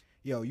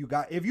 yo,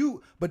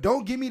 but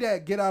don't give me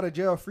that get out of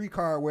jail free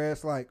card where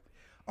it's like,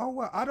 oh,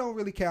 well, I don't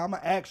really care. I'm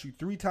going to ask you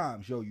 3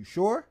 times. Yo, you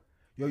sure?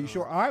 Yo, you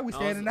sure? All right, we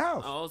stand in the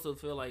house. I also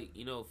feel like,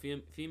 you know,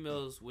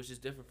 females, which is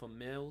different from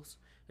males,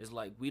 is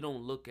like we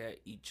don't look at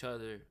each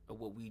other or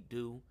what we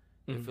do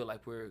and feel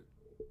like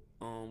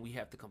we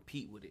have to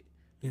compete with it.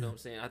 You know what I'm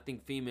saying? I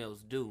think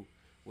females do.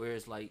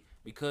 Whereas, like,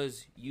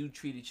 because you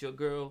treated your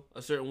girl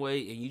a certain way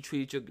and you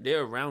treated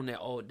they're around that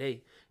all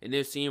day. And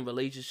they're seeing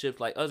relationships.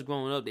 Like, us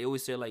growing up, they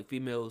always say, like,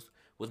 females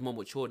was more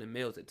mature than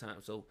males at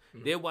times. So,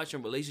 they're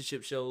watching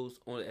relationship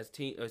shows as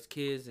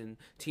kids and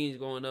teens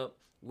growing up.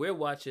 we're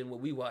watching what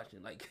we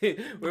watching. Like we're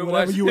Whatever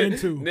watching you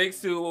into.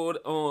 next to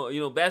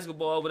on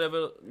basketball,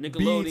 whatever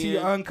Nickelodeon.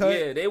 BET Uncut.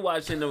 Yeah, they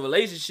watching the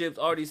relationships,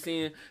 already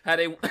seeing how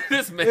they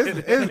this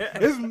man.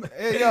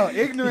 Yo,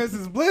 ignorance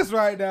is bliss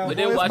right now. But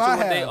boy. they're It's watching my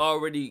what they half.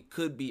 already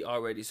could be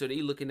already. So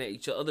they looking at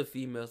each other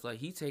females like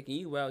he taking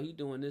you out, he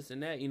doing this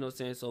and that, you know what I'm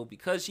saying? So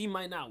because she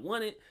might not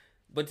want it,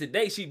 but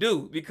today she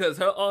do because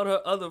all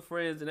her other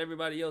friends and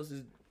everybody else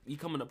is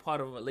becoming a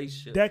part of a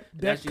relationship. That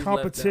Now she's left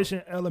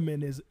competition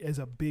element is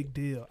a big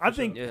deal. I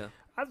think out. Yeah.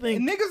 I And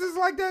think niggas is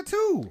like that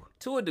too.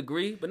 To a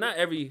degree, but not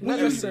every Not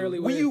necessarily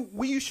when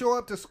with- you show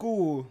up to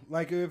school,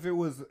 like if it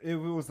was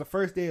the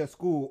first day of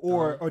school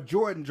or a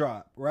Jordan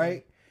drop,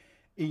 right?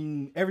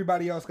 And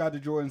everybody else got the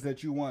Jordans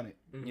that you wanted.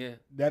 Yeah.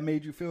 That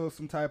made you feel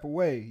some type of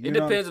way. It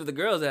depends if the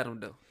girls at them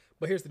though.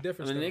 But here's the I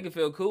difference. mean, though. they can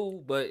feel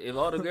cool, but if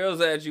all the girls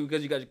at you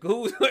because you got your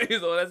cool,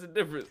 so that's the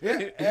difference.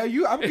 Yeah,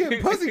 I'm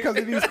getting pussy because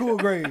of these cool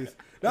grades.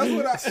 That's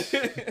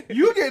what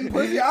you getting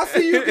pussy. I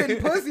see you getting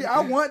pussy.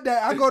 I want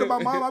that. I go to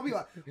my mom. I'll be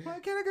like, why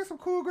can't I get some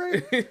cool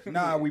grades?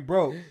 Nah, we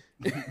broke.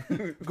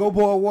 Go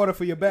boil water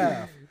for your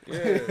bath.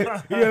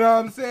 Yeah. You know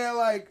what I'm saying?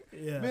 Like,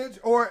 Yeah. bitch,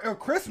 or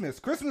Christmas.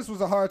 Christmas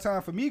was a hard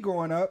time for me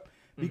growing up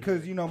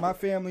because, you know, my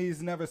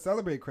family's never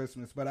celebrate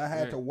Christmas, but I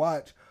had to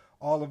watch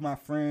all of my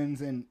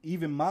friends and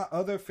even my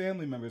other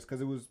family members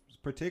because it was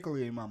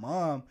particularly my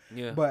mom.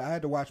 Yeah. But I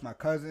had to watch my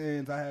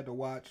cousins. I had to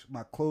watch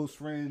my close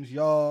friends,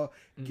 y'all,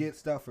 get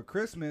stuff for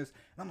Christmas.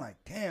 And I'm like,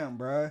 damn,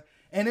 bruh.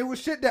 And it was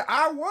shit that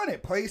I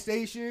wanted.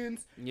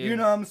 PlayStations, you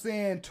know what I'm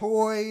saying?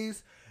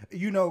 Toys,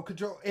 you know,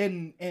 control.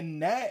 And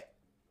that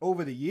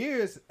over the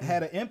years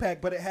had an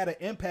impact, but it had an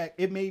impact.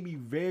 It made me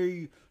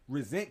very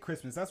resent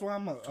Christmas. That's why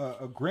I'm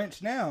a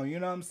Grinch now. You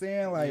know what I'm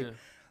saying? Like,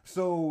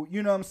 so,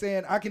 you know what I'm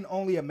saying? I can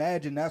only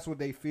imagine that's what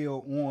they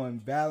feel on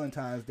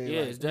Valentine's Day. Yeah,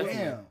 like, it's definitely.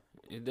 damn.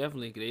 It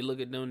definitely. They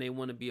look at them, they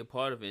want to be a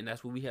part of it, and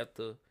that's what we have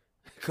to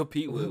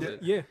compete with.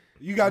 Yeah.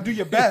 You got to do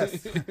your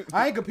best.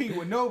 I ain't competing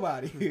with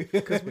nobody.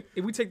 Because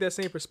if we take that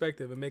same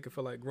perspective and make it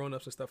for like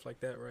grown-ups and stuff like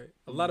that, right?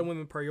 A lot of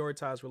women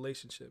prioritize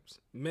relationships.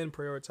 Men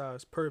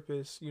prioritize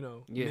purpose, you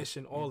know,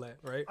 mission, all that,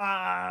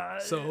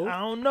 right? So I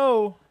don't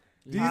know.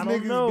 These I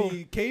don't niggas know.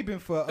 be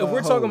caping for if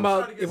we're talking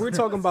about the I'm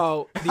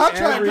trying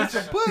to average, get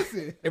your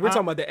pussy. if we're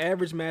talking about the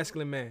average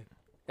masculine man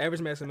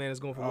is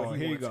going for Oh, what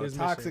he here you wants, go. his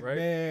Toxic mission, right?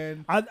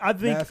 man. I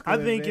think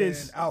masculine man,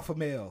 it's alpha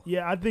male.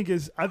 yeah. I think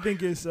it's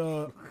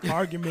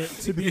argument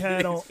to be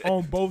had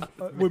on both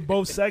with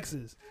both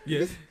sexes.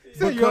 Yeah.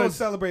 So you don't Because-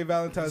 celebrate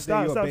Valentine's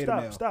Day, you're a beta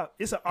male. Stop.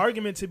 It's an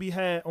argument to be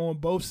had on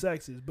both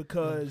sexes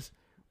because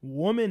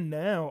women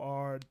now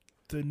are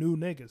the new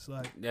niggas.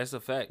 Like That's a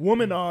fact.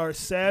 women are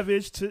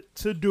savage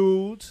to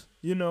dudes.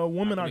 You know,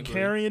 women I are can agree.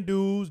 carrying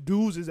dudes.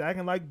 Dudes is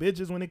acting like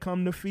bitches when it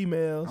comes to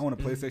females. I want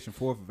a PlayStation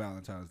 4 for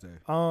Valentine's Day.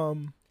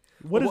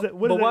 What is But that? wh-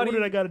 What but is why that? do What you-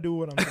 did I got to do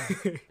with what I'm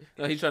saying?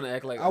 No, he's trying to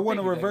act like I want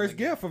a think he's reverse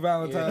acting like- gift for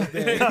Valentine's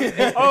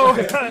Day.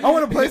 Oh, I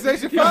want a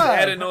PlayStation 5.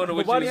 Adding on to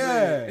what Why you do you-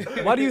 said.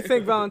 Yeah. Why do you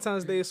think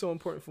Valentine's Day is so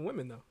important for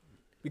women, though?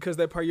 Because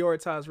they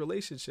prioritize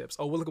relationships.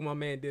 Oh, well, look what my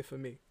man did for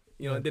me.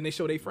 You know, and then they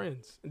show their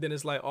friends. And then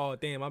it's like, oh,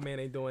 damn, my man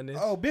ain't doing this.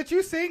 Oh, bitch,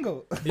 you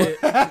single.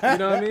 Yeah. You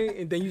know what I mean?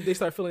 And then they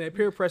start feeling that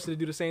peer pressure to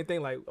do the same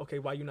thing. Like, okay,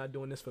 why you not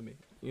doing this for me?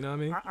 You know what I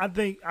mean? I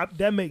think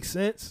that makes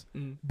sense,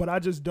 Mm. but I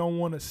just don't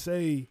want to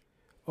say,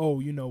 oh,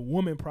 you know,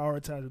 women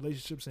prioritize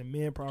relationships and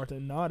men prioritize.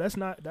 No, that's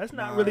not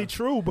Nah. really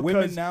true because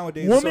Women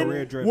nowadays are so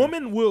career-driven.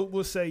 women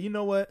will say, you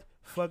know what,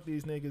 fuck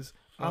these niggas.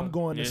 I'm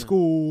going to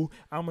school.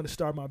 I'm gonna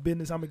start my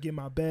business. I'm gonna get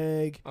my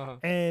bag,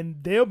 and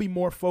they'll be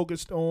more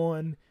focused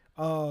on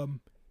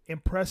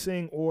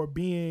impressing or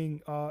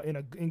being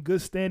in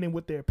good standing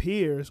with their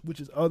peers, which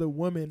is other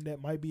women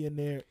that might be in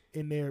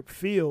their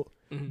field,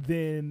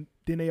 than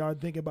they are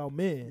thinking about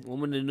men.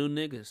 Women the new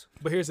niggas.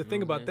 But here's the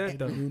thing about that,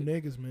 The though. new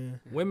niggas, man.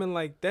 Women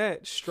like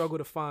that struggle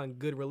to find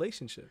good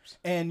relationships.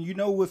 And you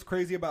know what's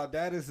crazy about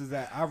that is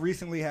that I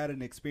recently had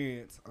an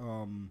experience.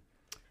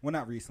 Well,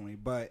 not recently,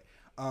 but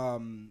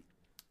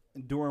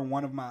during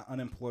one of my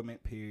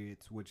unemployment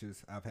periods, which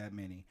is I've had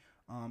many.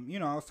 You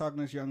know, I was talking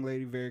to this young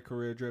lady, very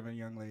career-driven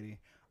young lady,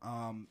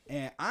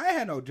 and I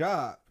had no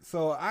job,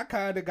 so I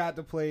kind of got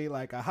to play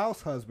like a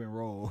house husband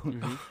role.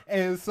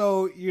 And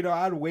so, you know,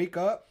 I'd wake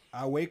up,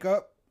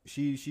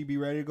 she'd be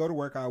ready to go to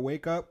work. I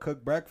wake up,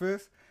 cook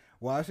breakfast,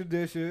 wash the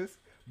dishes,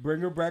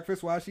 bring her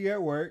breakfast while she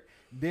at work.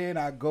 Then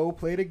I go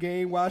play the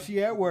game while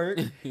she at work.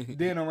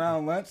 Then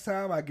around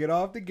lunchtime, I get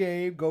off the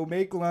game, go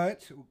make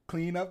lunch,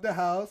 clean up the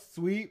house,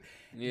 sweep.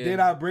 Yeah. Then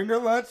I bring her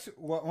lunch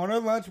on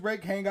her lunch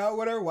break, hang out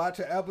with her, watch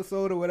an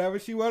episode or whatever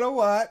she want to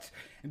watch.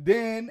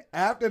 Then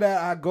after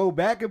that, I go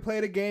back and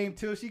play the game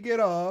till she get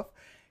off,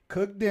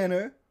 cook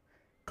dinner,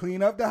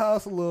 clean up the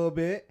house a little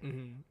bit,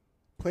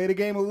 play the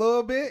game a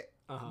little bit,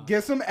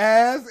 get some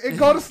ass, and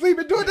go to sleep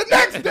and do it the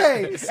next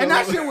day. And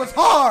that shit was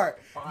hard.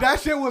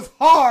 That shit was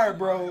hard,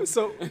 bro.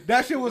 So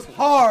That shit was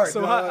hard. So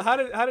dog. how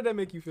did that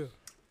make you feel?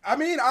 I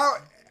mean,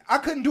 I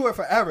couldn't do it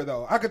forever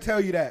though. I could tell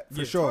you that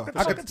for sure.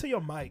 Talking to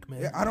your mic,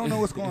 man. Yeah, I don't know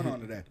what's going on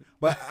today,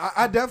 but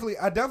I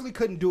definitely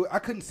couldn't do it. I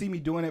couldn't see me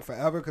doing it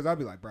forever because I'd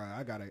be like, bro,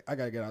 I gotta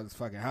get out of this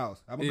fucking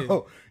house. I'm gonna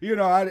go. You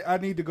know, I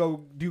need to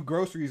go do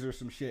groceries or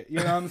some shit. You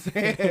know what I'm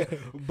saying?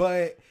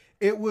 But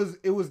it was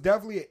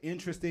definitely an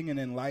interesting and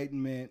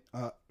enlightening.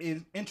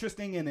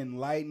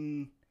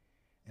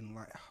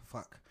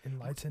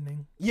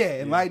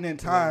 Yeah, enlightening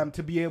time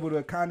to be able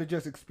to kind of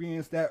just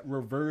experience that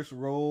reverse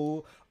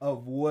role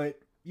of what,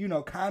 you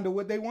know, kind of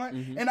what they want.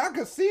 And I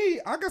could see,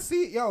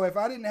 yo, if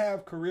I didn't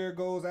have career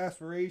goals,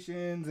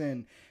 aspirations,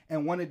 and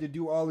wanted to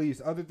do all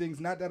these other things,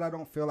 not that I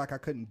don't feel like I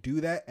couldn't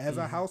do that as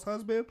a house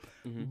husband,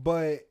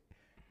 but,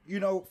 you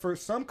know, for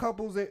some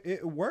couples,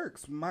 it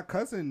works. My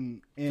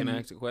cousin. Can I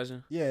ask a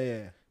question?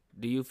 Yeah.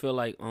 Do you feel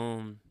like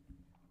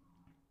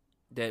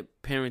that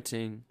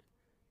parenting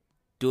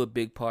do a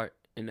big part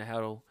in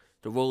how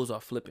the roles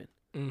are flipping?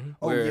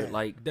 Where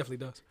like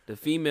definitely does. The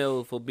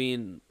female for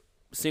being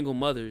single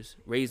mothers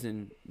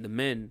raising the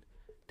men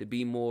to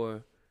be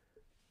more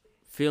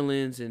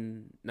feelings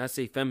and not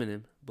say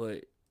feminine,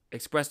 but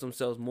express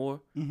themselves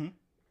more,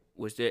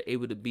 which they're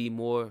able to be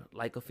more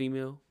like a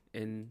female,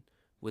 and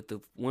with the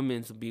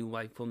women to be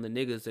like from the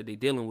niggas that they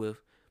dealing with,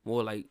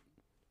 more like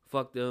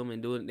fuck them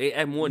and doing. They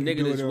add more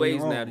niggas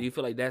ways now. Do you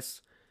feel like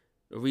that's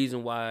the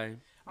reason why?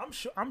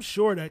 I'm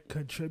sure that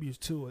contributes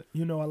to it.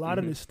 You know, a lot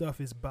of this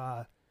stuff is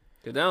by.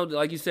 Cause now,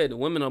 like you said, the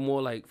women are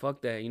more like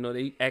fuck that. You know,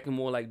 they acting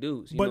more like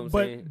dudes. You know what I'm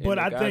saying? But and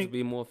I guys think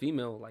be more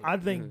female. Like I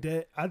think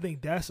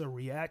that's a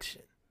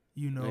reaction.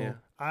 You know,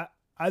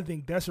 I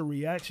think that's a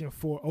reaction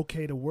for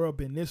okay, the world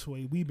been this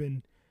way. We've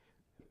been,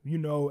 you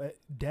know,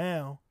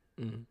 down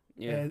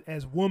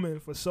as women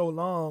for so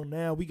long.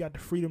 Now we got the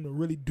freedom to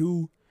really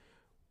do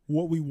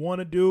what we want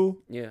to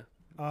do. Yeah.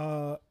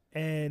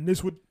 And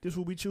this what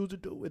we choose to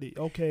do with it.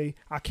 Okay,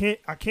 I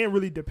can't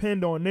really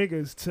depend on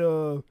niggas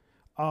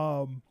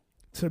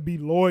to be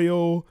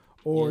loyal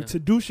or to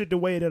do shit the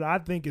way that I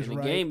think is and the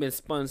right. The game been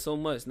spun so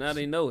much. Now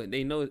they know it.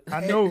 They know it.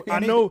 I know.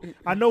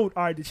 All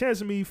right, the chance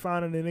of me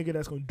finding a nigga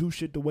that's gonna do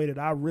shit the way that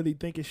I really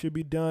think it should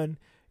be done,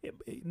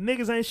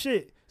 niggas ain't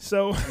shit.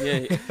 So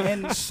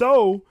and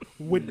so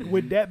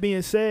with that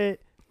being said,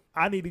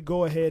 I need to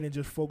go ahead and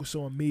just focus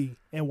on me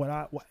and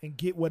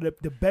get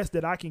the best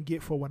that I can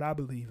get for what I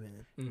believe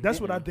in. That's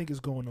what I think is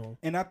going on.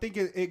 And I think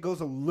it goes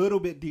a little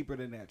bit deeper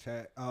than that,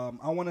 chat.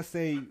 I want to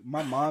say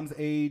my mom's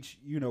age,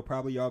 you know,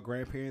 probably y'all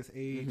grandparents'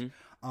 age.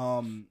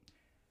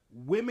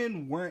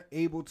 Women weren't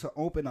able to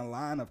open a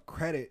line of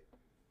credit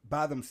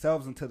by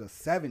themselves until the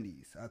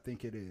 70s, I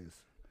think it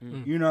is.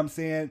 You know what I'm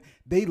saying?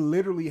 They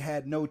literally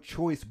had no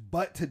choice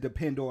but to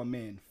depend on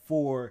men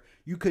for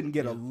you couldn't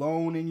get a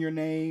loan in your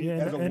name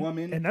as a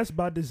woman. And that's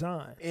by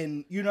design.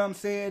 And you know what I'm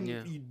saying?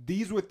 Yeah.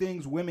 These were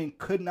things women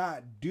could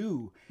not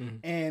do.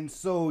 And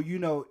so, you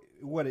know,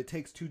 it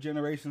takes 2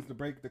 generations to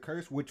break the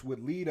curse, which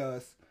would lead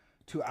us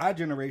to our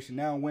generation.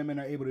 Now women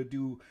are able to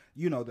do,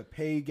 you know, the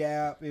pay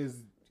gap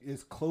is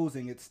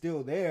closing. It's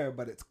still there,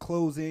 but it's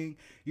closing.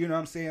 You know what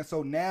I'm saying?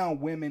 So now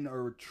women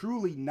are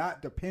truly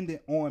not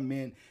dependent on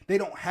men. They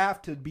don't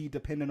have to be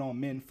dependent on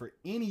men for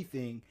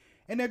anything,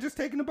 and they're just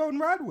taking the boat and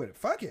riding with it.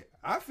 Fuck it.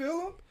 I feel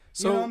them.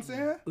 So, you know what I'm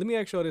saying? Let me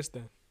ask y'all this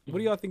then. What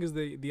do y'all think is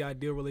the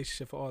ideal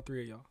relationship for all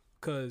 3 of y'all?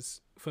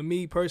 Because for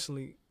me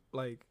personally,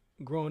 like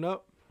growing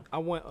up, I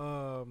want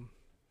a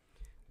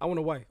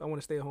wife. I want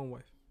a stay-at-home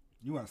wife.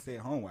 You want to stay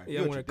at home wife?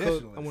 Yeah, I want her to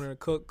cook. I want her to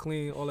cook,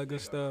 clean, all that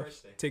good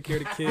stuff. Take care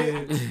of the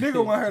kids.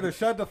 Nigga want her to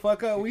shut the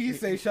fuck up. When you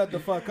say shut the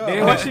fuck up,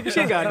 damn,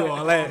 she gotta do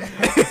all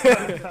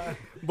that.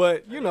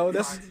 But you know,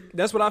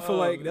 that's what I feel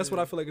like. That's what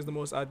I feel like is the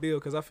most ideal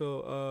because I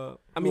feel.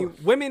 I mean,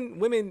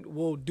 women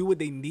will do what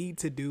they need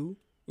to do.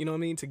 You know what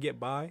I mean, to get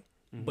by.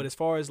 But as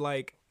far as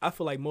like, I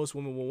feel like most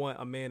women will want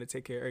a man to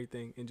take care of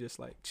everything and just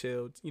like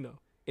chill. You know.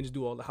 And just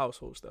do all the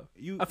household stuff.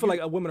 I feel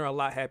like women are a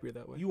lot happier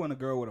that way. You want a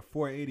girl with a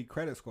 480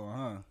 credit score,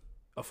 huh?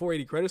 A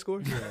 480 credit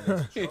score?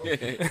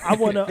 Yeah. I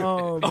want to.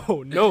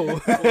 Oh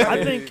no!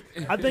 I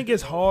think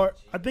it's hard.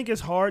 I think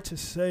it's hard to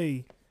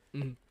say.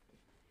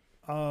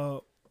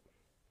 I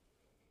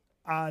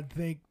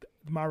think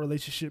my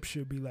relationship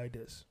should be like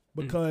this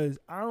because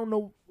I don't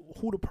know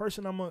who the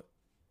person I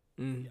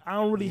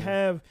don't really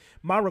have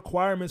my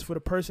requirements for the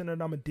person that I'm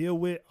gonna deal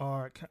with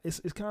are.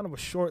 It's kind of a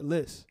short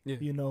list,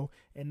 you know,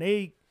 and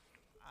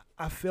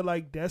I feel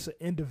like that's an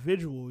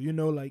individual, you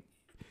know, like.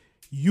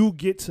 You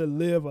get to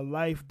live a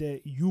life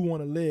that you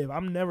want to live.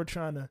 I'm never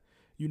trying to,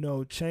 you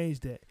know,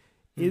 change that.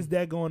 Is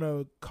that going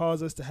to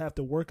cause us to have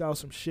to work out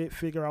some shit,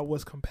 figure out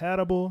what's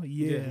compatible?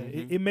 Yeah.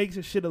 It makes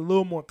the shit a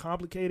little more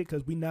complicated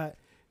because we not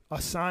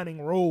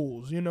assigning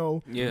roles, you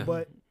know. Yeah.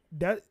 But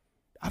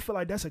I feel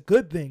like that's a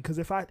good thing because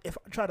if I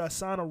try to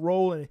assign a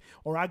role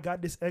or I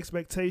got this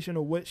expectation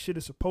of what shit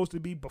is supposed to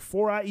be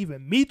before I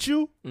even meet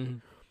you,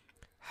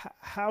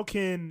 how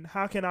can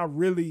I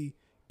really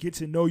get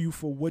to know you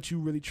for what you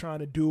really trying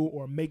to do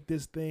or make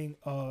this thing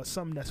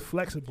something that's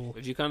flexible.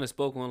 But you kind of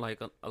spoke on like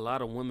a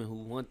lot of women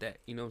who want that.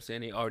 You know what I'm saying?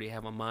 They already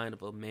have a mind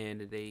of a man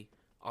that they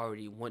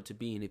already want to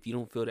be in. If you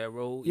don't feel that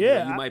role,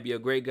 Yeah, you might be a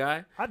great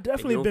guy. I If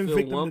definitely you don't been feel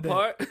victim one to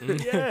part,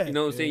 that. Yeah. you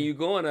know what I'm saying? You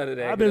going out of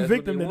that. I've 'cause been that's what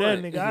victim they to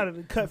that, want. nigga. I had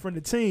to cut from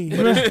the team.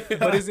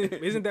 But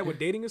isn't that what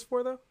dating is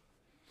for though?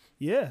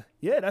 Yeah,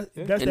 that's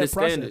And that the process.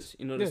 standards,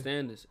 the Yeah.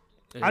 standards.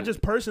 I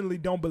just personally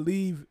don't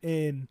believe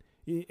in,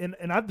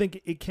 and I think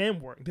it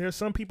can work. There are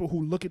some people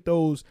who look at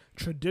those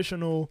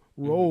traditional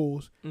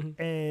roles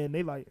and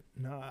they like,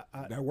 nah,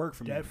 That worked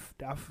for me. I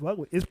fuck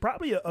with. It's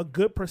probably a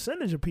good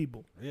percentage of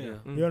people, Yeah.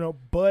 you know.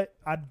 But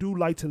I do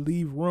like to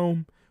leave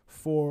room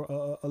for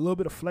a little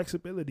bit of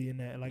flexibility in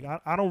that. Like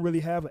I don't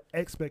really have an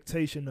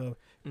expectation of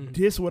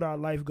this what our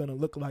life gonna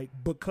look like,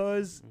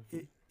 because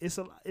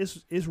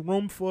it's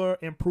room for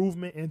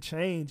improvement and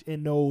change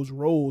in those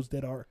roles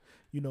that are,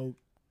 you know,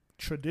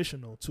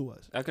 traditional to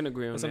us. I can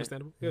agree on That's that.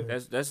 understandable. Yeah.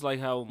 That's like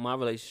how my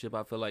relationship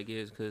I feel like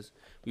is, because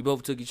we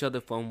both took each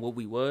other from what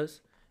we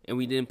was, and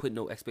we didn't put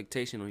no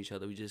expectation on each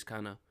other. We just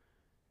kind of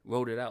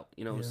wrote it out.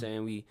 You know what I'm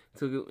saying? We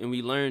took it and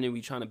we learned and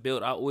we trying to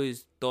build. I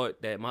always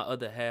thought that my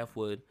other half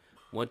would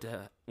want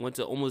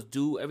to almost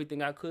do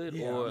everything I could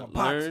or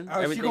learn She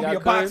everything gonna I be a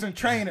could. boxing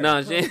trainer.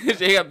 Nah, she ain't got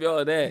to be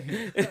all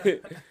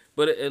that.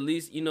 But at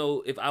least, you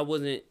know, if I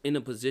wasn't in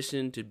a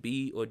position to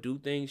be or do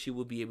things, she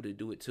would be able to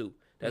do it too.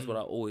 That's what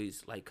I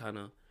always like kind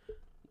of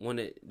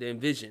wanted to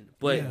envision.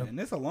 But And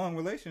it's a long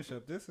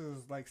relationship. This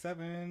is like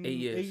 8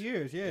 years. 8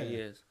 years, yeah. 8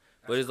 years.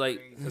 But it's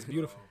like That's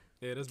beautiful.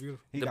 Yeah, that's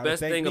beautiful. He the gotta best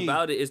thank thing me.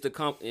 about it is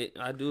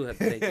I do have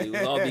to thank you. It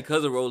was all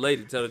because of Roll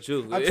Lady, to tell the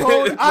truth. I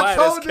told this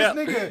Quiet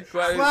nigga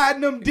Quiet as-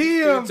 sliding them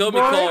DMs. He told me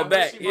boy. call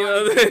back. You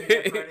know what I'm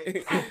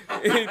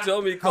saying? He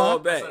told me call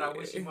back. I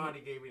wish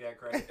Imani gave me that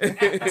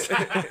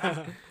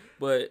credit.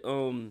 But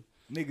Niggas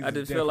I is just feel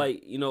different.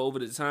 like, you know, over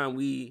the time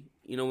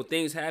when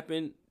things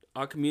happen,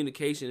 our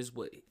communication is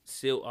what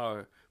sealed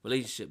our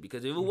relationship.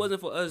 Because if it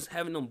wasn't for us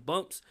having them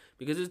bumps,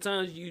 because there's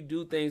times you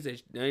do things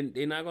that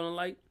they're not gonna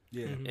like,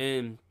 Yeah.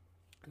 and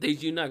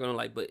things you're not gonna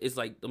like, but it's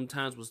like them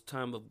times was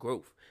time of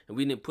growth, and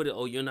we didn't put it.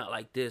 Oh, you're not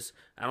like this.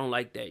 I don't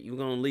like that. You're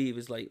gonna leave.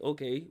 It's like,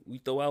 okay, we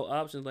throw out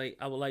options like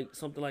I would like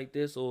something like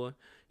this, or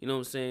you know what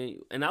I'm saying,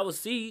 and I would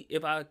see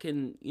if I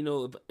can, you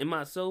know, if in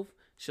myself.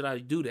 Should I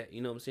do that?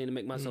 You know what I'm saying? To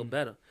make myself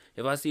better.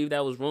 If I see if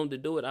that was wrong to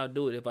do it, I'll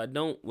do it. If I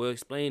don't, we'll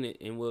explain it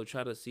and we'll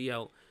try to see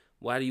out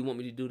why do you want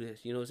me to do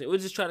this? You know what I'm saying? We'll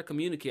just try to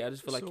communicate. I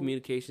just feel like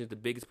communication is the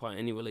biggest part of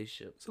any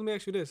relationship. So let me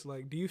ask you this: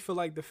 like, do you feel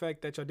like the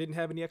fact that y'all didn't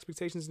have any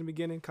expectations in the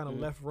beginning kind of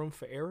left room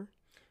for error?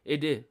 It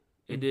did.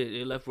 It did.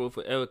 It left room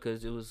for error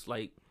because it was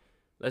like,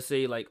 let's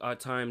say like our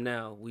time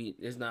now.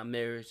 It's not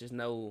marriage. There's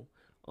no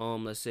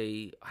let's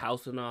say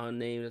house in our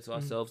name. That's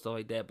ourselves, stuff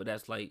like that. But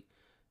that's like.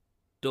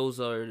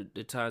 Those are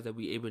the times that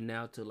we able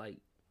now to like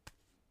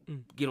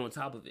get on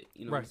top of it.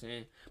 You know what I'm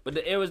saying? But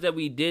the errors that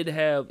we did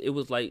have, it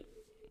was like,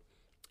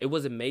 it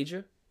wasn't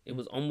major. It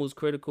was almost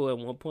critical at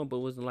one point, but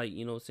it wasn't like,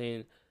 you know what I'm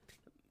saying,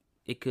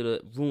 it could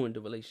have ruined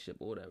the relationship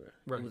or whatever.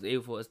 Right. It was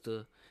able for us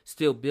to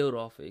still build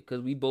off it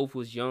because we both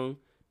was young,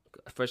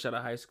 fresh out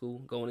of high school,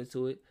 going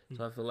into it.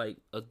 So I feel like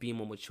us being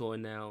more mature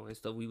now and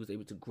stuff, we was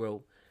able to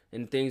grow.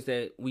 And things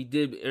that we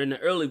did in the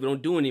early, we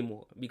don't do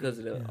anymore because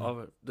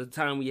of the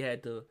time we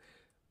had to,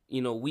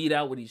 you know, weed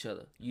out with each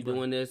other. You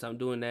doing this, I'm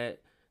doing that.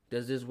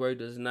 Does this work?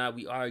 Does it not?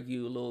 We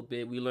argue a little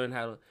bit. We learn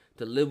how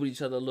to live with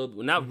each other a little bit.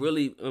 We're not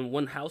really in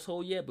one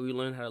household yet, but we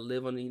learn how to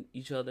live on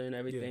each other and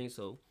everything.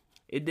 So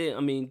it did. I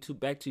mean,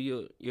 back to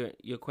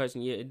your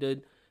question, yeah, it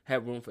did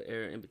have room for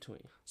error in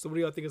between. So what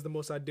do y'all think is the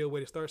most ideal way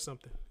to start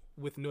something?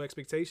 With no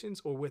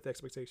expectations or with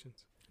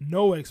expectations?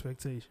 No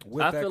expectation.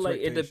 With I feel like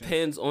it expectations.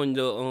 depends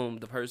on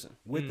the person.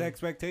 With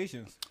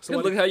expectations. So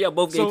Look how y'all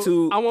both gave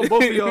two. I want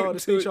both of y'all to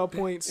state y'all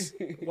points.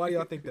 Why do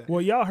y'all think that?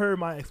 Well, y'all heard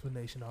my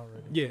explanation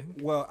already. Yeah.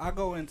 Well, I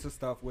go into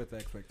stuff with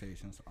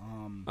expectations.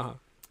 Uh-huh.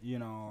 You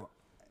know,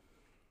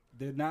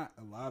 they're not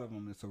a lot of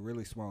them. It's a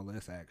really small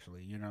list,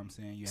 actually. You know what I'm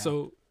saying? You have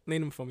So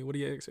name them for me. What are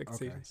your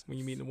expectations when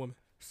you meet a woman?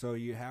 So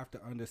you have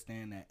to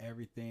understand that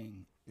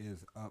everything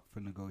is up for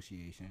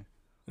negotiation.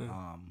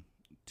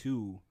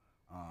 Two,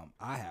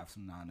 I have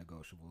some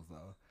non-negotiables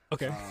though.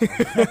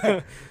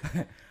 Okay.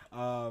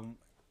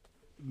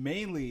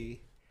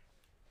 Mainly,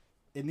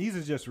 and these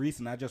are just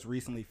recent. I just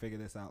recently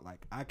figured this out.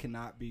 Like, I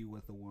cannot be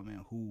with a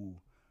woman who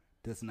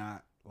does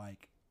not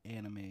like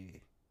anime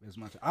as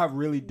much. I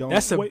really don't.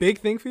 That's a Wait. big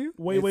thing for you?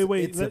 Wait.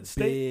 It's a Let's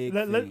stay. big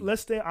thing.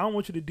 Let's stay. I don't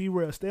want you to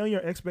derail. Stay on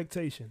your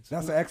expectations.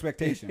 That's an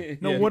expectation.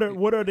 No,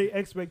 what are the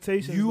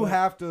expectations? You like,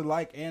 have to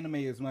like anime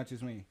as much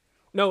as me.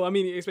 No, I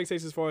mean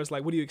expectations as far as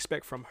like what do you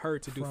expect from her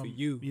to do for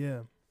you?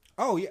 Yeah.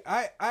 Oh yeah,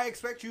 I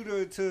expect you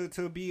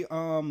to be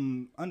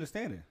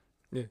understanding.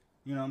 Yeah.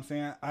 You know what I'm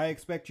saying? I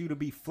expect you to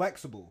be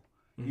flexible.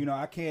 You know,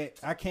 I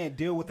can't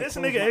deal with This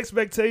the nigga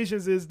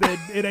expectations is that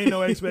it ain't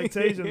no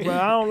expectations, but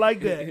I don't like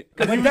that.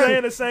 Cause you that-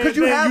 saying the same 'cause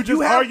thing, you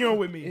just have- arguing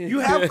with me. You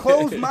have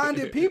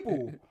closed-minded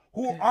people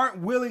who aren't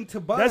willing to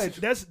budge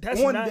That's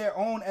on not- their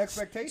own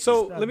expectations.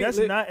 So Nah, let me that's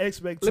let- not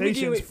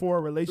expectations for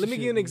a relationship. Let me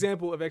give you an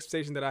example of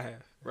expectation that I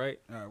have, right?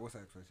 all right, what's the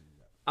expectation you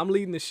got? I'm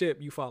leading the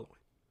ship, you following.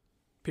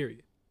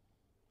 Period.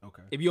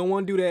 Okay. If you don't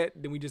want to do that,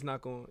 then we just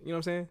not going. You know what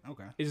I'm saying?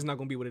 Okay. It's just not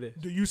gonna be what it is.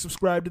 Do you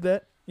subscribe to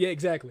that? Yeah,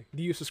 exactly.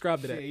 Do you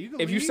subscribe to that? Shit, you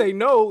can If you leave. say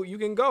no, you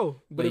can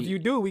go. But But if you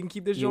do, we can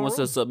keep this You joint want a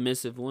rolling.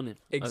 submissive woman.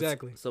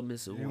 Exactly.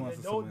 Submissive He woman. wants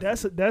a No,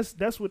 submissive.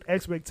 that's what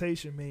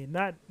expectation mean.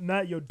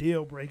 Not your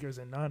deal breakers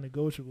and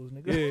non-negotiables,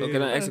 nigga. Yeah. So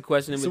can I ask a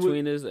question in So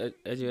between this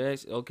as you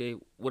ask? Okay,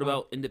 what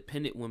about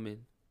independent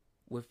women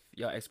with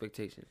your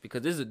expectations?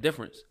 Because there's a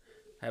difference.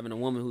 Having a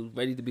woman who's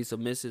ready to be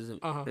submissive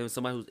and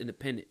somebody who's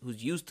independent,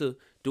 who's used to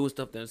doing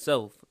stuff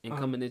themselves and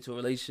coming into a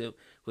relationship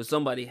with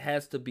somebody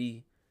has to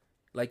be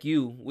like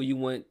you, where you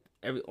want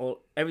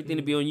everything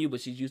to be on you, but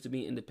she's used to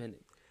being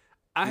independent.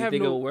 I You have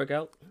think it no. will work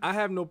out? I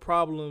have no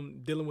problem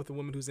dealing with a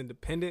woman who's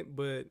independent,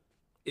 but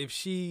if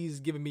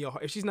she's giving me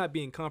if she's not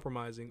being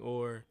compromising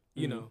or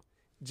you know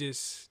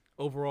just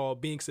overall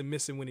being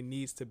submissive when it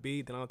needs to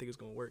be, then I don't think it's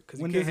gonna work. Because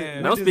When you can't does it- have.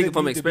 And when I'm does speaking it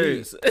from need to be?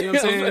 experience. You know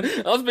what I'm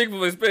saying? I'm speaking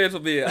from experience for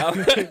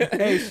me.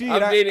 Hey, she,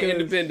 I'm being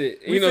independent.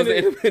 We You know what I'm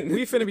finna, saying?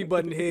 we finna be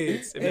butting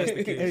heads if that's the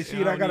Hey, case. Sheed,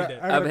 And I don't got need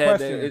that. a I've had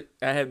question. that.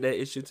 I have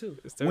that issue too.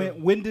 It's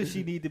terrible. When does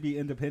she need to be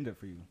independent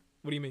for you?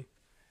 What do you mean?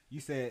 You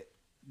said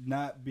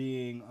not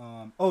being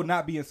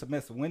not being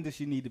submissive. When does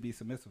she need to be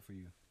submissive for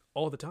you?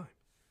 All the time.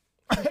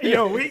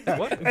 Yo,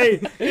 hey,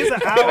 it's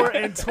an hour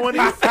and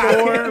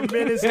 24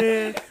 minutes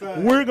in.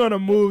 We're gonna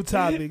move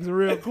topics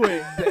real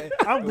quick.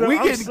 I'm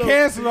Getting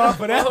canceled off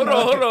of that. Hold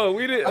on.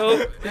 We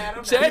didn't.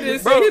 Chad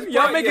didn't Bro, say his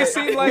y'all part make yet. it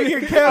seem like We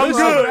get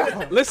canceled off of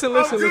that. Listen.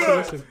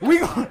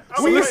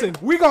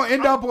 We gonna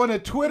end up on a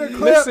Twitter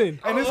clip, Listen.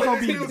 and it's gonna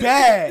be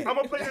bad. I'm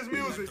gonna play this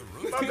music.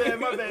 My bad.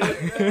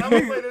 I'm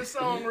gonna play this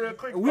song real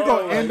quick. We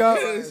gonna end up.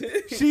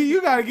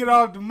 You gotta get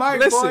off the mic,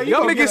 boy. Listen, You y'all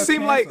gonna make get it us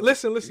seem like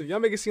canceled. y'all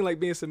make it seem like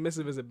being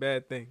submissive is a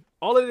bad thing.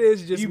 All it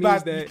is just You means about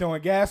to be that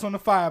throwing gas on the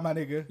fire, my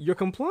nigga. you're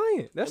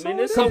compliant. That's I mean, all.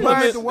 there's It some is.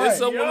 Compliant to women. what? There's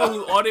some women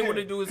who all they want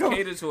to do is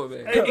cater to a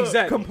man.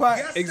 Exactly.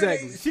 Comply.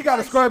 Exactly. She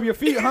gotta scrub your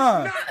feet,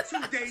 huh?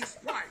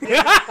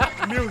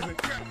 music.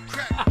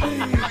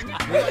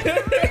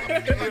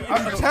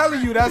 I'm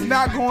telling you, that's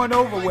not going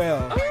over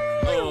well.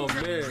 Oh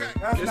man,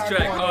 That's this not track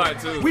going hard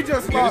over. too. We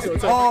just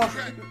lost all.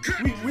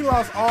 We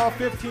lost all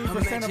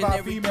 15% of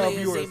our female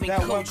viewers.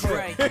 That one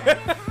clip.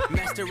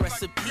 Master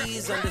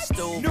recipes on the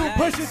stove. New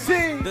Pusha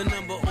T. The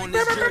number on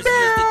this jersey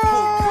is the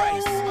Coke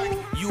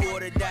price. You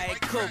order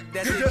Diet Coke,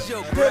 that's a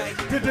joke, right?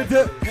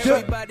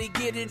 Everybody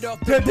get it off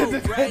the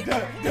boat, right?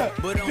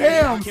 But only I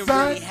Damn, can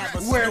son, really have a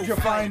where'd you snow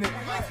find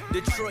fight. it?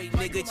 Detroit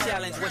nigga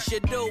challenge, what's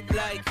your dope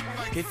like?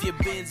 If your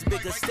bin's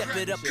bigger, step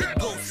it up to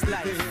ghost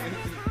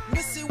life.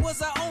 Missy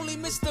was I only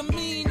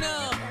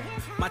misdemeanor.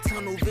 My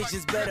tunnel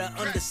vision's better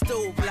under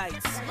stove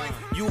lights.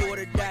 You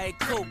order Diet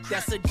Coke,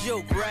 that's a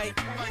joke, right?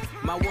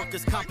 My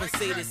workers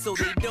compensated so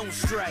they don't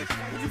strike.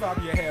 What you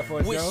bobbing your hair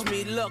for, Wish Joe?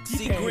 me luck,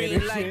 see can't hear green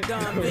this like shit.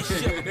 Don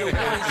Bishop. The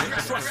ones you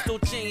trust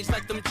don't change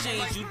like them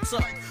chains you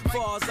tuck.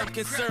 Far as I'm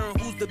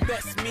concerned, who's the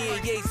best? Me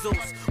and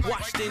Jesus.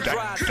 Washed and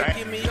dried, so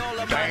give me all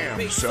of my Damn,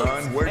 pesos.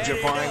 son, where'd you Add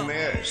it find up.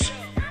 this?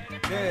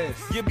 Yes.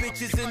 Your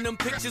bitches in them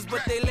pictures,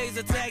 but they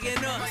laser tagging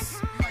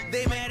us.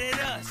 They mad at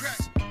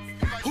us.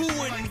 Who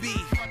wouldn't be?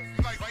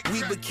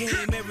 We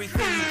became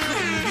everything you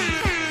couldn't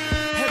be.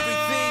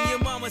 Everything your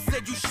mama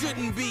said you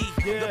shouldn't be.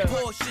 The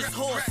Porsche's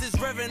horse is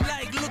revving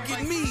like, look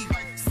at me.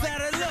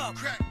 Saddle up.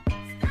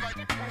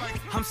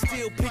 I'm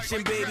still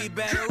pitching, baby,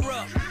 batter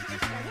up.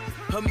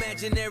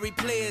 Imaginary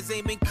players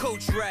aiming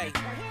coach right.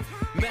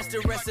 Master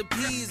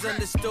recipes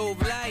under stove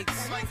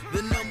lights.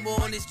 The number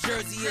on this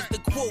jersey is the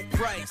quote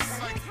price.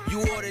 You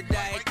order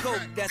Diet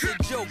Coke, that's a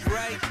joke,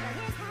 right?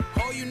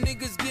 All you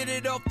niggas get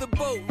it off the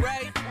boat,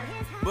 right?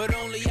 But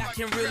only I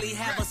can really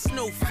have a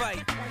snow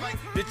fight.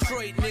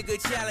 Detroit nigga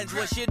challenge,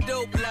 what's your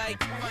dope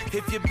like?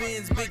 If your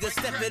bin's bigger,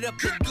 step it up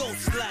to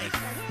ghost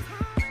life.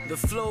 The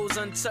flow's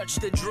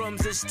untouched, the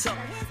drums is tough.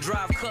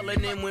 Drive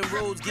coloring in when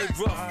roads get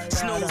rough.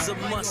 Snow's a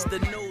must, the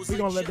nose We're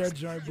gonna is let that just-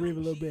 joint breathe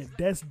a little bit.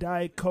 That's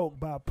Diet Coke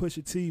by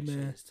Pusha T,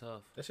 man. It's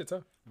tough. That shit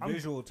tough.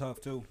 Visual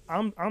tough too.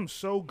 I'm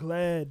so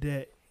glad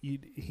that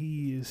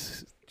he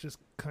is just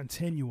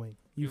continuing.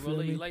 You feel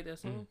Rolla, me? you like that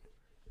song?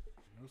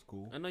 That's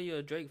cool. I know you're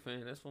a Drake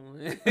fan. That's one.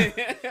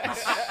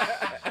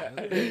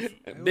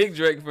 Big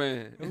Drake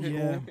fan.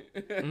 Yeah.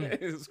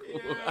 It's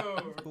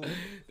cool.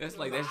 That's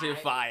like that shit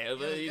fire,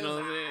 but you know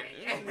what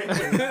I'm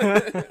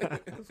saying?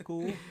 That's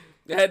cool.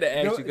 I had to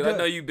ask you because I the-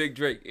 know you big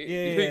Drake. You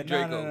Yeah, big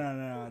Drake.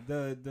 no.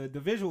 The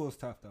visual is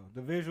tough though.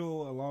 The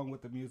visual along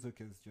with the music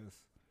is just.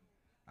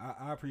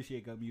 I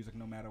appreciate good music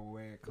no matter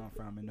where it comes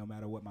from and no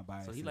matter what my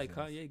bias. So he is. like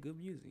Kanye, good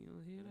music.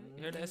 You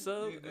know, hear that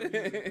sub?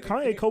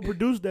 Kanye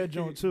co-produced that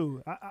joint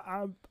too.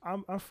 I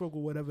fuck with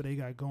whatever they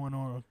got going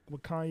on.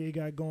 What Kanye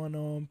got going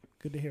on.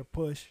 Good to hear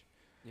Push.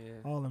 Yeah.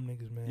 All them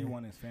niggas, man. He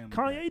want his family.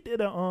 Kanye did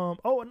a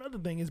another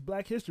thing is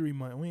Black History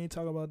Month. We ain't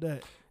talk about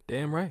that.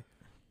 Damn right.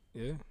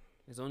 Yeah.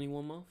 It's only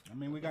 1 month. I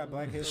mean, we got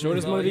Black History.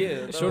 Shortest month of the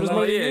year. Shortest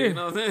month of the year. You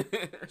know what I'm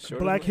saying?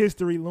 Black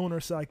History Lunar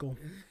Cycle.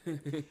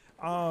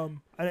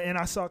 And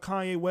I saw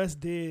Kanye West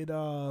did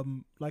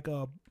like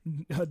a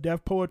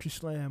Deaf Poetry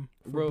Slam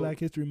for Bro. Black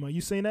History Month.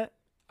 You seen that?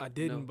 I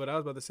didn't, No. but I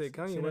was about to say See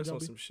Kanye that, West on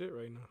Dobby? some shit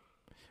right now.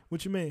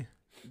 What you mean?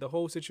 the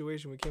whole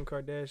situation with Kim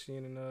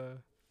Kardashian and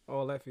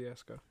all that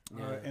fiasco.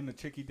 And the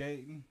chick he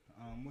dating,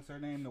 what's her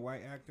name? The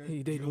white actor.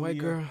 He dating a white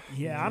girl.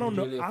 Yeah, I don't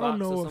know. Julia I don't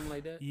Fox or know. something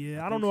like that?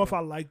 Yeah, I don't know if I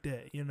like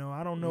that. You know,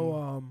 I don't know.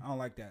 I don't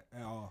like that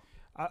at all.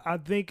 I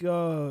think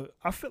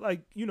I feel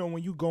like, you know,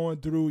 when you going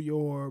through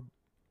your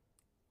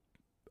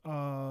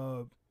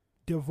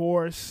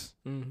divorce,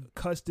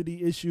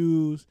 custody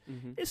issues,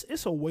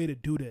 it's a way to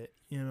do that.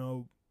 You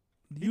know,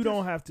 you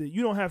don't have to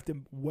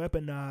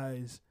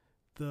weaponize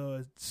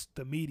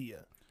the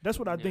media. That's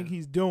what I think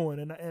he's doing,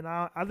 and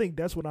I think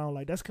that's what I don't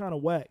like. That's kind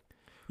of whack.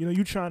 You know,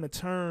 you trying to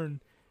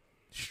turn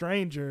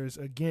strangers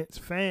against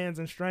fans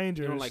and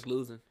strangers. You don't like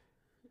losing.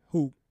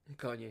 Who?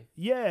 Kanye.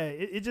 Yeah,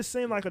 it just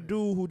seemed like a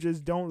dude who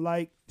just don't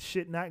like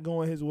shit not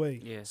going his way.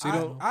 Yeah.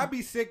 So I'd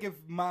be sick if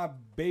my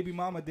baby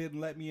mama didn't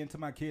let me into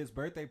my kid's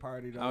birthday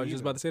party. Though, I was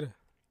just about to say that.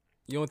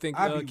 You don't think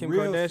I'd be Kim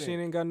real Kardashian sick.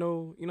 ain't got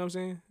no, you know what I'm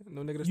saying?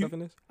 No negative stuff in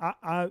this?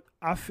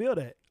 I feel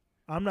that.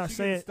 I'm not She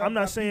saying. getting I'm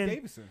not stuck by Pete saying.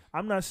 Davidson.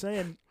 I'm not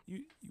saying.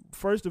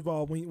 First of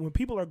all, when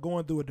people are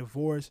going through a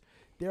divorce,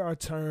 there are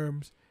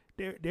terms.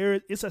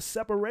 There it's a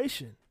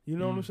separation. You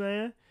know what I'm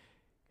saying?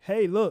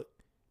 Hey, look,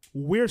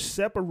 we're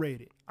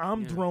separated.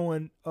 I'm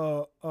throwing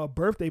a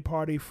birthday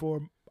party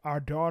for our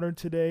daughter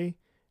today,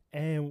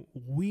 and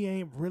we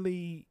ain't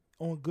really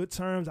on good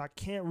terms. I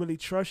can't really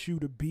trust you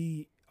to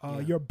be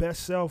your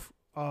best self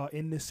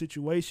in this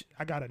situation.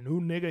 I got a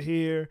new nigga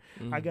here.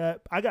 I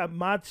got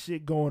my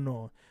shit going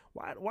on.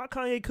 Why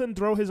Kanye couldn't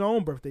throw his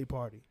own birthday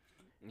party?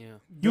 Yeah.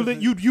 You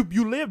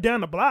live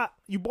down the block.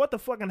 You bought the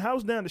fucking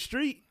house down the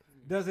street.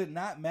 Does it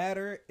not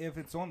matter if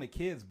it's on the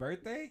kid's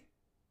birthday?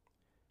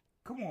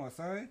 Come on,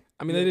 son.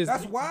 I mean, it is.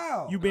 That's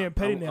wild. You being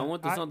petty now. I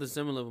went through something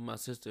similar with my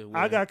sister.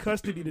 I got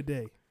custody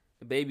today.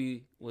 The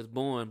baby was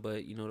born,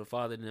 but you know the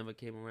father never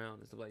came around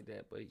and stuff like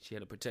that. But she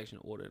had a protection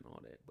order and all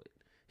that. But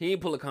he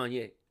ain't pull a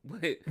Kanye.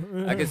 But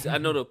I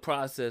know the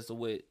process of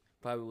what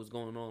probably was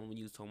going on when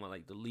you was talking about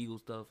like the legal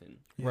stuff and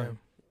Right.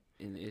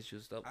 and the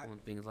issue stuff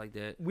and things like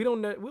that. We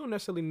don't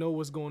necessarily know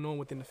what's going on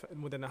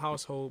within the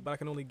household, but I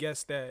can only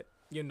guess that,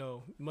 you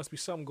know, must be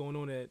something going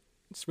on that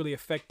it's really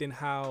affecting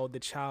how the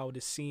child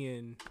is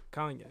seeing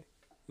Kanye.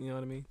 You know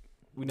what I mean?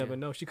 We never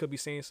know. She could be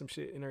saying some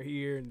shit in her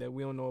ear that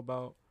we don't know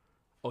about.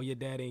 Oh, your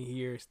dad ain't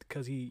here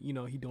because he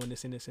doing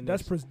this and this and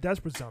That's this. that's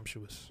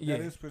presumptuous. Yeah.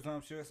 That is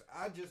presumptuous.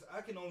 I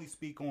can only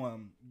speak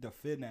on the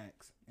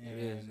Finax.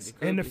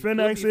 And the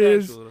Finax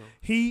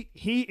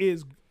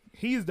is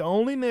he's the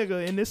only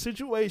nigga in this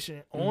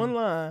situation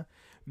online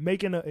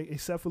making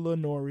except for Lil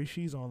Nori,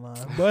 she's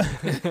online,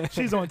 but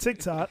she's on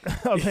TikTok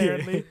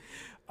apparently.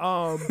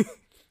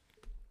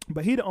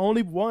 But he the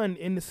only one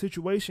in the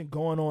situation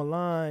going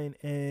online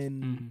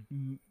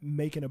and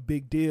making a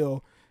big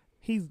deal.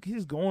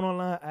 He's going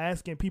online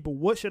asking people,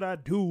 what should I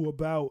do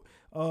about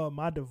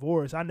my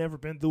divorce? I never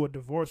been through a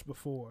divorce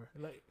before.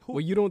 Like,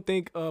 Well, you don't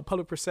think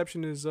public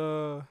perception is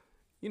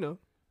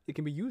it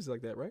can be used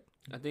like that, right?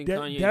 I think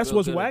that's Kanye's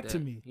what's real good whack at to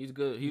that. me. He's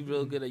good. He's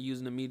real good at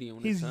using the media.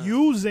 When He's it's time.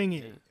 using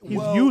it. Yeah.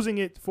 He's using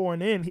it for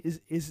an end.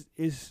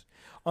 Is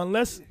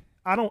unless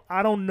I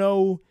don't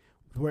know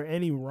where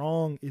any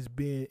wrong is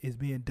being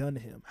done to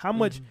him. How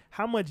much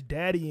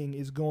daddying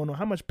is going on?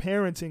 How much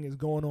parenting is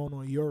going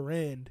on your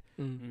end?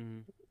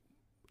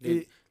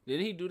 Didn't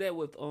he do that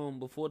with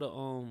before the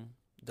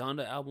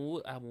Donda album?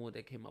 What album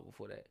that came out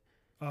before that?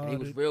 And he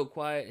was real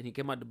quiet, and he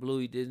came out the blue.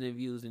 He did his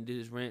interviews and did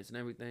his rants and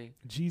everything.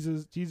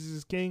 Jesus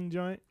is King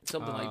joint.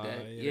 Something like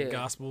that. Yeah.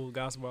 Gospel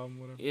album,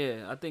 whatever.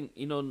 Yeah, I think,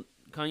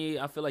 Kanye,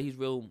 I feel like he's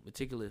real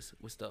meticulous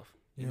with stuff.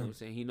 You know what I'm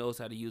saying? He knows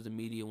how to use the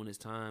media when it's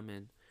time.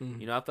 And,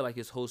 I feel like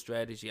his whole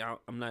strategy,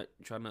 I'm not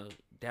trying to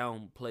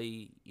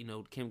downplay,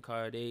 Kim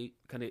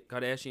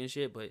Kardashian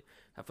shit, but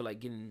I feel like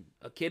getting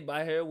a kid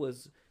by her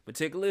was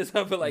meticulous.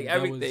 I feel like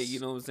everything, you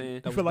know what I'm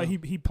saying? I feel like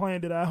he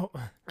planned it out.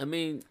 I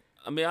mean,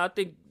 I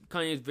think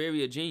Kanye's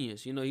very a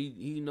genius. He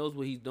knows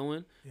what he's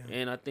doing. Yeah.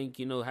 And I think,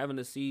 having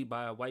a seed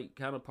by a white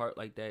counterpart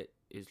like that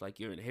is like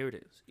your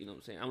inheritance. You know what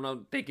I'm saying? I'm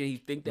not thinking he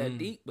think that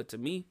deep, but to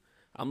me,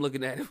 I'm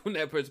looking at it from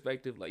that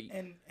perspective. Like,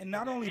 and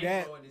not only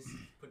that,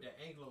 put that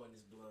Anglo in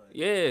his blood.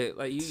 Yeah,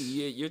 like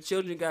your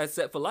children got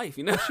set for life.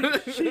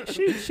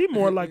 She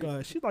more like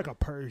she's like a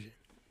Persian.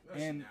 No,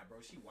 she not, bro.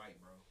 She white,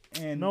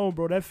 bro. And no,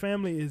 bro, that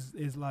family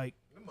is like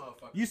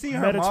you see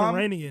her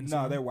Mediterranean.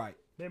 Mom? No, they're white.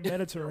 They're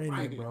Mediterranean,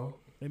 white, bro.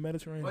 They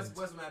Mediterranean.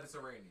 What's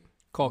Mediterranean?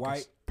 Caucus.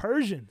 White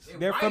Persians.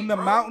 They're white, from the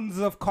bro. mountains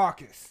of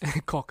Caucasus.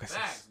 Caucasus.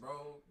 Facts,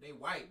 bro. They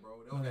white,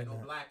 bro. They don't got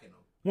no black in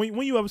them.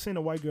 When you ever seen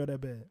a white girl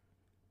that bad?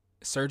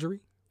 Surgery.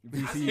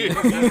 In the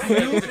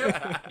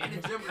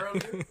gym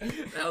earlier.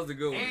 That was a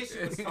good one. And she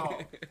was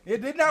tall.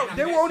 It did not.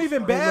 They weren't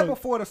even bad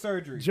before the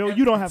surgery. Joe,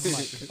 you don't have a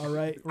mic. All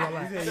right,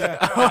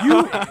 relax.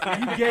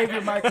 You gave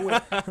your mic away.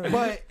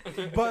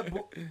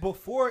 But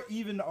before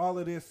even all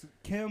of this,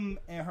 Kim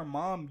and her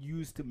mom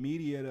used the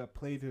media to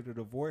play to the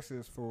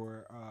divorces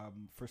for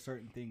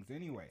certain things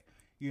anyway.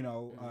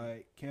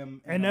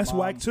 Kim and that's mom,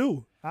 whack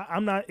too.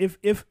 I'm not if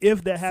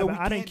that happened.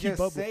 I didn't keep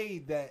up. Say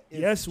that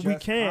yes, we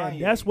can. Kanye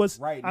that's what's.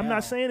 right I'm now.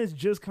 not saying it's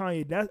just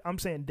Kanye. I'm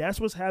saying that's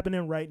what's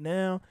happening right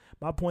now.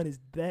 My point is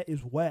that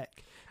is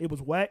whack. It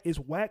was whack. It's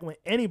whack when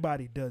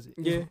anybody does it.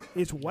 Yeah.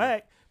 It's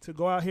whack to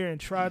go out here and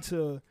try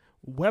to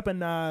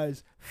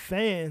weaponize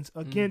fans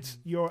against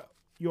your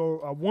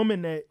a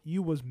woman that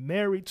you was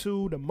married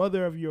to, the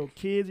mother of your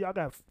kids. Y'all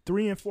got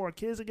 3 and 4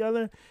 kids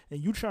together, and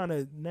you trying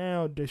to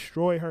now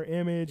destroy her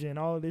image and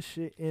all of this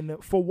shit.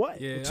 For what?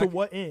 Yeah, to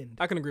what end?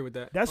 I can agree with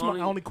that. That's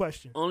my only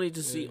question. Only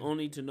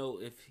to know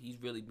if he's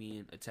really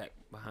being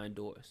attacked behind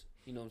doors.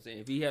 You know what I'm saying?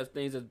 If he has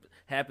things that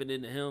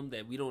happening to him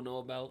that we don't know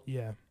about,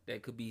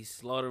 that could be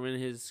slaughtering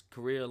his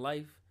career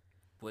life,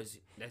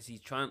 that's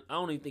he's trying. I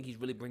don't even think he's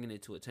really bringing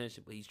it to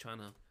attention, but he's trying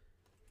to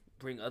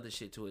bring other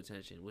shit to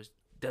attention, which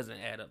doesn't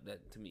add up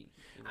that to me.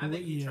 I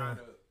think he's trying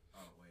to. Oh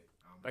wait,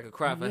 like a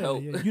cry for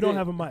help. Yeah. You don't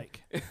have a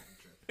mic.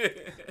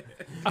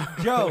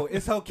 Joe,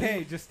 it's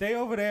okay. Just stay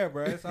over there,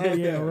 bro. It's all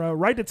good.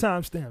 Write the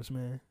timestamps,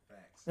 man.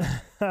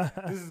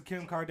 This is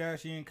Kim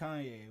Kardashian and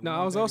Kanye. No,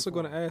 I was also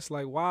going to ask,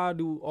 like, why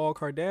do all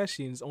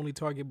Kardashians only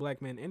target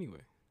black men anyway?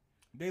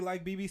 They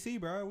like BBC,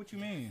 bro. What you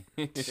mean?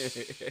 I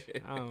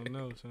don't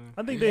know, son.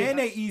 I think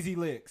they easy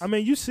licks. I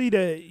mean, you see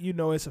that,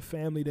 it's a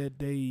family that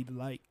they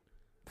like.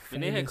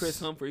 And they had Chris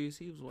Humphries.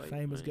 He was white.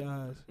 Famous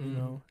guys,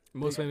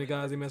 Most famous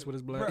guys, they mess with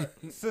his black.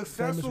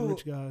 Successful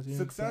rich guys,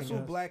 successful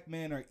black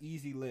men are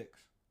easy licks.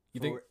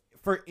 You think?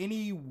 For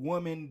any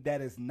woman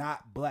that is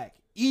not black,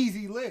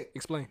 easy lick.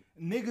 Explain.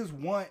 Niggas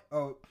want,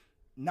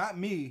 not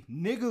me.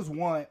 Niggas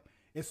want,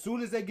 as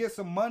soon as they get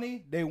some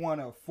money, they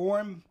want a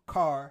foreign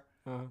car.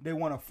 They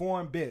want a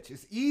foreign bitch.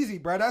 It's easy,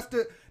 bro. That's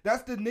the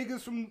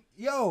niggas from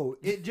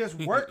it just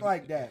worked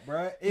like that,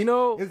 bro. It's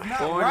not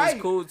foreign right.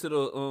 Is cool to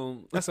the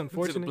that's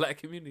unfortunate. to the black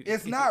community.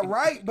 It's not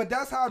right, but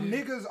that's how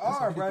niggas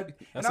are, bro.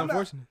 That's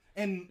unfortunate.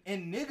 And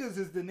niggas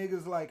is the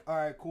niggas like, all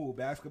right, cool,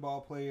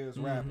 basketball players,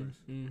 rappers.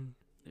 Mm-hmm.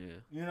 Yeah.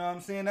 You know what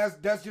I'm saying?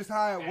 That's just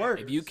how it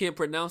works. If you can't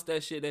pronounce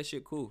that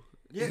shit cool.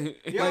 Yeah,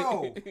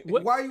 yo,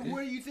 why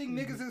do you think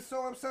niggas is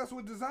so obsessed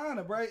with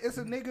designer, bro? It's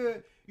a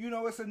nigga,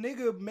 it's a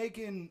nigga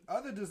making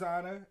other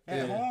designer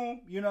at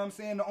home. You know what I'm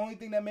saying? The only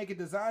thing that make it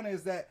designer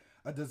is that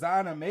a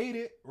designer made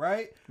it,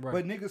 right?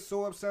 But niggas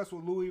so obsessed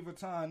with Louis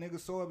Vuitton, niggas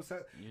so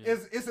obsessed. Yeah.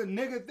 It's a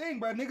nigga thing,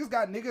 bro. Niggas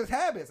got niggas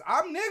habits.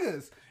 I'm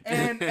niggas,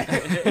 and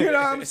you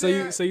know what I'm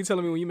saying. So you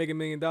telling me when you make $1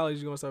 million,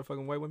 you gonna start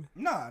fucking white women?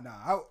 Nah.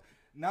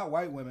 Not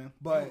white women,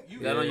 but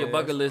is that on your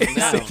bucket list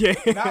now?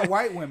 Not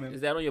white women.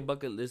 Is that on your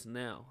bucket list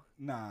now?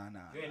 Nah.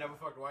 You ain't never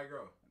fucked a white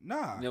girl.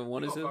 Nah. Never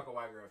wanted to. Fuck a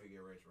white girl if you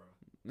get rich,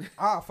 bro.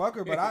 I'll fuck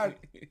her, but I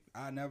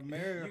never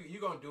marry her. You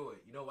gonna do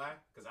it? You know why?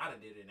 Because I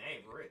done did it and I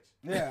ain't rich.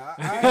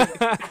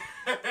 Yeah.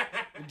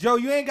 Joe,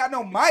 you ain't got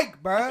no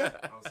mic, bruh.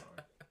 I'm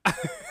sorry.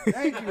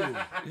 Thank you.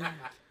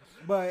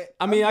 But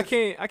I mean, I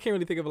can't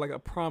really think of like a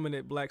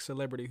prominent black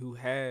celebrity who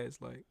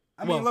has like.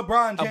 I mean,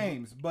 LeBron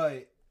James,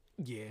 but.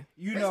 Yeah,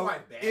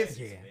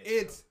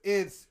 it's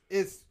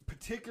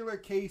particular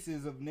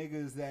cases of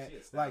niggas that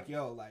like,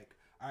 all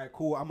right,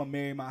 cool, I'm gonna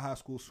marry my high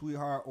school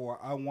sweetheart, or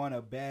I want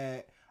a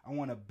bad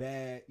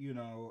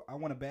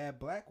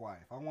black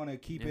wife. I want to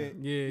keep it.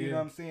 You know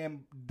what I'm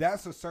saying?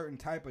 That's a certain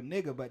type of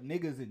nigga, but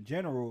niggas in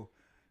general,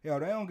 they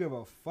don't give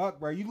a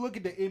fuck, bro. You look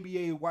at the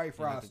NBA wife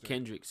roster. Like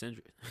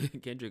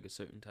Kendrick a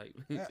certain type.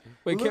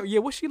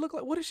 Wait, what she look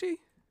like? What is she?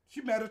 She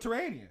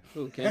Mediterranean.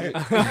 Who, Kendrick?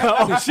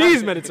 Oh,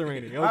 she's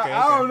Mediterranean. Okay.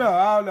 I don't know.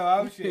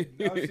 I'm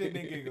shitting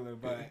and giggling,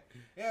 but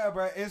yeah,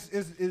 bro. It's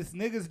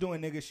niggas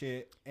doing nigga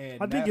shit,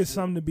 and I think it's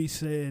something to be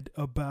said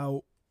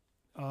about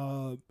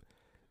the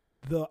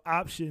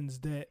options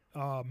that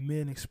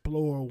men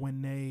explore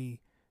when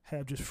they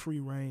have just free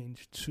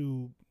range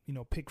to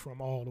pick from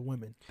all the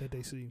women that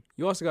they see.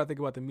 You also got to think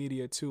about the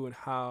media too and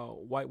how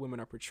white women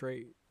are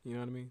portrayed. You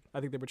know what I mean?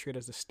 I think they're portrayed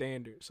as the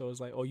standard. So it's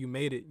like, oh, you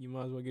made it. You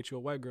might as well get you a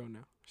white girl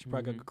now. She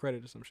probably got good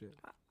credit or some shit.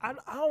 I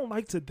don't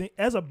like to think,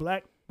 as a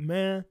black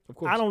man, of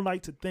course, I don't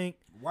like to think.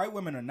 White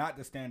women are not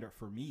the standard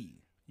for me.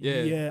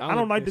 Yeah. I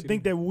don't like to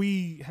think that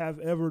we have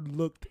ever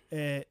looked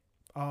at,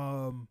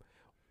 I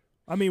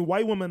mean,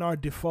 white women are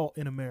default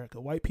in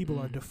America. White people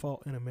are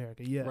default in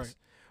America, yes. Right.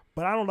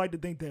 But I don't like to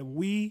think that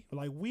we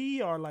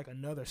are like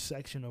another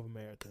section of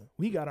America.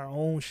 We got our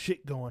own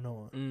shit going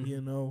on,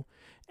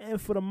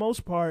 And for the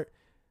most part,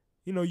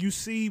 you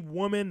see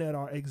women that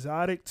are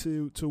exotic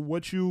to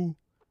what you,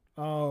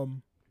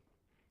 to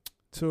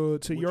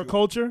your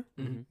culture,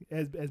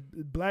 as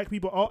black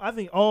people. I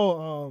think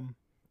all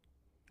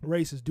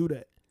races do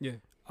that. Yeah.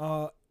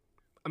 I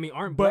mean,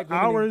 aren't but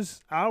black women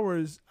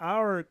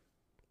our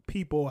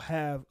people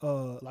have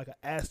like an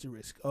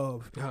asterisk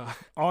of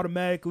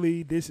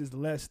automatically this is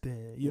less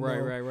than,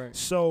 Right.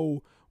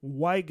 So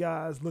white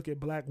guys look at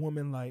black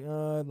women like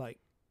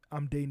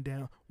I'm dating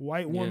down.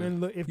 White women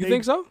look if you they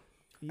think so.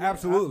 Yeah,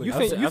 absolutely.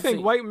 You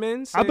think white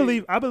men say,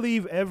 I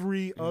believe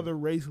every other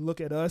race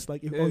look at us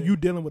like if you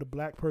dealing with a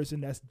black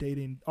person that's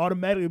dating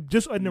automatically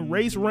just in the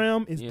race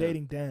realm is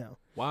dating down.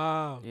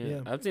 Wow. Yeah.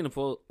 I've seen a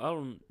poll. I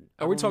don't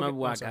remember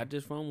where I got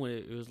this from, where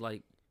it was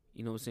like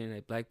you know what I'm saying,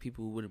 that black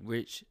people when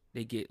rich,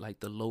 they get like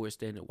the lower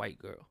standard white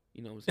girl.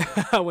 You know what I'm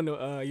saying? I want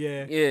to,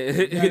 yeah.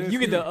 Yeah. You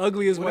get the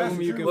ugliest Well, white that's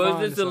woman you true. can Well,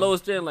 find. it's just the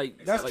lowest standard.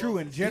 Like That's like, true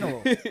in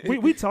general.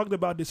 we talked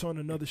about this on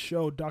another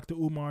show. Dr.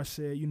 Umar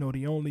said, you know,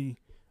 the only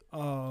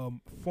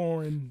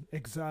foreign,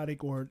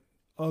 exotic, or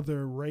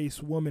other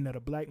race woman that a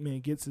black man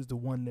gets is the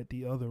one that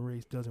the other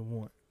race doesn't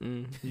want.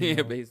 You Yeah,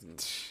 know? basically.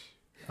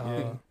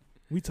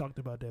 We talked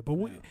about that, but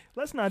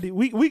let's not.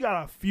 We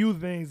got a few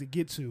things to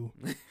get to.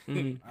 All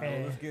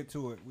right, let's get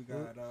to it. We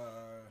got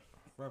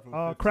roughly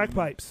 15 Crack minutes.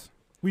 pipes.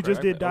 We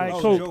just did Diet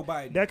Oh, Coke. Joe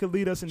Biden. That could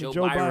lead us into Joe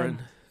Joe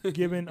Byron. Biden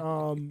giving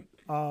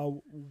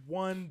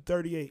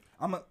 138.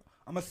 I'm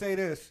gonna say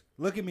this.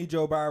 Look at me,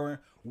 Joe Byron.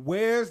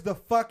 Where's the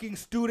fucking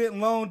student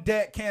loan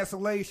debt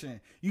cancellation?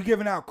 You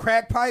giving out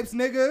crack pipes,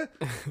 nigga?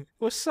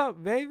 What's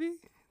up, baby?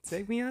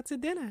 Take me out to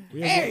dinner.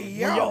 Hey,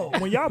 yo.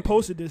 When y'all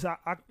posted this,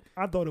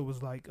 I thought it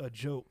was like a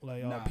joke.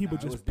 Like people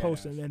it was just dead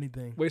posting ass.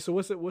 anything. Wait, so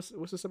what's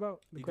this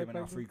about? The You crack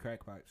giving out pipe free thing?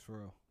 crack pipes for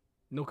real?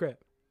 No crap.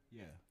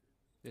 Yeah.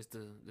 This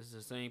is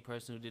the same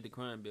person who did the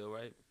crime bill,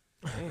 right?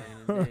 Back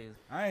in the days.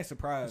 I ain't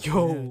surprised.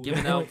 Yo,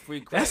 Giving out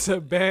free crack. that's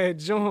a bad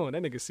joint.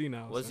 That nigga see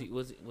now. Was son.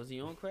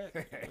 he on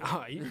crack?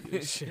 Ah,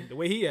 shit, the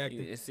way he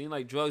acted. It seemed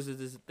like drugs is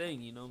this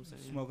thing, you know what I'm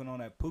saying? Smoking on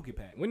that Pookie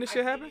pack. When this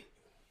shit happen?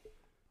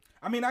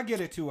 I mean, I get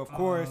it too, of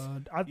course.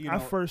 I you I know.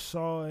 first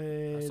saw I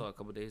it saw it a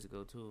couple days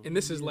ago too. And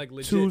this is like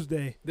legit.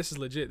 Tuesday. This is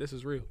legit. This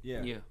is real.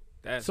 Yeah. Yeah.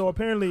 That's So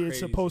apparently it's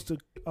crazy. supposed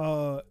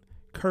to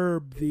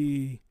curb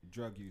the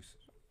Drug use.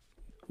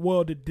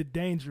 the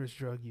dangerous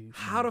drug use.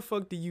 How the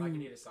fuck do you?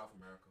 South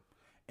America.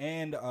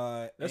 And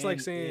That's and like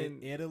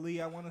saying-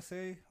 Italy, I want to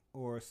say,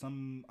 or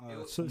some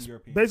So it's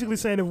European. basically country.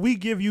 saying if we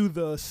give you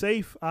the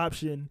safe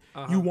option,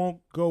 Uh-huh. you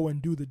won't go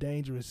and do the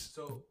dangerous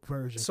So-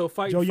 version. So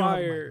fighting Joe, you don't have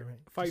a fire, mic,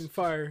 right? fighting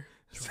fire.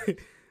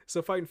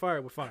 So fighting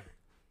fire with fire.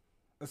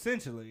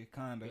 essentially,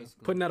 kind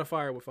of. Putting out a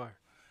fire with fire.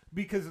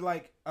 Because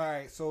like, all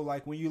right, so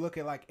like when you look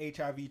at like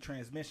HIV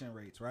transmission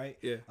rates, right?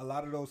 Yeah. A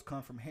lot of those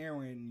come from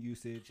heroin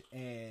usage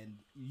and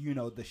you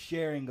know the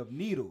sharing of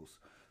needles.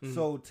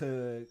 So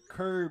to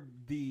curb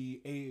the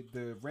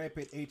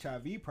rampant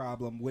HIV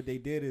problem, what they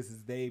did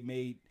is they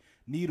made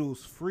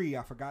needles free.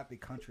 I forgot the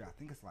country. I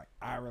think it's like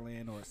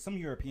Ireland or some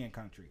European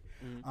country.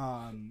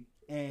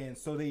 And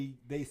so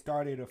they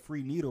started a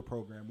free needle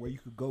program where you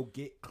could go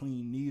get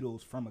clean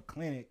needles from a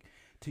clinic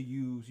to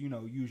use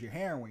your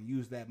heroin,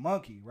 use that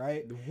monkey,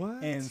 right?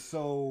 What? And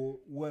so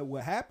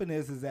what happened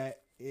is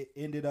that it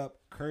ended up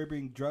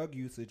curbing drug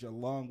usage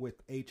along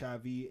with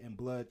HIV and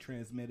blood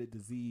transmitted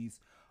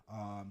disease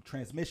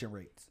transmission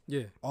rates,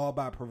 Yeah. all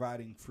by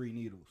providing free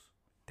needles.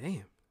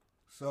 Damn.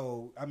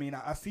 So I mean,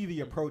 I see the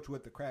approach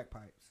with the crack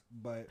pipes,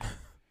 but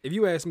If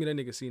you ask me, that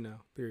nigga see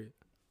now. Period.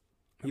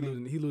 I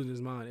mean- He losing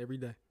his mind every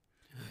day.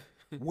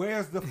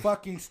 where's the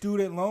fucking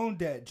student loan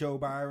debt, Joe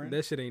Byron?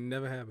 That shit ain't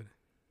never happening.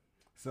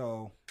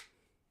 So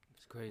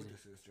It's crazy. what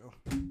this is, Joe?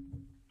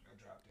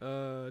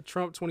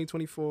 Trump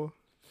 2024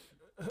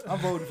 I'm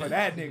voting for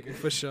that nigga.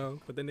 for sure.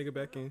 Put that nigga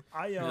back in.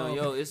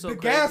 Yo, it's so The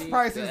crazy gas to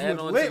prices add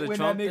was on to lit the when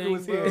Trump that nigga thing,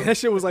 was bro. here. That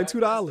shit was like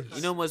 $2.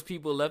 You know, much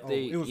people left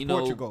it was they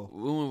Portugal.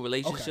 ruin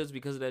relationships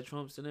because of that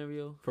Trump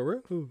scenario. For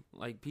real? Who?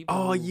 Like people.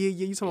 Oh who- yeah.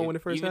 You talking about when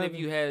it first even happened?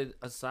 if you had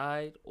a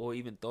side or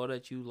even thought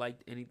that you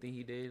liked anything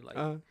he did, like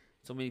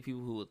so many people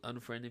who was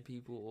unfriending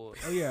people or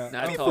Oh yeah.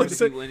 not People talking to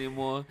took- people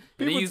anymore. And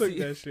then People you took see,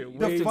 that shit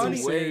The way too funny-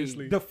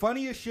 seriously. The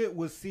funniest shit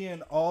was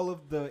seeing all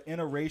of the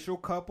interracial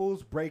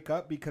couples break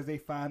up because they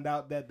found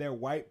out that their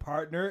white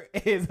partner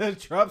is a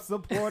Trump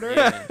supporter.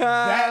 Yeah.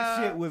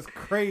 That shit was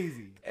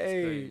crazy.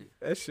 Hey, crazy.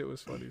 that shit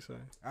was funny,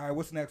 son. All right,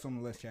 what's next on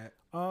the list, chat?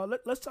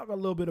 Let's talk a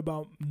little bit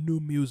about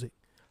new music.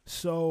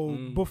 So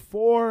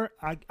before,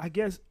 I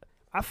guess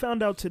I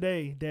found out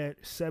today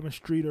that 7th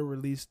Streeter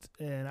released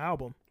an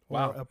album or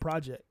Wow. a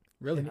project.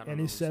 Really? And- I don't and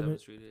know it's who 7th 7th.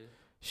 Street is.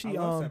 She I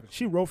love 7th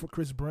she wrote for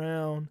Chris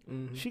Brown.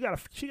 Mhm. She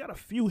got a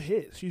few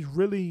hits. She's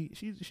really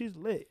she's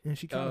lit and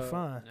she kind of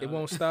fine. It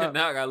won't stop.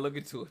 Now I gotta look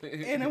into it.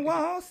 And it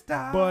won't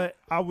stop. But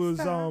I was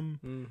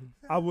Mhm.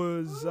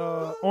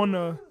 on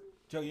the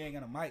Joe, you ain't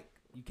got a mic.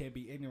 You can't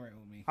be ignorant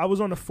with me. I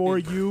was on the For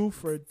You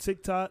for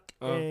TikTok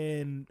Uh.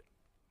 and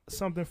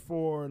something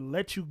for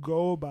Let You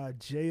Go by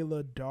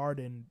Jayla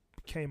Darden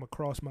came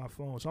across my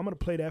phone. So I'm going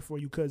to play that for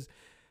you because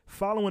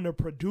following the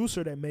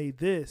producer that made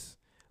this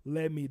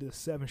led me to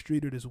 7th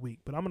Streeter this week.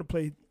 But I'm going to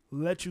play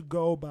Let You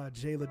Go by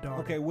Jayla Darden.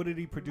 Okay, what did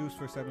he produce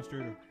for 7th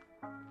Streeter?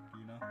 Do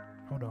you know?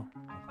 Hold on.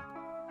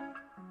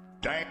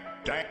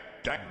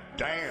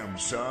 Damn,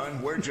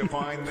 son, where'd you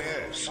find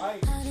this? How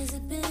does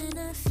it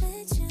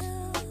benefit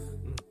you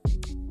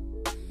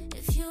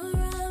if you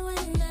run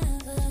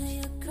whenever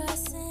you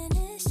cross an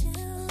issue?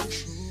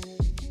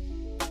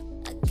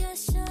 I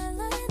guess you'll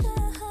learn the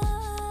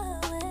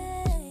hard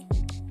way.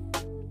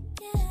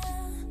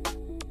 Yeah,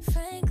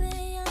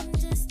 frankly, I'm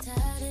just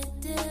tired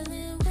of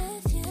dealing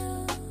with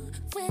you.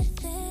 With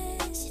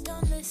this, you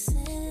don't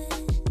listen.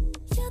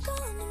 You're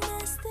gonna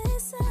mess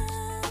this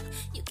up.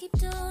 You keep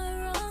doing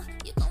wrong.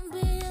 You're gonna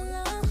be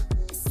alone.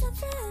 It's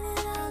unfair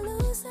that I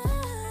lose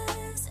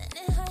us, and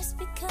it hurts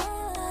because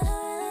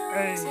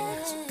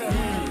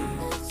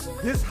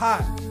This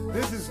hot.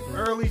 This is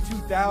early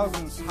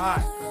 2000s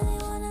hot.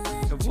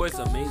 The voice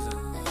amazing.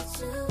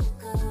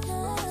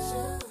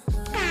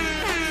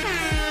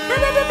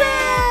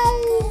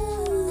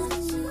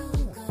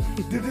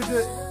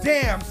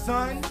 Damn,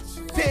 son.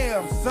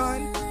 Damn,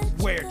 son.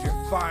 Where'd you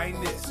find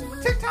this?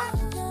 TikTok.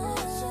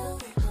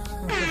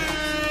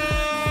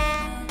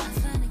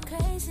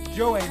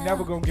 Joe ain't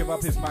never gonna give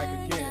up his mic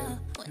again.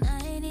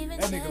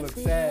 That nigga look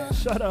sad.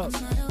 Shut up.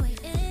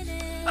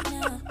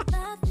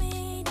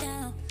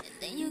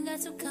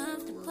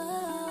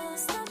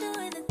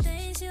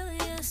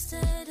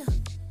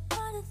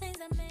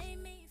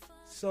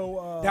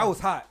 So That was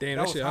hot. Damn, that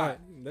that was shit hot.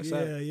 That's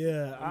hot.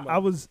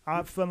 yeah.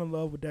 I fell in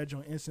love with that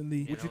joint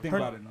instantly. What you think her,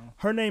 about it, no?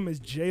 Her name is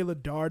Jayla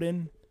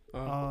Darden.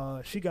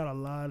 She got a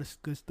lot of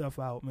good stuff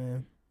out,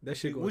 man. That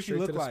shit goes What she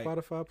straight to look the like?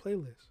 Spotify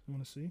playlist. You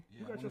want to see?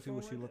 Yeah, I want to see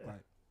what she look like.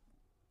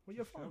 Where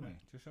your Show phone me.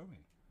 at? Just show me.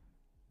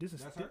 This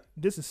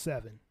her? is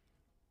 7.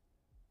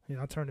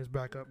 Yeah, I'll turn this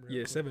back up. real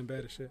Yeah, quick. 7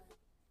 bad as shit.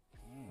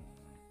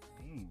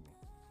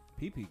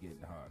 PP getting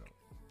hard.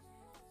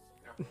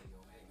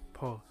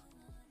 Pause.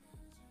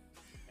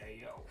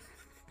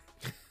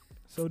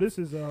 So this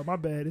is my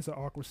bad. It's an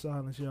awkward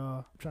silence, y'all.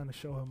 I'm trying to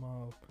show him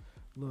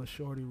little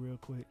shorty real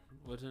quick.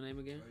 What's her name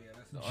again?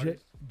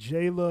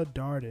 Jayla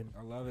Darden.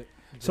 I love it.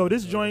 So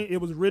this joint, it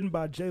was written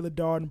by Jayla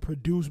Darden,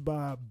 produced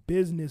by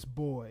Business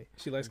Boy.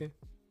 She light skin?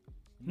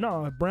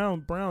 No,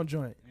 brown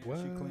joint. Yeah,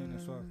 she clean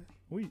as fuck.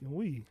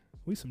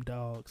 We some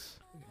dogs.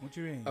 What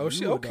you mean? Oh,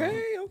 she You a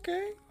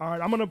okay. All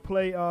right, I'm gonna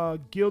play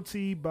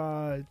Guilty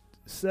by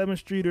 7th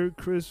Streeter,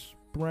 Chris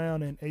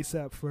Brown, and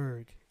ASAP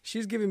Ferg.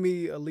 She's giving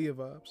me Aaliyah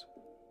vibes.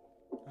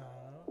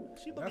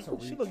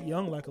 She look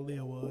young like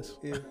Aaliyah was.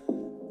 Yeah.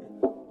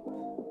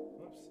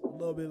 A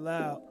little bit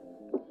loud.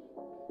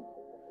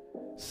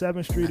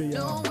 7th Streeter,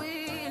 y'all.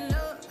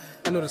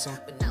 I know the song.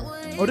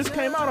 Oh, this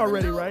came out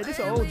already, right? This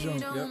an old joint.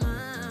 Yep.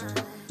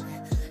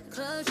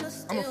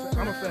 I'm a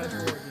fast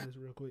forward to this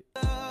real quick.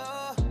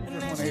 You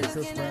just want to hear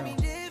Chris Brown.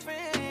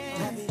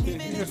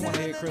 You just want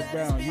to hear Chris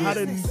Brown.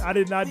 I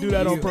did not do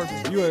that on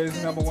purpose. You are his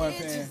 #1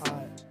 fan.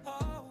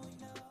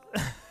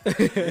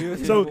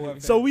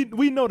 So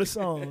we know the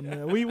song.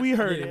 Man. We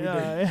heard it.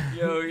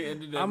 Yo, he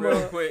ended that I'm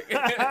real quick.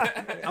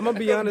 I'm gonna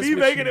be honest. Be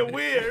with making you. it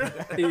weird.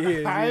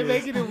 I ain't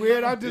making it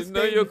weird. I'm just Just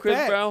know you're a stating Chris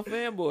facts. Brown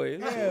fanboy.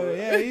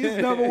 Yeah, he's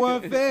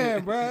 #1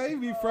 fan, bro. He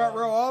be front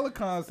row all the I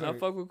concerts.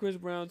 fuck with Chris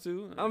Brown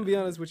too. I'm gonna be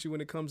honest with you when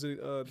it comes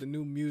to the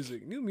new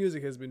music. New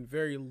music has been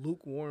very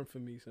lukewarm for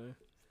me, son.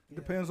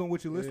 Depends on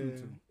what you're listening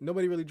to.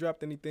 Nobody really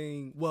dropped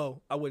anything.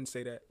 Well, I wouldn't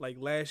say that. Like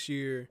last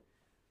year,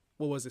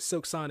 what was it?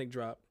 Silk Sonic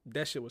dropped.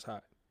 That shit was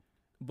hot.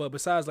 But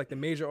besides like the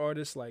major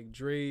artists like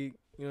Drake,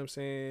 you know what I'm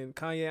saying?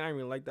 Kanye, I didn't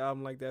really like the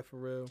album like that for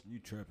real. You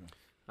tripping.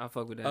 I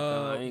fuck with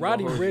that.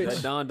 Roddy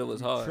Ricch. That Donda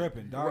was hard.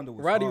 Tripping. Donda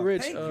was Roddy hard.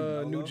 Ricch, Thank you,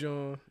 new Nolo.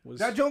 John was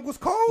That joke was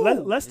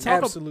cold. Let's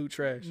talk. absolute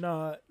trash.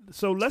 Nah.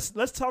 So let's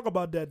talk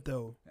about that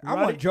though. I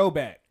want Joe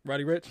back.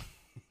 Roddy Ricch.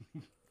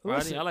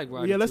 Roddy, I like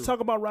Roddy. Yeah, let's too. talk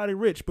about Roddy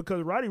Ricch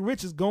because Roddy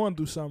Ricch is going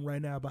through something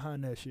right now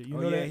behind that shit. You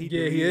know that?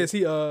 He is.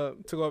 He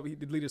took off. He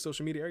deleted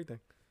social media, everything.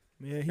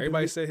 Yeah,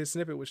 Everybody said his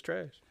snippet was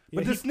trash.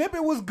 But the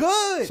snippet was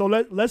good. So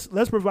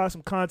let's provide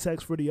some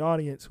context for the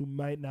audience who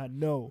might not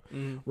know.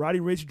 Mm-hmm. Roddy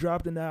Ricch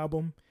dropped an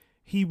album.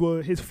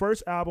 His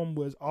first album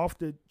was off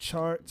the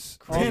charts.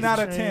 10 out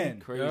of chain, 10.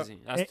 Crazy.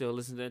 I And- still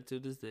listen to that to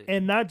this day.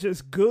 and not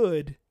just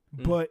good,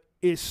 but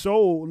it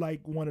sold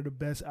like one of the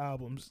best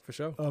albums For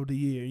sure. of the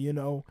year. You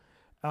know,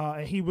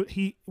 and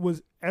he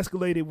was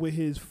escalated with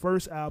his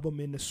first album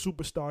in the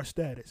superstar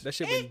status. That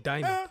shit went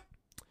diamond.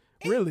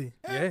 Really?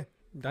 Yeah,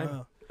 diamond.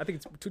 Wow. I think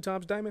it's 2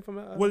 times diamond from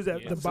What is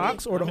that? Yeah, The so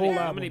box or the whole How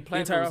album? many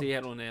entire platinums album. he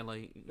had on there?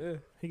 Like, Yeah.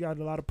 He got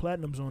a lot of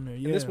platinums on there.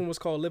 Yeah. And this one was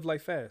called Live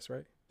Like Fast,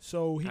 right?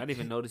 So I didn't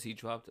even notice he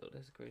dropped though.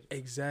 That's crazy.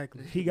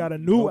 Exactly. he got a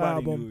new Nobody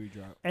album. knew he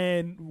dropped.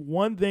 And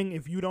one thing,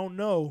 if you don't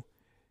know,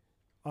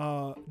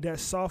 that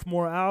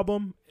sophomore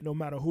album, no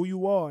matter who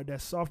you are,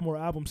 that sophomore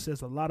album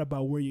says a lot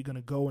about where you're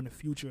gonna go in the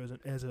future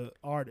as an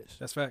artist.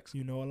 That's facts.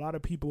 You know, a lot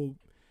of people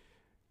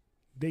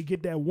they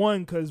get that one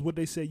because what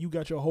they say, you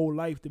got your whole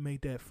life to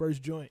make that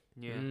first joint.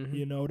 Yeah. Mhm.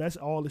 You know, that's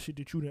all the shit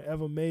that you done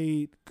ever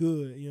made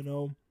good. You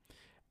know,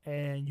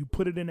 and you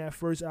put it in that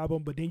first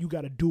album, but then you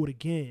got to do it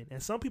again.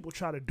 And some people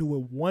try to do it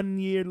 1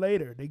 year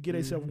later. They get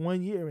themselves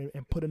 1 year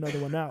and put another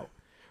one out.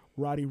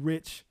 Roddy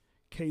Ricch,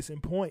 case in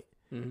point.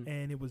 Mhm.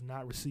 And it was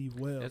not received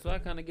well. That's why I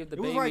kind of give the It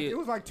was baby.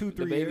 like 2-3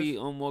 the baby years.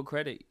 on more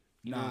credit.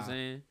 You know what I'm Nah.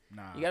 saying?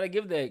 Nah. You gotta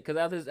give that because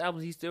after his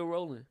albums, he's still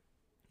rolling.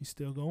 He's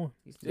still going.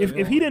 He's still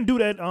If he didn't do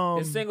that,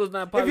 his singles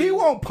not If probably. he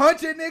won't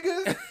punch it,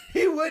 niggas,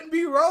 he wouldn't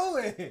be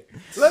rolling.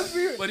 Let's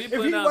be. But he if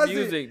putting out wasn't-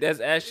 music that's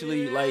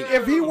actually like.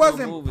 If he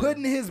wasn't moving.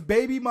 putting his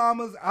baby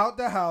mamas out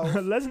the house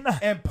let's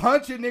not. and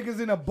punching niggas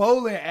in a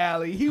bowling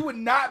alley, he would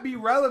not be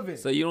relevant.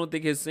 So you don't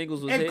think his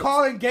singles was And hits?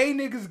 calling gay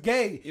niggas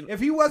gay. You know- If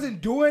he wasn't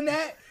doing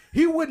that,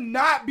 he would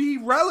not be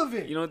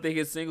relevant. You don't think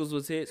his singles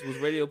was hits? Was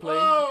radio play?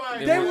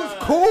 They was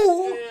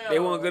cool. They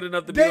weren't good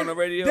enough to be They, on the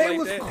radio they like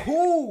was that.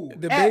 cool.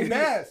 The at baby,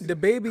 best. the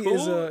baby is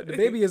Cool. a the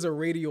baby is a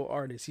radio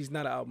artist. He's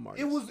not an album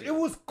artist. It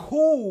was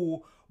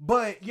cool,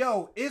 But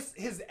yo, it's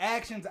his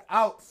actions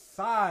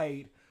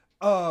outside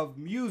of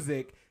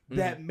music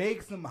that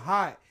makes him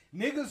hot.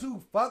 Niggas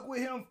who fuck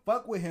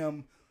with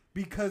him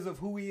because of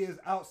who he is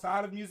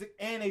outside of music,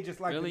 and they just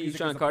like the Really, you music.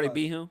 trying as to a Cardi plus.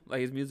 B him?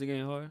 Like his music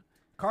ain't hard.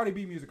 Cardi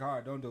B music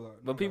hard. Don't do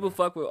it. But people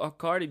fuck with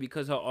Cardi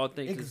because her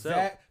authentic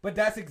self. But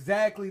that's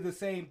exactly the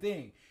same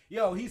thing.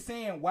 Yo, he's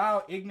saying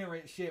wild,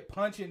 ignorant shit,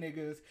 punching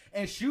niggas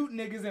and shooting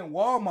niggas in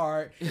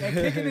Walmart and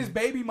kicking his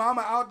baby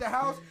mama out the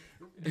house.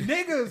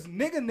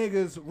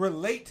 Niggas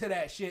relate to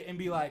that shit and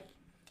be like,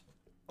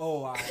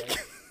 oh,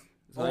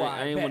 So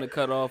I ain't want to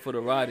cut off for the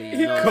Roddy.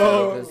 He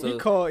called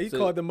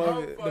the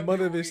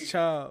mother of his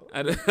child.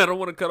 I don't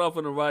want to cut off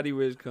on the Roddy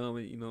Rich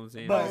comment. You know what I'm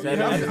saying? But, I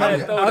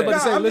was about to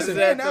say, listen,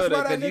 that's why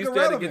that you nigga started to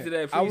relevant. get to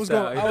that I was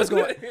freestyle.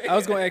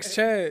 going to ask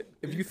Chad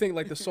if you think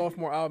like the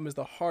sophomore album is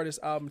the hardest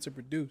album to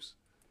produce.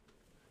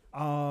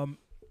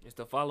 It's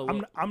the follow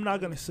up. I'm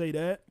not gonna say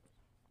that.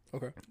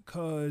 Okay.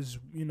 Because,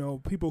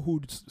 people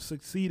who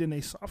succeed in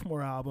a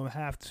sophomore album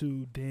have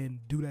to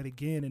then do that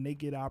again, and they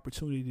get an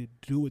opportunity to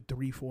do it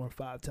 3, 4, and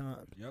 5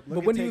 times. Yep.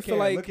 But when do you feel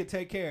like look at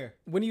Take Care?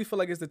 When do you feel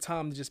like it's the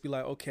time to just be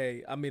like,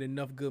 okay, I made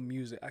enough good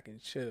music, I can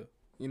chill.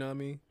 You know what I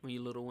mean? When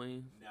you Lil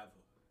Wayne?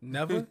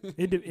 Never.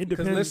 It Because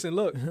depends. listen,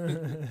 look,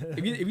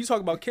 if you talk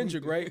about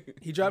Kendrick, right?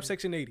 He dropped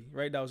Section 80,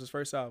 right? That was his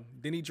first album.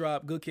 Then he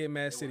dropped Good Kid,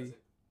 Mad City.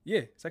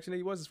 Yeah, Section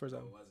 80 was his first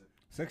album.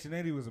 Section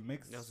 80 was a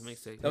mix. That was a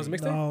mixtape. That was a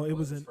mixtape. No, it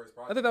wasn't.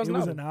 I thought that was It an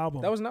was album. an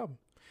album. That was an album.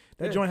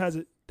 That Yeah. joint has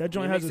a. That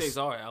joint has Mixtapes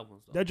a. are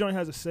albums. Though. That joint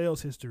has a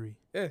sales history.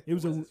 Yeah. It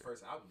was a. his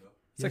first album though.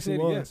 Yes, Section it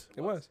 80, yeah, was.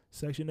 it was.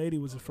 Section 80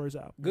 was his first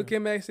album. Good Kid,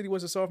 Mad City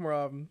was a sophomore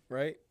album,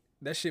 right?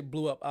 That shit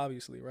blew up,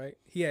 obviously, right?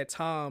 He had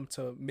time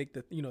to make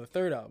the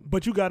third album.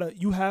 But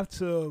you have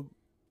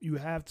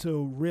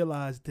to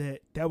realize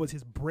that was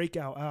his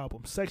breakout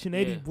album. Section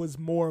 80 Yeah. was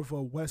more of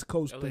a West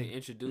Coast That was thing.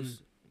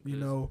 introduced.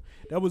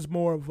 That was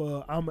more of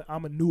a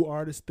I'm a new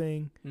artist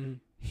thing. Mm-hmm.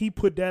 He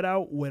put that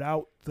out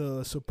without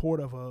the support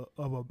of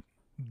a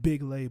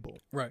big label.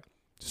 Right.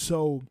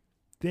 So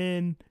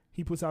then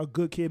he puts out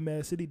Good Kid,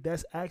 Mad City.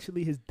 That's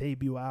actually his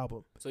debut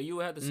album. So you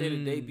would have to say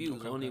the debut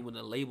is only with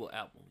a label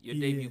album. Your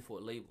Yeah. debut for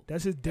a label.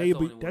 That's his the debut.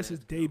 only one That's his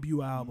that's come.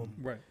 debut album.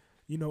 Right.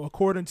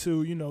 According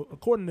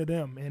to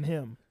them and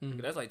him.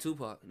 That's like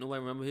Tupac. Nobody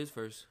remember his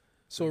first.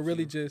 So it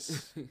really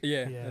just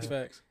yeah, that's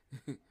facts.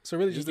 So it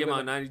really He just came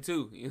out in depends-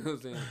 '92. You know what I'm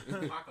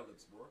saying?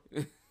 Apocalypse,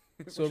 bro.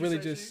 So it really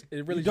just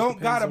You just don't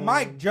got a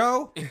depends mic,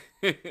 Joe.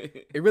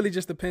 It really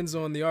just depends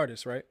on the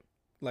artist, right?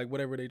 Like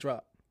whatever they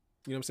drop.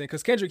 You know what I'm saying?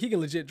 Because Kendrick, he can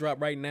legit drop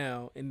right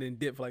now and then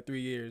dip for like 3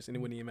 years and it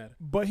wouldn't even matter.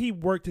 But he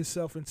worked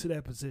himself into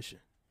that position.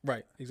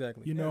 Right,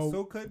 exactly. You know,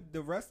 so could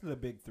the rest of the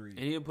big three. And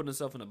he didn't put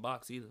himself in a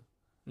box either.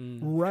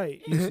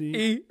 right? You see,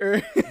 E-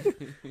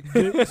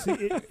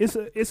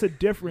 it's a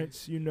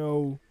difference.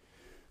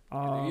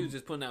 If he was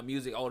just putting out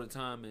music all the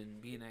time and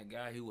being that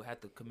guy who would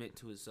have to commit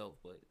to himself,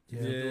 but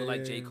just do it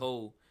like J.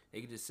 Cole,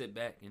 they could just sit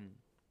back and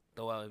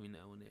throw out every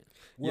now and then.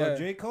 Well,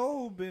 J.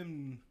 Cole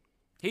been.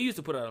 He used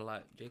to put out a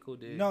lot. J. Cole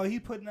did. No, he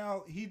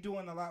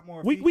doing a lot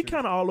more. we features.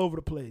 kind of all over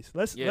the place.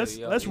 Let's reel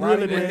it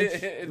Roddy in.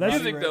 Ricch. It's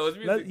Let's- music though. It's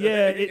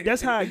music.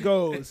 that's how it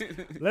goes.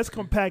 Let's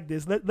compact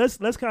this.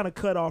 Let's kind of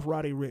cut off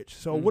Roddy Ricch.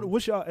 So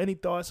what's y'all any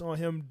thoughts on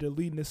him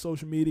deleting his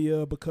social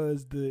media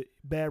because the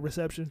bad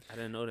reception? I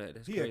didn't know that.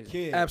 That's He a crazy.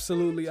 kid.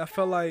 Absolutely. I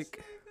felt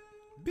like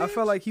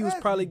he was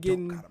probably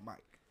getting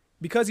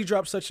because he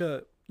dropped such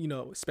a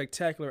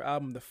spectacular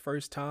album the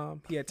first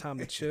time. He had time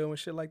to chill and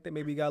shit like that.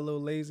 Maybe he got a little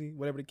lazy,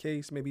 whatever the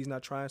case. Maybe he's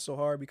not trying so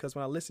hard because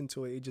when I listened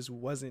to it, it just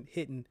wasn't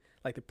hitting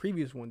like the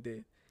previous one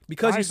did.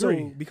 Because I he's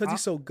agree.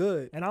 he's so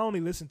good. And I only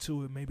listened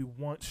to it maybe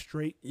once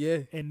straight.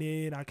 Yeah. And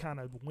then I kind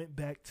of went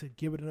back to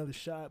give it another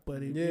shot,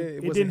 but it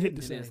wasn't didn't hit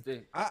the It same. didn't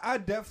stick. I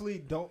definitely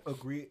don't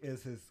agree.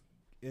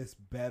 It's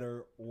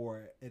better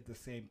or at the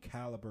same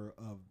caliber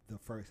of the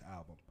first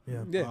album.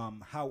 Yeah.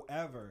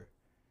 However,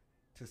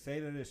 to say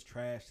that it's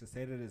trash, to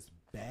say that it's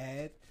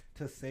bad,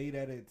 to say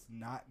that it's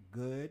not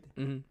good,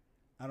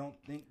 I don't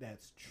think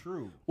that's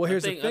true. Well,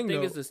 here's I think the thing,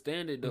 though. it's the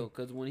standard though,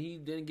 because when he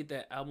didn't get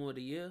that album of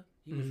the year,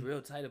 he was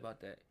real tight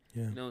about that.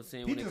 Yeah. You know what I'm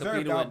saying? He When they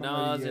deserved competed with album of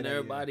the Nas year and that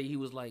everybody, he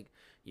was like,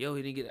 "Yo,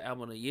 he didn't get the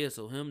album of the year."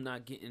 So him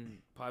not getting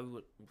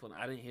probably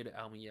I didn't hear the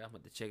album yet. I'm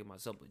about to check it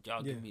myself, but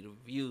y'all give me the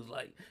reviews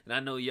like, and I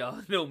know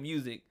y'all know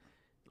music.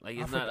 Like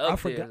it's not up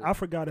there. I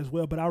forgot as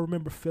well, but I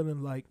remember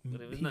feeling like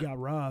if it's he not- got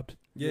robbed.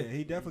 Yeah,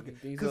 he definitely.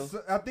 think Because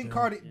so? I think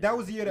Cardi. That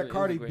was the year It that was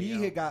Cardi a great B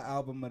album. had got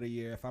album of the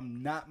year, if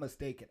I'm not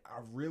mistaken. I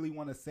really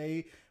want to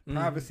say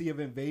Privacy of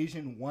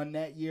Invasion won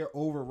that year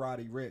over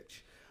Roddy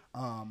Ricch.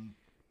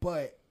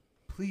 But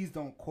please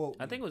don't quote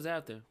me. I think it was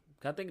after.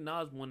 I think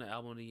Nas won the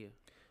album of the year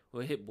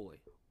with Hit Boy.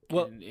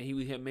 Well- and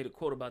he had made a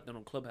quote about that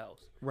on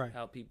Clubhouse. Right.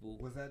 How people.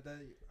 Was that that?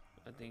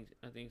 I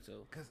think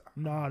so. Because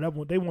Nah,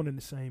 they won in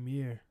the same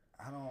year.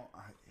 I don't.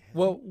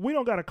 Well, We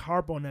don't got to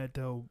carp on that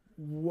though.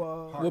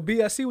 Whoa.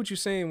 B, I see what you're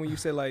saying when you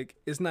say like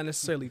it's not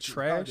necessarily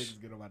trash.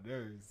 Niggas get on my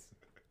nerves.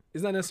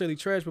 it's not necessarily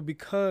trash, but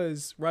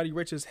because Roddy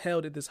Ricch is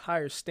held at this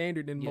higher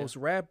standard than most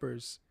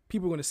rappers,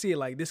 people are going to see it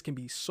like this can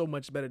be so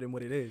much better than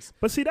what it is.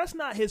 But see, that's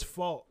not his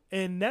fault,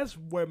 and that's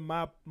where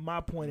my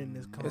point in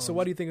this comes. And so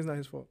why do you think it's not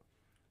his fault?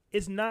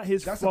 It's not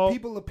his That's fault. a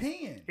people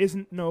opinion.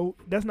 No,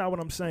 that's not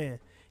what I'm saying.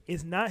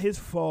 It's not his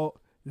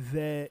fault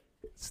that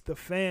the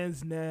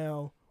fans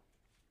now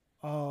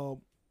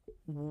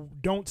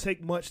don't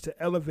take much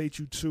to elevate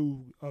you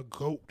to a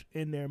GOAT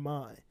in their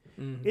mind.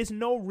 Mm-hmm. It's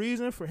no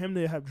reason for him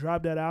to have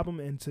dropped that album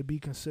and to be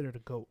considered a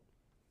GOAT.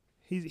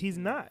 He's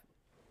not.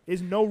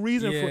 It's no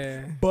reason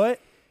for. But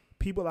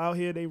people out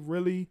here, they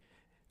really,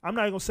 I'm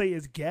not gonna say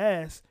it's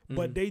gas,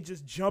 but they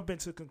just jump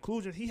into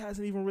conclusions. He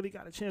hasn't even really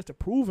got a chance to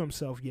prove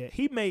himself yet.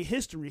 He made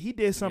history. He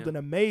did something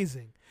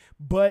amazing,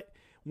 but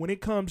when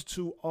it comes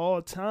to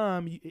all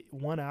time,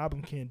 one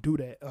album can't do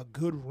that. A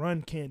good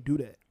run can't do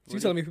that. So you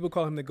telling me people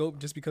call him the GOAT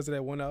just because of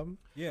that one album?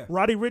 Yeah.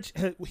 Roddy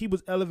Ricch, he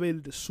was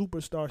elevated to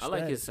superstar status. I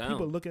like his sound.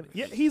 People looking,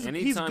 he's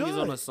anytime good. he's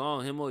on a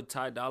song, him or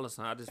Ty Dolla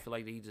 $ign, I just feel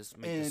like he just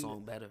make the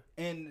song better.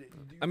 And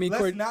I mean,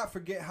 let's not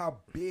forget how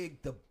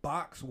big the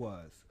box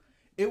was.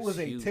 It was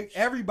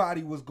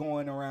everybody was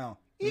going around.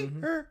 You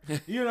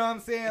know what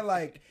I'm saying?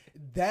 Like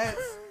that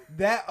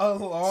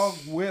along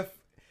with,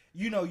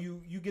 you know,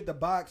 you get the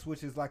box,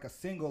 which is like a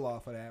single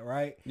off of that,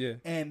 right? Yeah.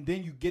 And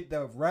then you get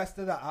the rest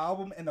of the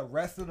album, and the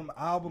rest of them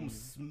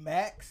albums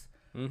smacks.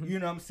 You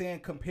know what I'm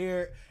saying?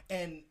 Compared,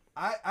 and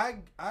I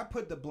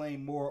put the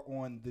blame more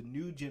on the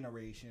new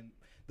generation.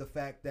 The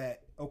fact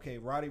that, okay,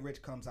 Roddy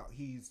Ricch comes out,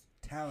 he's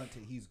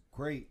talented, he's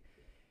great,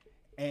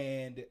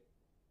 and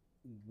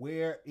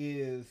where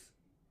is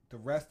the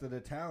rest of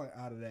the talent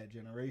out of that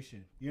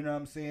generation? You know what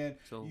I'm saying?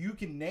 So you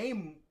can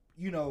name,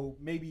 you know,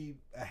 maybe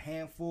a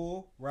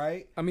handful,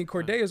 right? I mean,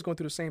 Cordae is going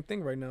through the same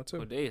thing right now too.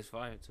 Cordae is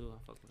fire too. I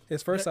fuck with him.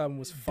 His first album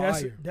was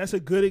fire. That's a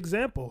good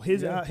example.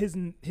 His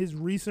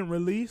recent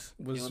release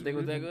was. You don't think it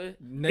was that good?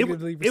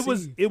 Negatively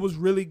received. It was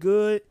really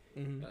good.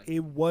 Mm-hmm.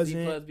 It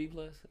wasn't B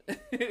plus.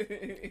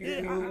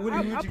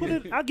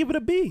 I'll give it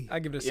a B. I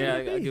give it a C. Yeah,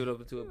 I give it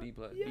up to a B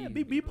plus. Yeah,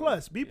 B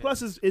plus. B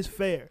plus is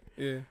fair.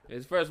 Yeah,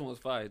 his first one was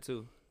fire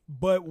too.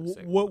 But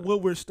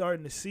what we're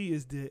starting to see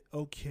is that,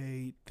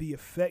 okay, the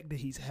effect that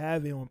he's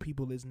having on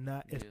people is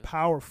not as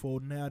powerful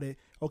now that,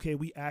 okay,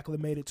 we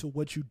acclimated to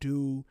what you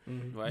do.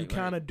 Right, you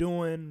kind of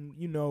doing,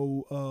 you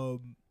know,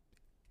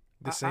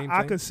 the same thing.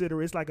 I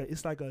consider it's like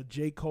a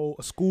J. Cole,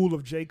 a school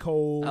of J.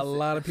 Cole. A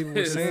lot of people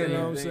were saying, you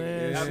know what I'm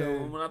saying? Yeah.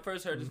 So, when I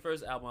first heard his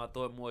first album, I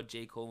thought more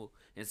J. Cole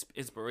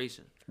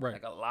inspiration. Right.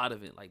 Like a lot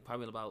of it, like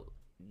probably about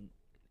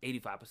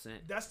 85%.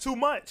 That's too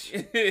much.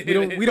 we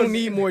don't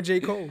need more J.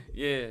 Cole.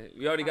 Yeah,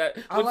 we already got.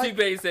 What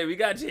T-Pain said, we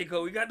got J.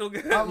 Cole, we got no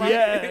good.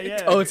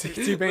 Yeah. Oh,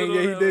 T-Pain,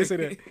 yeah, he did say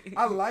that.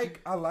 I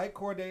like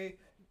Cordae.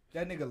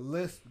 That nigga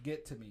lisp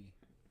get to me.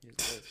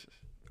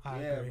 I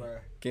agree. Bro.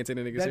 Can't take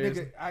that nigga That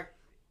seriously. nigga,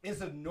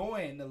 it's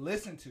annoying to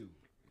listen to.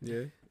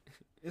 Yeah.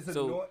 It's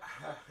annoying.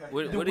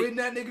 When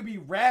that nigga be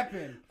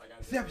rapping, like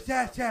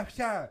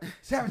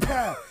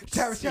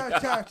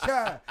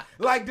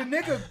the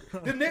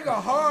nigga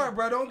hard,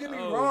 bro. Don't get me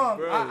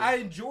wrong. I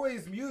enjoy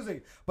his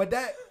music, but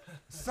that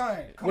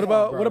son. What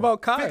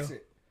about Kyle? Fix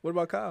it. What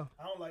about Kyle?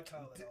 I don't like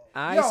Kyle at all.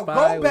 I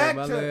spy with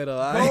my little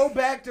eye. Go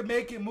back to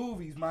making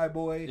movies, my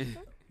boy.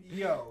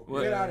 Yo,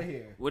 get out of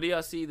here. What do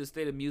y'all see the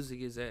state of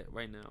music is at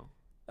right now?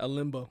 A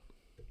limbo,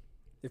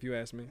 if you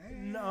ask me.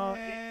 No,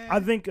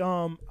 I think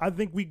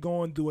we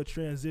going through a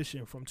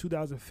transition from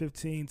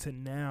 2015 to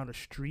now. The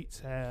streets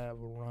have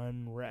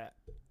run rap.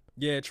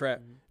 Yeah,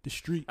 trap. The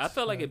streets. I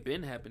felt like it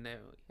been happened that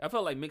way. I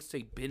felt like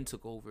mixtape been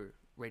took over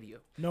radio.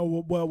 No,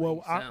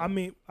 well, I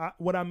mean,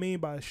 what I mean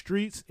by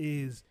streets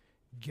is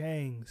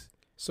gangs.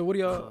 So what do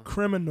y'all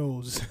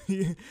criminals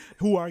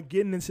who are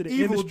getting into the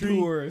industry?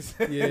 Evildoers.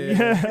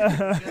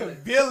 Yeah.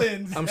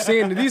 Villains. I'm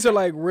saying that these are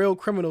like real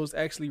criminals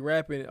actually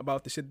rapping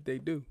about the shit that they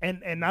do.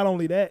 And not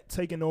only that,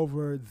 taking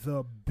over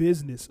the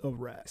business of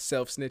rap.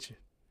 Self-snitching.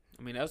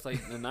 I mean, that's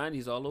like the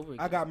 90s all over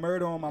again. I got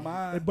murder on my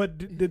mind. But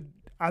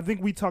I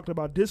think we talked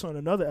about this on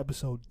another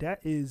episode. That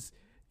is,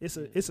 it's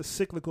a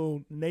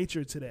cyclical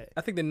nature to that.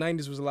 I think the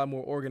 90s was a lot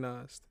more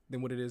organized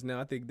than what it is now.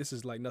 I think this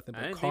is like nothing but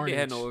I didn't carnage.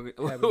 think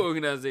they had no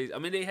organization. I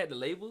mean, they had the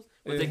labels,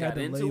 but they got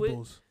into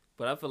it.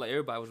 But I feel like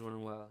everybody was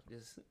running wild.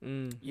 Just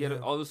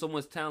although so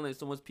much talent,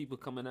 so much people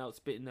coming out,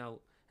 spitting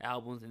out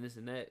albums and this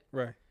and that.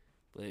 Right.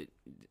 But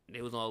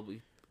they was all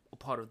a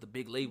part of the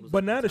big labels.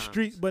 But now the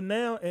streets,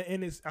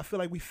 and it's, I feel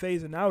like we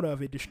phasing out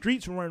of it. The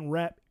streets run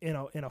rap in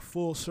a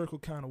full circle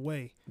kind of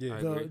way. Yeah.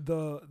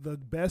 The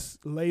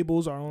best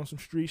labels are on some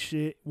street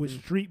shit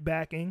with street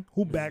backing.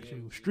 Who backs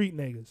you? Street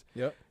niggas.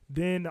 Yep.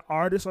 Then the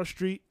artists are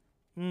street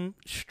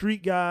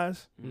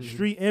guys,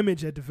 street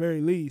image at the very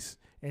least,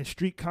 and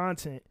street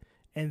content.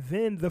 And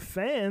then the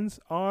fans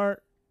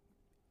are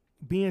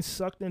being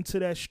sucked into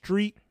that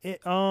street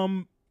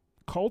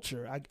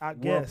culture, I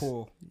guess.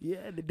 Whirlpool.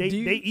 Yeah, they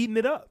eating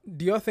it up.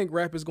 Do y'all think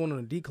rap is going on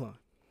a decline?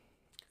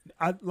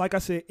 Like I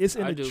said, it's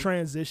in a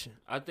transition.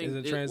 I think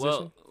it's a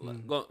transition.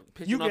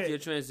 pitching off your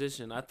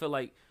transition, I feel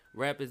like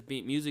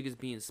music is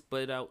being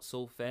split out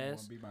so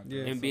fast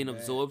Yeah, and so being bad.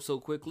 absorbed so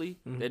quickly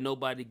Mm-hmm. that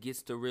nobody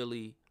gets to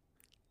really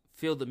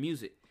feel the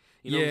music.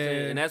 You know what I'm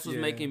saying? And that's what's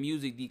making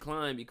music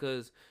decline,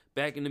 because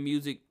back in the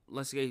music,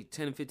 let's say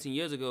 10 and 15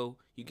 years ago,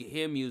 you could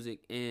hear music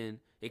and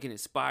it can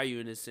inspire you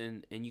in this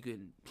and you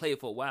can play it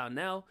for a while.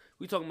 Now,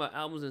 we talking about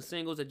albums and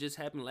singles that just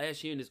happened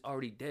last year and it's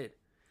already dead.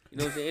 You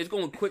know what I'm saying? It's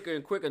going quicker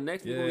and quicker.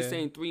 Next week, we're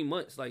saying 3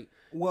 months. Like,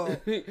 Well,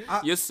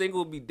 your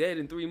single will be dead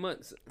in 3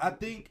 months. I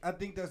think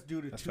that's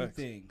due to two facts.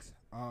 things.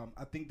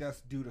 I think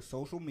that's due to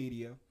social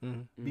media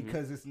Mm-hmm.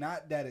 because it's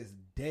not that it's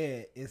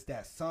dead; it's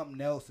that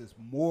something else is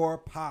more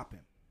popping,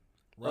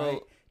 right?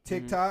 Oh,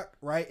 TikTok,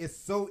 right? It's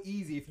so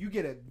easy if you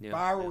get a Yeah,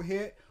 viral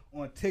hit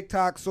on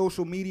TikTok,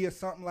 social media,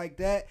 something like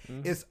that.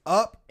 It's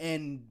up,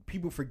 and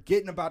people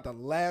forgetting about the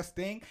last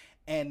thing.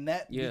 And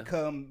that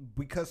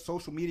because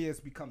social media has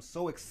become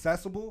so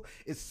accessible,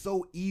 it's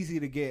so easy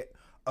to get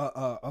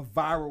a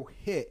viral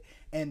hit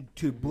and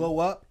to blow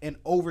up and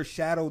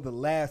overshadow the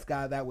last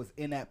guy that was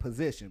in that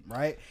position,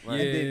 right? And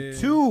then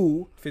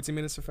 2, 15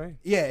 minutes of fame.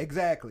 yeah,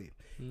 exactly.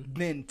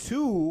 Then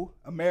 2,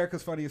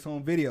 America's Funniest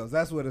Home Videos.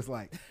 That's what it's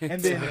like. And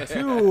then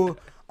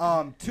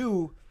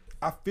 2,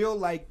 I feel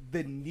like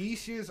the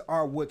niches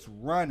are what's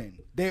running.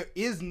 There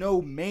is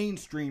no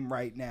mainstream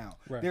right now.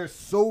 Right. There's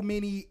so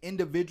many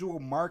individual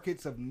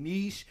markets of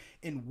niche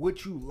in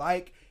what you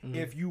like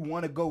if you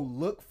want to go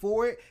look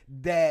for it,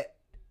 that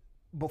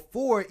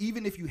before,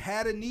 even if you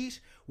had a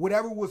niche,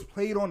 whatever was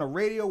played on the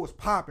radio was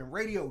popping.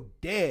 Radio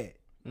dead,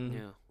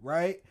 Yeah.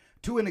 right?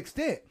 To an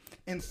extent.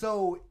 And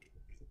so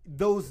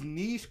those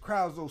niche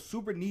crowds, those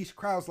super niche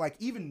crowds, like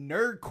even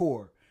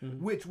nerdcore,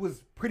 which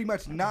was pretty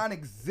much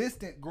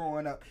non-existent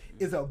growing up,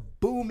 is a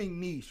booming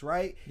niche,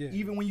 right? Yeah.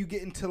 Even when you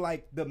get into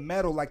like the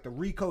metal, like the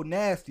Rico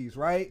Nasties,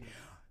 right?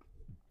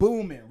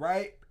 Booming,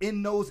 right?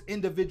 In those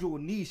individual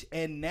niche.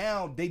 And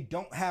now they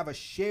don't have a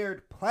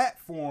shared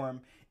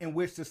platform in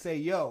which to say,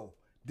 yo,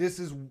 this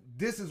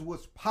is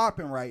what's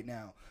popping right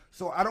now.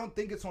 So I don't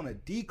think it's on a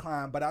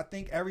decline, but I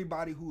think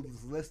everybody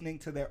who's listening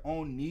to their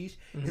own niche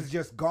has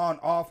just gone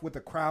off with a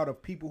crowd of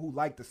people who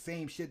like the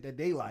same shit that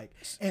they like.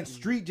 And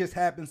street just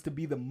happens to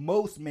be the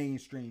most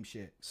mainstream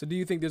shit. So do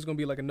you think there's gonna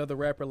be like another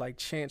rapper like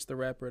Chance the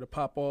Rapper to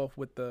pop off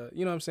with the,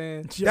 you know what I'm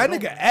saying? That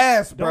nigga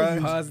ass, bro.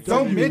 use- Don't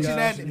don't mention use-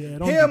 that. yeah, don't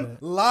do Him,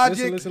 that.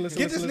 Logic. Listen, Get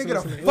this listen,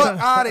 nigga listen. the fuck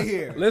out of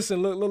here. Listen,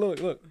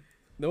 look.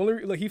 The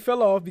only look, he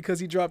fell off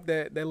because he dropped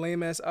that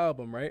lame ass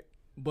album, right?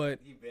 But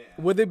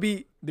would it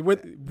be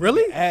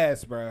really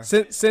Ass, bro.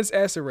 since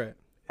Acid Rap?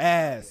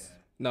 Ass.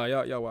 No,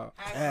 y'all wow.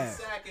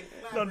 Ass.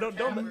 No,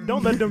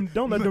 don't let them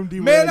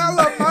derail Man, you. I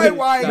love my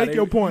wife. Make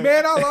your point.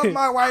 Man, I love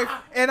my wife,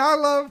 and I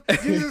love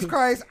Jesus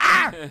Christ.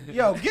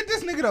 Yo, get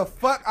this nigga the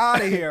fuck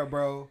out of here,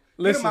 bro.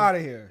 Get Listen, him out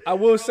of here. I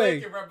will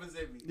say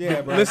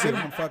Yeah, bro. Listen.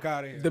 Get him the fuck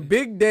out of here. The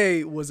Big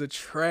Day was a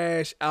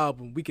trash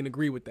album. We can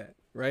agree with that,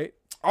 right?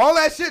 All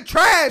that shit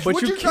trash. But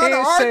what you you trying to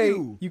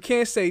argue? you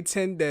can't say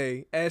 10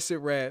 Day, Acid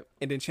Rap,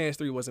 and then Chance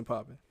 3 wasn't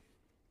popping.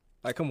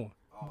 Like, come on.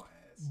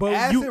 But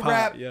Acid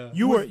Rap. Yeah.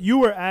 you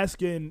were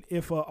asking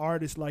if an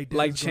artist like this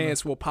Like is gonna-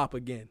 Chance will pop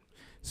again.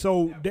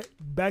 So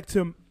back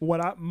to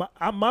what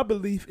my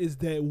belief is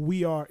that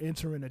we are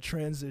entering a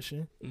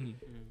transition.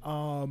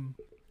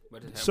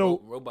 But it have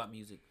So- robot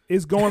music.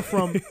 It's going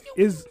from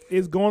is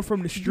going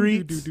from the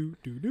streets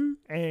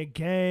and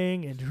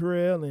gang and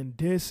drill and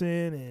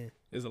dissing and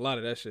There's a lot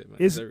of that shit,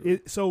 man.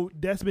 so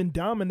that's been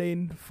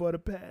dominating for the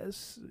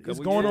past. It's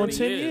Couple going on years.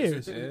 10 Yeah, years.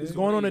 it's It's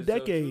going on a 20 years,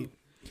 so decade.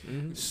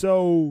 Mm-hmm.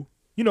 So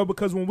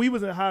because when we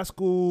was in high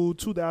school,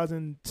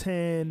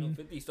 2010.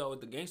 50 started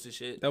with the gangster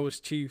shit. That was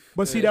Chief.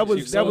 But see, Yeah, that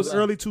Chief was Keef.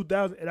 early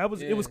 2000. It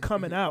was Yeah.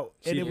 coming out,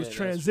 and Chief- it was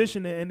Yeah, that's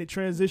transitioning, and it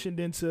transitioned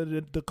into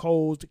the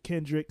Coles, the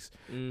Kendricks,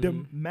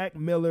 the Mac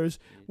Millers.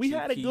 We Chief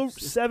had a good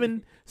Keefs.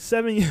 seven.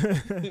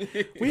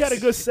 We had a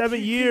good 7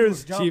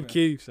 years Chief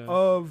Keef, son.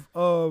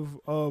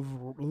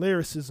 of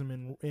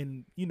lyricism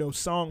and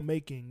song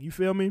making. You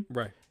feel me?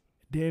 Right.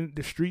 Then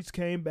the streets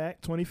came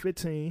back,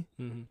 2015.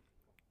 Mm-hmm.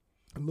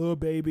 Lil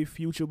Baby,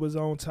 Future was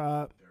on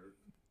top.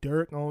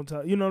 Dirk on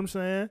top. You know what I'm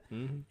saying?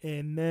 Mm-hmm.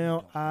 And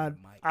now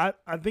I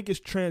think it's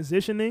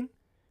transitioning.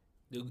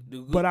 Do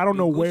But I don't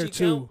know Gucci where count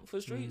to.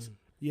 for streets.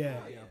 Yeah.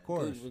 Of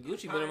course.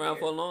 Gucci been around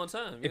for a long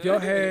time. If you know?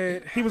 y'all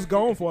had, He was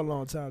gone for a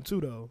long time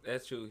too, though.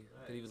 That's true.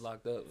 'Cause he was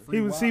locked up.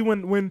 He was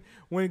when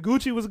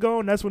Gucci was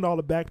gone. That's when all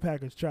the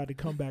backpackers tried to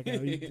come back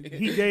out. He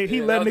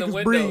Yeah, let that was the niggas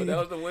window. breathe. That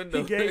was the window.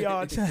 He gave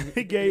y'all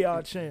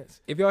a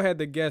chance. if y'all had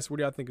to guess, where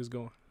do y'all think it's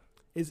going?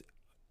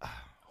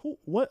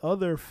 What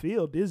other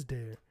field is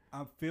there?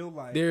 I feel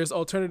like There's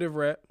alternative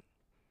rap.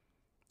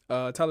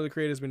 Tyler the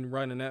Creator's been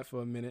running that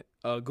for a minute.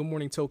 Good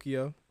Morning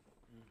Tokyo.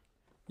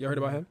 Y'all heard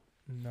about him?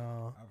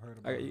 No. I've heard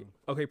about him.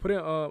 Okay, put it.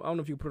 I don't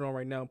know if you can put it on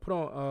right now. Put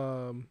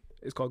on.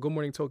 It's called Good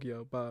Morning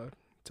Tokyo by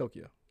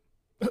Tokyo.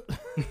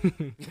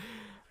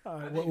 All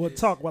right, we'll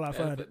talk while I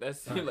find it. That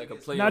seemed like a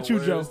play Not on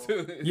you, Joe. words,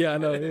 too. Yeah, I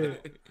know. Yeah.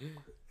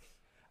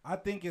 I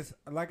think it's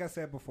like I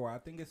said before. I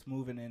think it's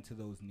moving into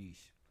those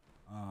niche,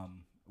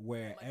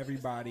 where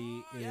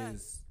everybody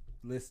is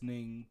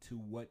listening to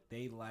what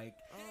they like,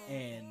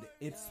 and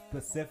it's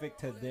specific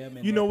to them.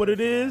 And You know what it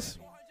is?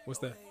 What's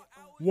that?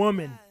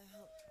 Woman.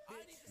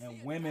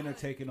 And women are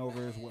taking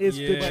over as well. It's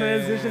the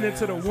transition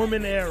into the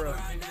woman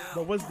era.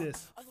 But what's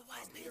this?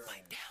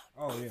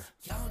 Oh yeah.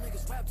 Y'all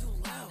niggas rap too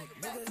loud.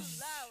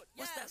 Niggas,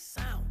 what's that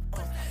sound?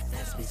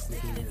 That's me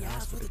sneaking in your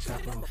house with a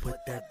chopper. I'ma put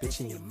that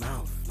bitch in your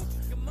mouth.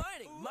 Good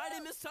morning. My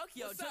name is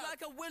Tokyo. Just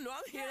like a window,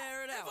 I'm here to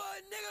air it out. If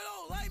a nigga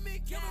don't like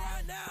me, kill me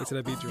right now. Wait till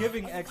that beat drop.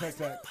 Giving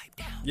XXX.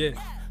 Yeah.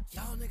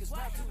 Y'all niggas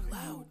rap too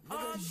loud.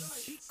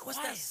 Niggas, what's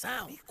that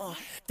sound?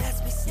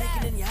 That's me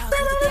sneaking in your house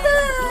with a chopper.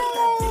 I'ma put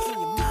that bitch in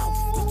your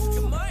mouth.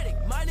 Good morning.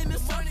 My name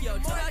is Tokyo.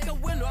 Just like a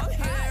window, I'm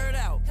here to air it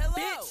out.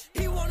 Bitch,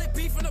 he wanted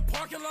beef in the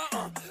parking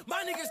lot.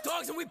 My niggas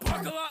dogs and we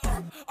park a lot.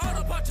 All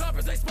the pot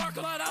choppers, they spark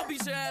a lot. I'll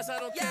beat your ass, I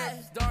don't care.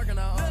 It's dark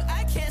enough. Look,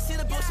 I can't see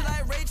the bullshit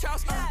like Ray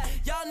Charles.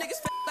 Y'all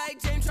niggas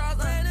like James Charles.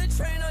 And a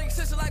train on your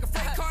sister like a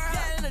fat car.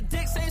 Yeah, and a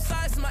dick same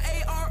size as my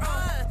AR.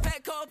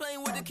 Pat Cole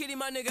playing with the kitty,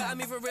 my nigga. I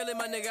mean, for really,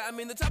 my nigga. I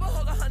mean, the chopper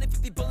hold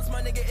 150 bullets,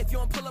 my nigga. If you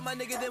don't pull up, my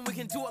nigga, then we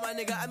can do it, my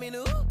nigga. I mean,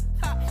 ooh,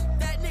 ha,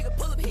 that nigga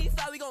pull up, he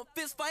thought we gon'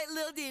 fist fight,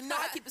 Lil D. No,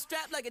 I keep it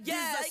strapped like a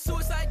like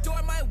suicide door.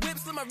 My whip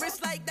slit my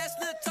wrist like that's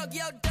Lil Tuck.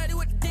 Yo, dirty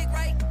with the dick,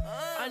 right?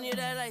 I need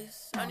that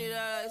ice. I need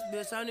that ice,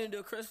 bitch. I need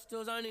the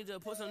crystals. I need to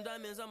put some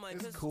diamonds on my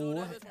It's pistol.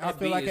 cool. I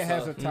feel like it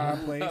has a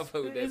time, place.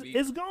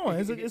 It's going.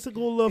 It's a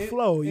cool little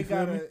flow. You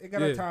feel me? It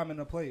got a time and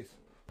a place.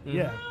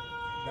 Yeah.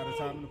 Got a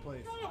time and a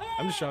place.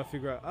 I'm just trying to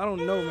figure out. I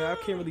don't know, man. I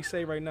can't really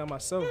say right now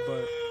myself,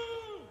 but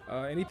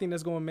anything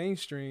that's going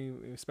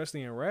mainstream,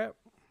 especially in rap,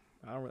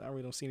 I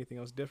really don't see anything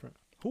else different.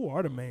 Who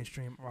are the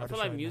mainstream artists? I feel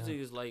like right music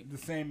now? is like The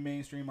same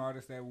mainstream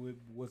artist that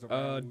was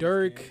around.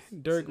 Dirk,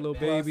 Lil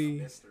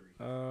Baby.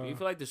 Do you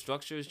feel like the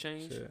structure has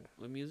changed shit.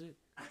 with music?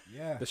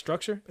 Yeah. The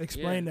structure?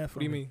 Explain Yeah. that for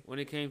What do you me. mean? When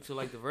it came to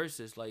like the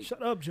verses, like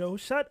Shut up, Joe.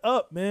 Shut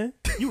up, man.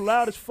 You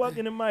loud as fuck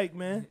in the mic,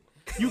 man.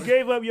 You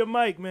gave up your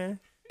mic,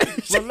 man.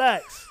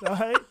 Relax, all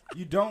right?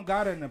 You don't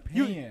got an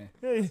opinion.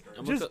 Hey,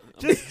 I'm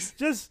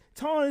just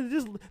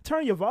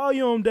turn your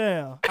volume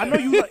down.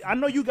 I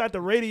know you got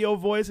the radio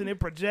voice and it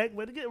project,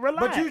 but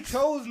relax. But you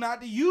chose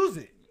not to use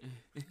it.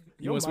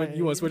 You want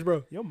to switch,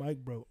 bro? Your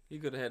mic broke. he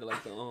could have had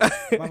like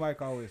the My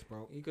mic always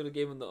broke. he could have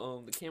gave him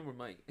the camera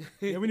mic.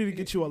 Yeah, we need to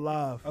get you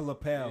alive. A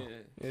lapel.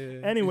 Yeah. Yeah.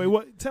 Anyway,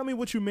 tell me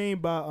what you mean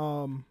by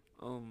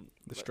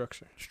The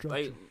structure. structure.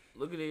 Like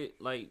look at it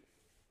like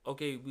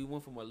okay, we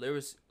went from a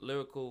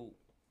lyrical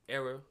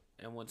era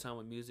and one time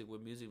with music where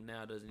music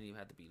now doesn't even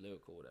have to be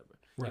lyrical or whatever.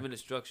 Right. Even the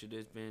structure,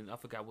 there's been I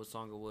forgot what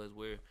song it was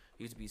where it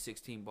used to be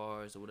 16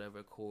 bars or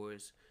whatever,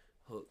 chorus,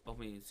 hook. I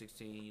mean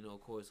 16,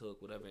 chorus,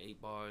 hook, whatever,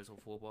 8 bars or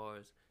 4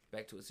 bars,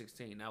 back to a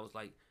 16. Now it's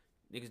like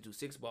niggas do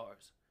 6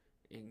 bars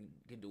and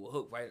can do a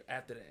hook right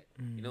after that.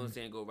 You know what I'm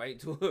saying? Go right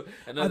to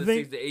another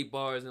 6 to 8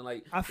 bars and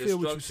like I the feel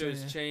what you're structures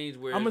saying. change.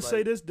 Where I'm gonna it's say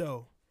like, this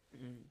though.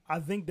 I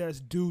think that's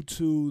due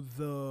to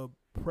the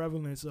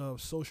prevalence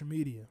of social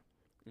media.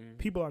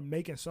 People are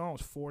making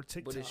songs for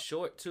TikTok. But it's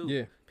short too.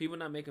 Yeah. People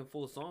not making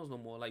full songs no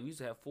more. Like we used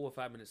to have 4 or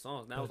 5 minute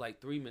songs. Now it's like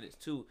 3 minutes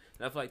too.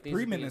 And I feel like things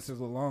 3 are being- minutes is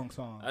a long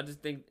song. I just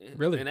think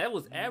Really? and that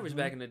was average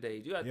back in the day.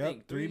 You gotta Yep,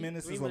 think 3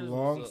 minutes is a was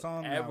long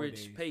song average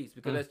nowadays. pace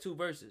because that's 2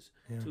 verses,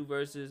 Yeah. 2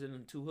 verses and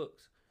then 2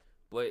 hooks.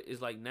 But it's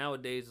like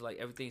nowadays, like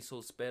everything's so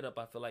sped up.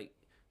 I feel like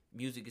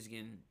music is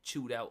getting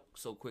chewed out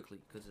so quickly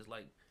because it's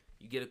like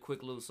you get a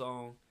quick little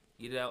song,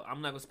 get it out.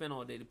 I'm not gonna spend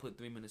all day to put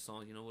 3 minute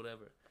songs,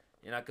 whatever.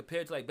 And I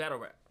compared to like battle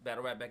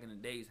rap back in the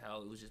days,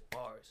 how it was just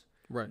bars.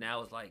 Right.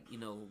 Now it's like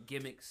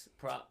gimmicks,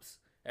 props,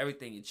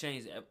 everything. It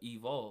changed,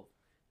 evolved.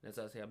 That's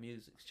how I say how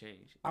music's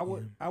changed. I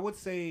would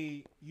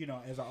say,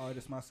 as an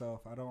artist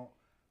myself,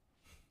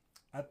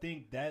 I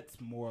think that's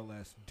more or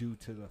less due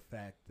to the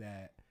fact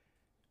that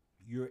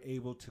you're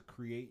able to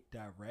create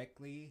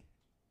directly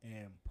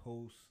and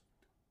post.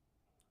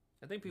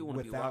 I think people want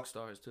to be without- rock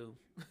stars too.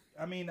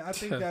 I mean, I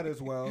think that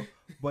as well,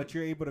 but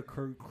you're able to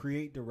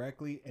create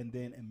directly and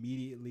then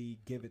immediately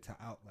give it to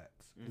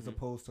outlets, as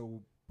opposed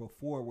to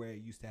before where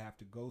it used to have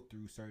to go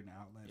through certain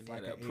outlets, You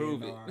like gotta an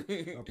approve A&R,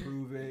 it.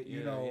 approve it,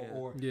 Yeah.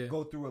 or Yeah.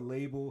 go through a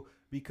label.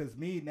 Because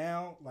me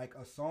now, like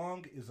a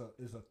song is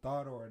a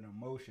thought or an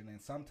emotion,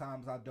 and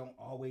sometimes I don't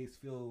always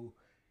feel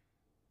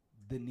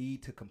the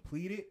need to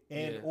complete it,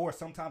 and or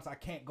sometimes I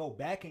can't go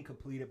back and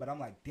complete it, but I'm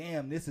like,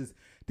 damn, this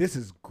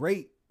is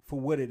great for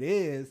what it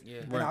is,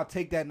 and I'll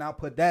take that and I'll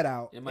put that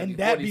out, and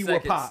that be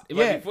what pop. It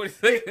might be 40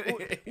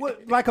 seconds.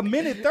 What, like a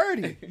minute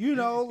 30,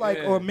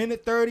 or a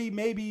minute 30,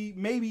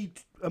 maybe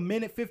a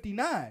minute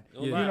 59.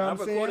 No You lie. know what I'm I've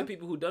saying? recorded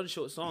people who done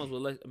short songs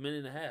with like a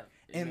minute and a half,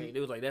 and they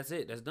was like, "That's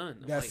it, that's done."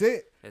 I'm That's like,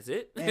 it. That's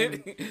it.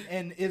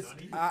 And it's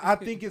I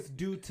think it's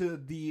due to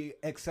the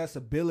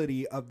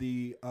accessibility of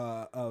the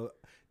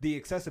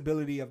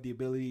accessibility of the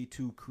ability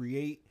to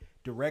create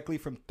directly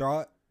from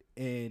thought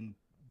and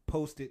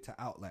post it to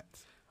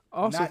outlets.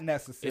 Also, Not Is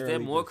necessarily. there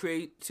more just-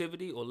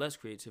 creativity or less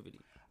creativity?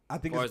 I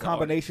think as it's a far as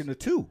the combination of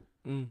two.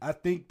 Mm. I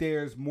think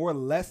there's more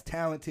less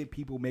talented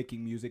people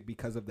making music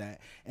because of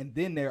that. And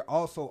then there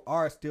also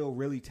are still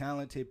really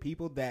talented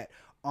people that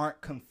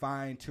aren't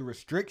confined to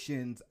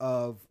restrictions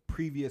of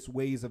previous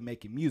ways of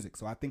making music.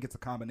 So I think it's a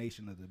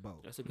combination of the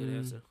both. That's a good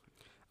answer.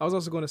 I was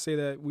also going to say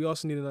that we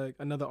also needed like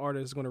another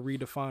artist going to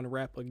redefine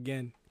rap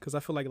again, because I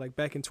feel like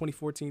back in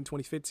 2014,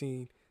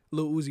 2015,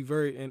 Lil Uzi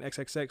Vert and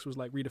XXX was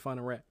like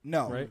redefining rap.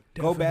 No, right?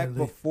 Go back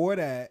Definitely. before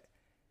that.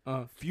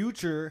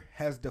 Future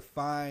has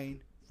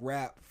defined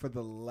rap for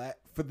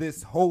for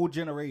this whole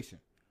generation.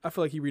 I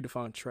feel like he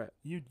redefined trap.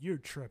 You're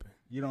tripping.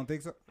 You don't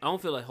think so? I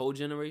don't feel like whole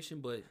generation,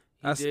 but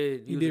He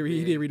did he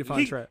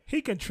redefine trap.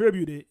 He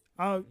contributed.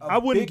 I A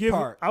wouldn't big give.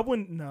 part. I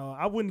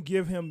wouldn't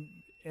give him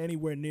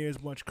anywhere near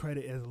as much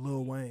credit as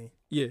Lil Wayne.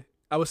 Yeah,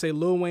 I would say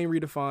Lil Wayne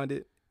redefined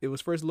it. It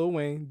was first Lil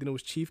Wayne, then it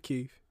was Chief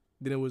Keef,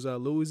 then it was Lil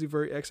Uzi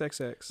Vert,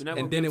 XXX,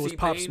 and then it was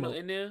Pop Smoke.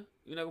 in there.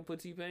 You're not gonna put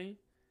T-Pain?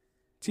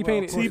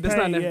 T-Pain, T-Pain, that's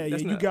not. yeah,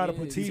 that's you not, gotta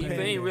put T-Pain.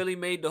 T-Pain in. really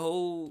made the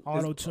whole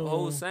Auto-tune.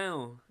 whole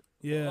sound.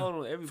 Yeah. Hold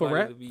on, everybody for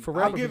rap. to be, For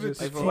rap, I'll give it just,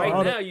 to like, for T- right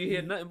Auto- now, you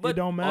hear nothing but it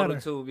don't matter.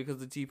 auto-tune because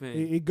of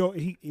T-Pain.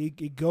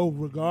 It go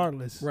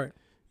regardless. right.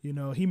 You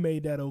know, he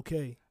made that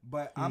okay.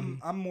 But I'm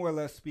more or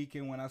less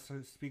speaking when I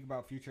speak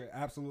about Future.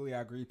 Absolutely,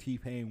 I agree.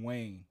 T-Pain,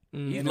 Wayne,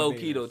 He's low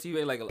key though.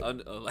 T-Pain like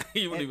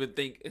you wouldn't even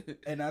think.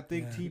 and I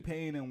think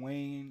T-Pain and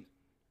Wayne,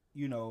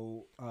 you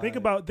know, Think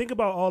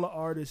about all the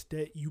artists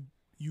that you.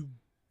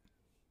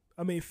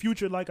 I mean,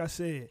 Future, like I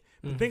said.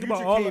 But think Future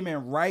about all. came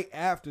in right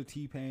after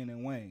T-Pain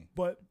and Wayne.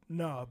 But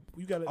no,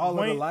 you got All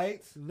Wayne, of the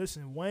lights.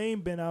 Listen,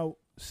 Wayne been out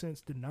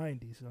since the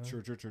 '90s. Son.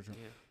 True.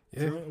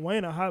 Yeah.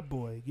 Wayne a hot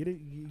boy. Get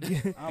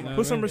it? I'm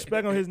Put some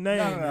respect on his name.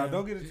 No, man.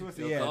 don't get it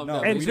twisted. Yeah, Calm no.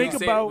 down. And Make think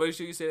sure you about- make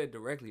sure you say that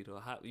directly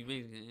though. You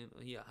mean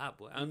he a hot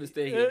boy? I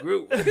understand your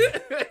group.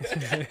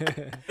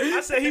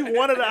 I said he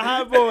one of the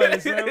hot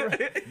boys. Son.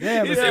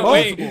 Damn, He it's said multiple.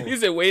 Wayne. He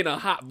said Wayne a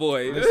hot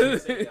boy.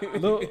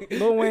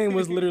 Lil Wayne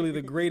was literally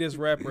the greatest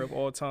rapper of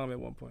all time at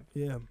one point.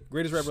 Yeah.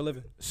 Greatest rapper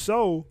living.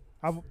 So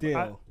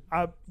Still.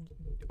 I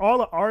all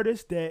the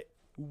artists that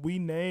we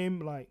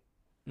name like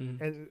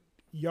as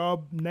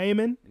y'all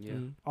naming Yeah.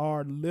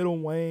 are Lil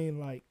Wayne,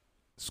 like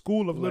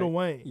School of Lil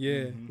Wayne.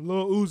 Yeah.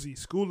 Lil Uzi,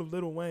 School of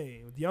Lil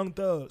Wayne. Young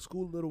Thug,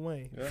 School of Lil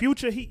Wayne. Yeah.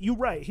 Future, you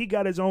right. He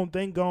got his own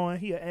thing going.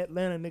 He an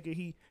Atlanta nigga.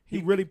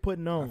 He really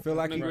putting I on. feel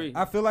like agree.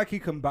 I feel like he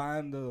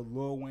combined the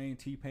Lil Wayne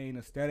T-Pain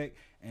aesthetic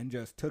and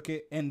just took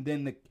it. And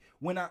then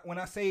when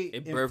I say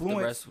It birthed the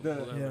influence, rest of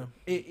whatever.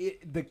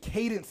 the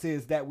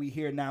cadences that we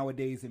hear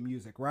nowadays in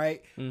music,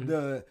 right?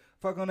 The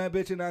fuck on that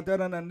bitch and da da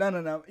da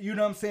da da. You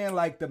know what I'm saying?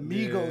 Like the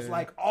Migos,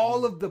 like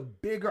all of the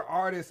bigger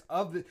artists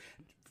of the.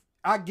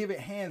 I give it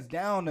hands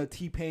down to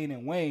T-Pain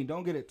and Wayne.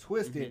 Don't get it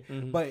twisted.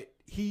 But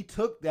he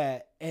took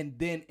that and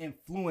then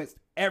influenced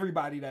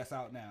everybody that's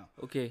out now.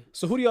 Okay.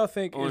 So who do y'all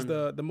think is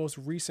On- the most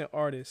recent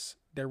artist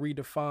that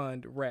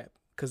redefined rap?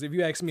 Because if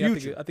you ask me,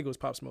 Future. I think it was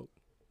Pop Smoke.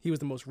 He was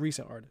the most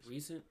recent artist.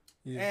 Recent.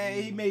 Yeah.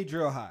 And he made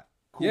drill hot.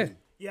 Cool. Yeah.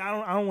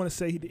 Yeah, I don't want to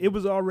say it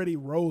was already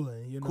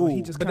rolling. You know, Cool.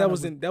 he just But kinda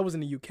that was in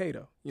the UK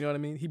though. You know what I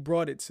mean? He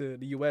brought it to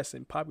the US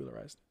and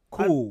popularized it.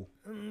 Cool.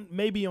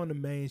 maybe on the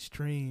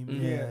mainstream.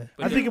 Yeah,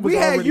 But I think it was We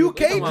had already. UK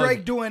Come on.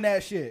 Drake doing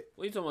that shit.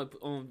 What are you talking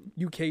about?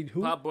 UK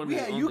who? Pop on We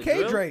the had on the UK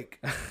drill? Drake.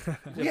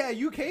 We had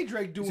UK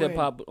Drake You doing. said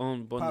pop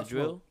on the Pop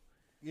drill. Smoke.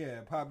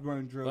 Yeah, pop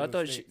run drill. But I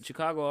thought States.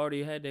 Chicago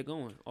already had that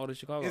going. All the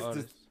Chicago it's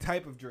artists. the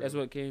type of drill. That's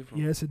where it came from.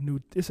 Yeah,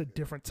 it's a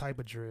different type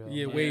of drill.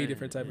 Yeah, way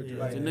different type of drill.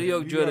 Like- The New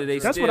York drill that they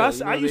That's still, what I you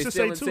know, I they used to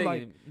say still too.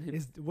 Like,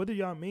 taking- what do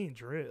y'all mean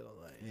drill?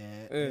 Like,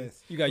 Yeah,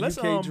 it's- You got Let's,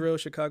 UK drill,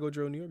 Chicago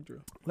drill, New York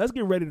drill. let's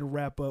get ready to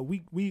wrap up.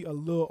 We a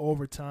little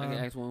over I can time.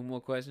 ask one more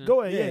question.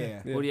 Go ahead.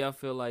 yeah. Yeah. What do y'all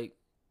feel like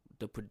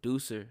the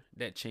producer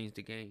that changed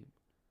the game?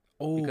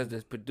 Oh, Because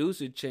the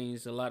producer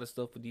changed a lot of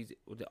stuff with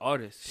the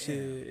artists.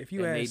 shit. If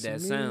you that made ask that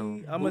me,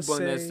 sound. I'm Who gonna brought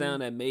say that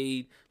sound that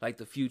made like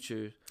the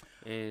Future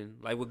and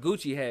like what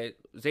Gucci had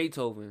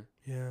Zaytoven,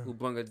 Yeah. who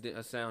brought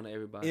a sound to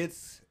everybody.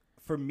 It's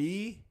for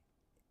me.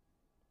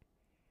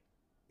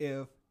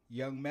 If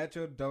Young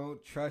Metro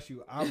don't trust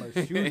you, I'ma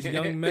shoot you.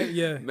 Young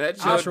yeah.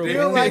 Metro I Metro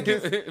feel Boomin. like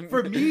it's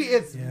for me.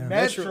 It's Yeah.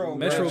 Metro.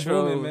 Metro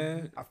bro. Boomin,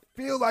 man. I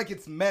feel like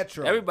it's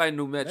Metro. Everybody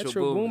knew Metro,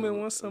 Metro Boomin.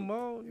 Boomin wants some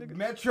more, nigga.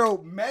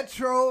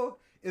 Metro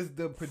is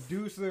the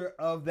producer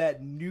of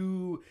that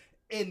new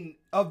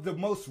of the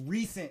most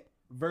recent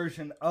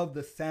version of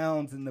the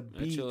sounds and the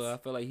beats. Metro, I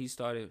feel like he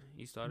started.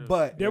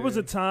 But There was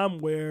a time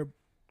where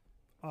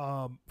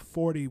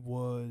 40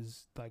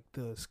 was like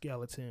the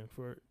skeleton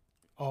for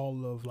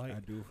all of like I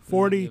do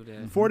 40 give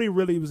that. 40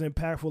 really was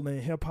impactful in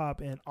hip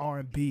hop and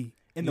R&B.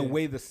 in the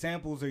way the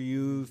samples are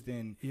used,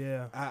 and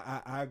Yeah.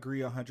 I agree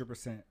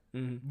 100%.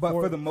 Mm-hmm. But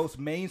for the most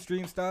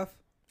mainstream stuff,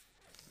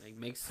 Like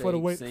mix For the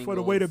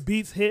way the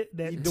beats hit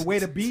that the way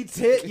the beats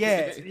hit,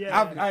 yeah,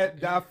 Yeah.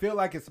 I feel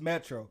like it's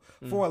Metro.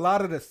 For a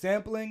lot of the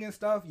sampling and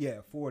stuff,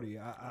 yeah, 40.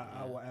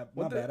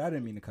 My bad, I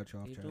didn't mean to cut you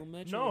off,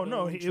 Trey.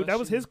 No, that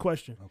was his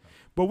question. Okay.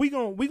 But we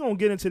gonna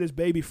get into this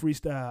baby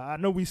freestyle. I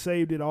know we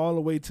saved it all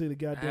the way to the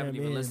goddamn haven't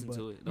even end. listened but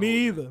to it, the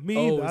Me whole either.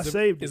 Me either. I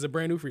saved It's it. a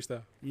brand new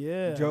freestyle.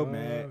 Yeah. Joe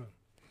mad.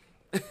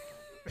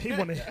 He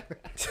wanted.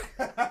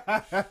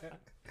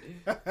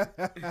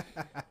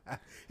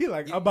 He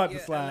like, I'm about to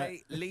slide.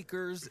 LA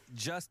Lakers,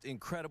 just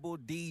incredible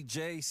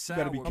DJ You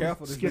better be Sour.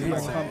 careful. This Skip nigga my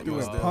gonna come through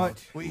and punch.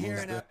 We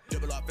hearing that?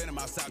 Double off in him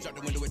outside, drop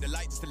the window with the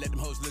light just to let them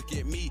hoes look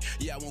at me.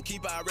 Yeah, I won't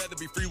keep her, I'd rather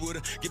be free with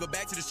her. Give her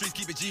back to the streets,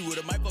 keep it G with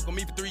her. Might fuck on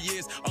me for 3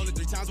 years. Only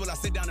 3 times will I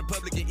sit down in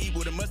public and eat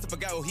with her. Must have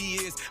forgot who he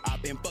is.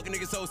 I've been fucking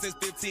niggas hoes since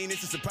 15.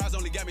 It's a surprise,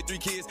 only got me 3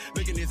 kids.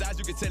 Look in his eyes,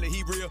 you can tell that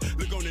he real.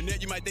 Look on the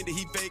net, you might think that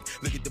he fake.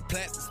 Look at the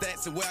plastic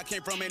stats and where I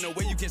came from. Ain't no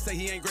way you can say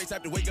he ain't great.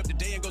 Type to wake up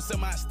today and go sell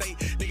my estate.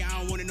 Nigga, I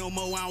don't want it no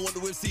more. I don't want the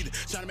whips either.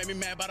 Trying to make me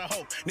mad about a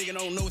hoe. Nigga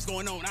don't know what's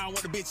going on. I don't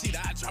want the bitch either.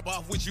 I drop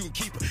off with you and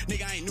keep her.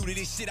 Nigga, I ain't new to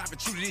this shit. I've been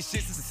true to this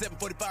shit since a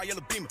 745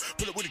 yellow beamer.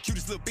 Pull up with the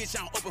cutest little bitch.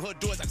 I don't open her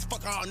doors. I just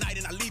fuck her all night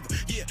and I leave her.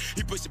 Yeah,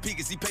 he push the P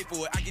cause he pay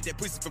for it. I get that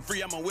pussy for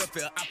free. I'm on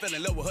welfare. I fell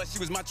in love with her. She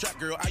was my trap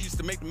girl. I used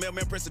to make the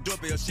mailman press the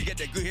doorbell. She got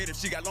that good head. If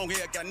she got long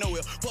hair, got no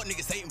hair. Fuck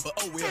niggas hating, but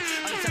oh well.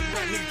 I'm the type of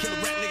rap nigga, kill a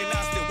rap nigga. Now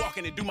I'm still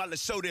walking and do my little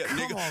show there,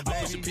 nigga.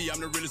 I push the P. I'm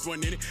the realest one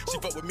in it. She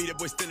fuck with me. That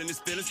boy still in his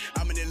feelings.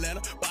 I'm in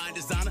Atlanta, buying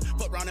designer.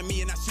 Fuck around at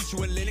me and I shoot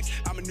you in Linux.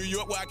 I'm in New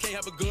York where I can't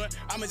have a gun.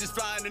 I'ma just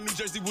fly into New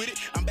Jersey with it.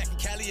 I'm back in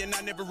Cali and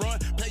I never run.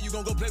 Play, you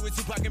gon' go play with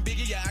Tupac and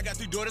Biggie. Yeah, I got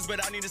 3 daughters,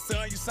 but I need a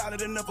son. You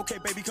solid enough, okay,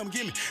 baby, come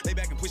get me. Lay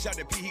back and push out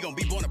that P. He gon'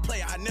 be born a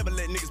player. I never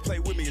let niggas play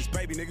with me. It's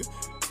baby, nigga.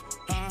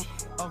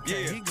 Huh?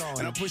 Okay, yeah. he going.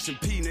 And I'm pushing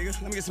P, nigga.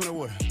 Let me get some of that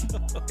water.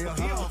 Yo,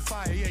 he on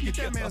fire. Yeah, get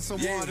that man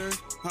some water.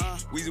 Huh?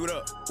 Weezy, what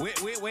up? We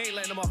ain't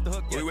letting him off the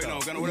hook yet. We waiting on.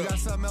 Gunna, You what got up?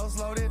 something else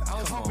loaded? I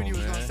was Come hoping you on,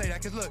 was gonna man. say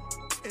that, cause look,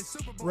 it's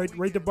Super Bowl.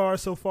 Rate the bar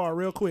so far,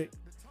 real quick.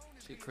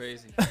 Shit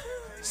crazy.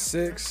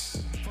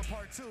 6. for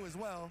part 2 as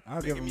well.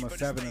 I'll give him a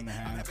 7.5.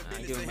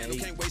 I give him an 8.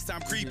 Can't waste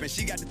time creeping.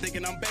 She got to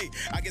thinking I'm bait.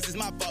 I guess it's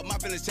my fault. My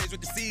feelings change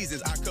with the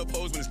seasons. I cup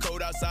hoes when it's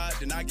cold outside.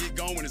 Then I get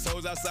gone when it's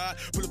hoes outside.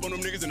 Pull up on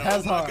them niggas in the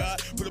That's oh my hard.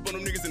 god. Pull up on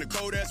them niggas in the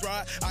cold ass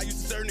ride. I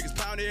used to serve niggas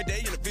pound every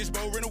day in a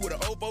fishbowl rental with a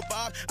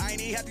 045. I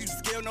ain't even have to use the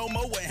scale no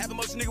more. What have a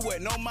motion nigga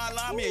what? No my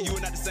line. Me and you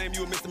are not the same.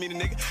 You a misdemeanor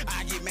nigga.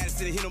 I get mad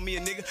instead of hit on me a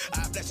nigga.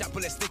 I flash out,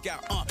 pull that stick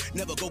out.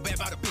 Never go back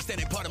about a bitch that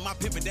ain't part of my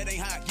pimpin'. That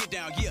ain't how I get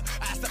down. Yeah,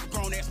 I stop a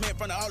grown ass man in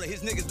front of all of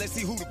his niggas. Let's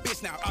see who the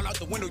bitch now. All out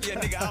the window. Yeah,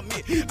 nigga, I'm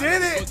it. He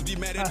did it. Supposed to be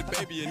mad at the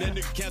baby and that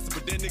nigga cancer,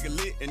 but that nigga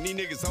lit. And these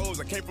niggas hoes.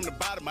 I came from the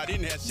bottom. I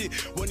didn't have shit.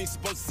 Wasn't even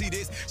supposed to see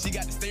this. She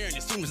got the staring.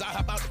 As soon as I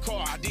hop out the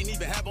car, I didn't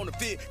even have on the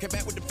fit. Came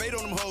back with the fade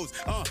on them hoes.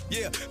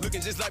 Yeah,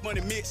 looking just like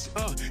Money Mitch.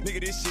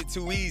 Nigga, this shit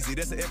too easy.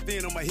 That's an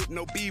FN on my hip,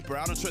 no beeper.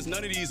 I don't trust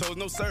none of these hoes,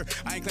 no sir.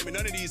 I ain't claiming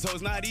none of these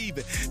hoes, not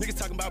even. Niggas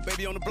talking about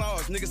baby on the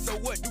blogs. Nigga, so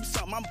what? Do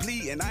something, I'm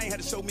pleading. I ain't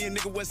had to show me a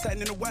nigga what's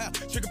happening in a while.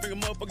 Trigger finger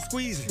motherfucker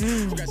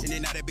squeezing. Scratching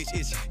it, now that bitch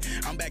itching.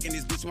 I'm back in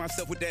this bitch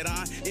myself with that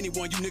on.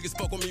 Anyone you niggas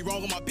fuck with me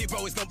wrong on my big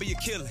bro, it's gonna be a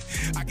killing.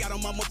 I got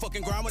on my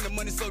motherfucking grind when the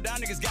money slow down,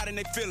 niggas got in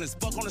their feelings.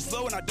 Fuck on the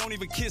slow and I don't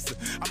even kiss her.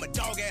 I'm a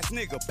dog ass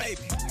nigga,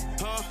 baby.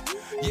 Huh?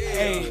 Yeah.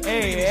 Hey, Nigga,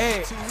 hey, this hey.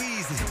 shit too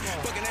easy.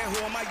 Fucking that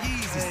hoe on my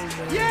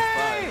Yeezys.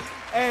 Yay!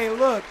 Hey,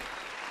 look,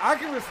 I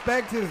can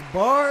respect his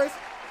bars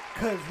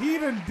because he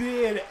done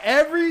did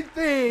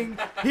everything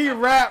he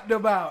rapped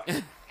about.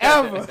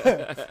 Ever.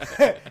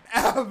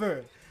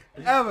 Ever.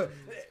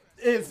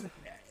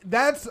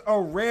 That's a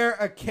rare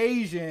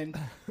occasion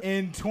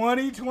in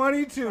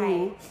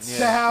 2022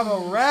 to have a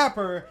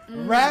rapper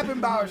rapping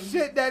about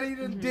shit that he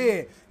done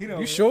did.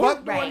 You sure?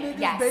 Fuck Right, niggas,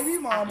 yes. baby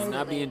mama.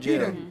 Not be in He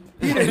jail. done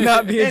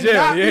Not be in and jail.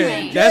 not be Yeah,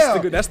 in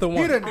that's jail. that's the one.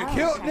 He done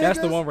killed niggas. That's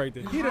the one right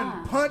there. He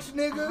done punched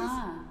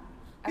niggas.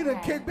 He done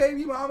Okay. kicked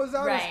baby mamas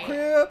out Right. his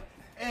crib.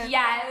 And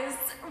Yes,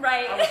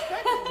 right. I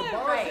respect it. The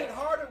bars Right. hit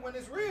harder when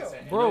it's real.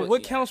 Bro, know,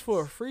 what yeah. counts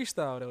for a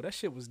freestyle though? That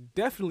shit was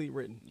definitely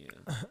written. Yeah.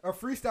 A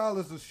freestyle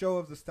is a show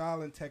of the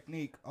style and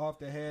technique. Off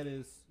the head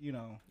is,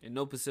 And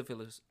no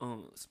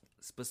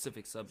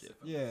specific subject.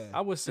 yeah.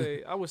 I would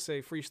say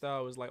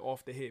freestyle is like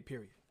off the head.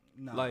 Period.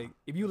 Nah. Like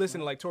if you listen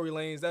to like Tory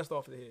Lanez, that's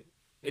off the head.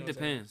 It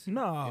depends.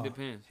 No, It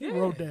depends. he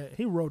wrote that.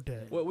 He wrote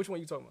that. Which one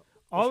you talking about?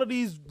 All of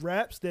these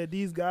raps that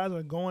these guys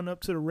are going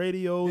up to the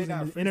radios They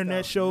not and the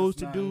internet freestyling. shows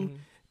That's to not- do,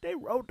 they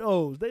wrote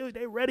those.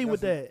 They ready with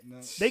that.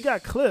 That's- They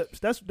got clips.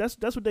 That's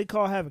what they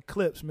call having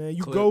clips, man.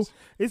 You go.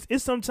 Clips.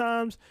 It's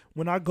sometimes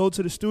when I go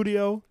to the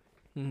studio,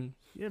 Mm-hmm.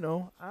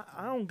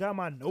 I don't got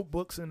my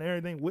notebooks and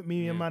everything with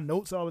me in my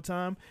notes all the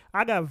time.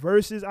 I got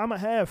verses. I'ma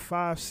have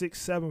 5,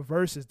 6, 7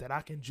 verses that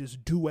I can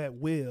just do at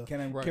will.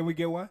 Can we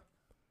get one?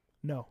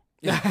 No.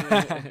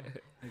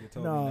 Nigga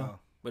told No. me no.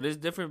 But it's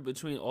different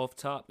between off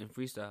top and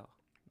freestyle.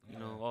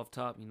 Off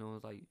top,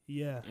 it's like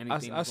Yeah. anything. I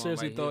that's going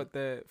seriously right thought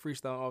that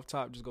freestyle off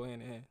top just go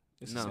hand in hand.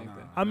 It's the No. same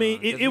thing. I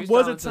mean, Here. it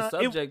was a 'Cause time. freestyle is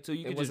a subject too. You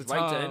it can was just a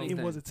write to time. anything.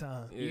 It was a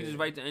time. You can just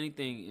write to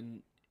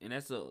anything, and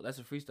that's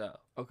a freestyle.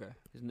 Okay.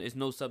 It's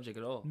no subject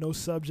at all. No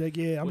subject.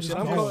 Yeah, I'm Well, just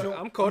shit, going.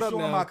 I'm caught up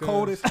showing now. my 'cause-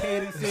 coldest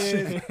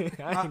cadences.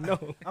 I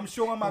know. I'm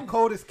showing my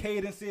coldest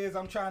cadences.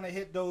 I'm trying to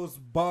hit those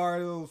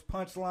bars, those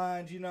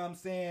punchlines. You know what I'm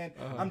saying?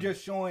 I'm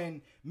just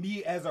showing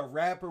me as a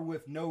rapper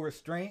with no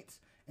restraints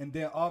And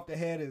then off the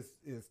head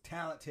is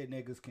talented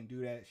niggas can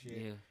do that shit.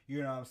 Yeah.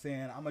 You know what I'm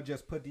saying? I'm gonna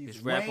just put these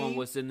Just rap on lame-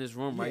 what's in this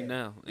room right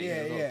now.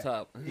 Yeah, Niggas yeah, off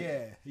top.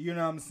 yeah. You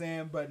know what I'm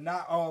saying? But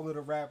not all of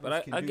the rappers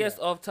But can I do guess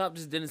that. off top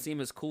just didn't seem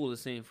as cool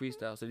as saying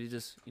freestyle. So they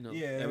just,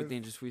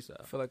 everything just I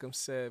freestyle. feel like I'm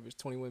savage.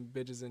 21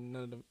 bitches and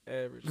none of them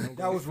average. I'm That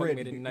gonna was fuck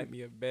written. me tonight,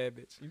 me a bad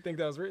bitch. You think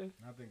that was written?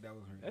 I think that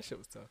was written. That shit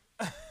was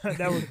tough.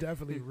 That was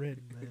definitely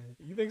written, man.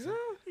 You think so?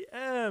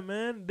 Yeah,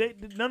 man.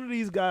 None of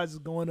these guys is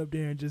going up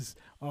there and just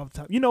off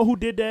top. You know who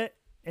did that?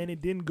 And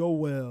it didn't go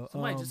well.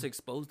 Somebody just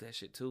exposed that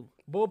shit too.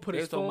 Bull put They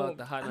his was talking phone. about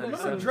the Hot I know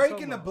 97. Remember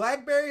Drake and the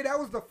BlackBerry? That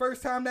was the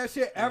first time that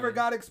shit ever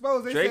got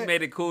exposed. They Drake said,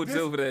 made it cool this-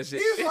 too for that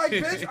shit. He's like,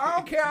 bitch, I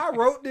don't care. I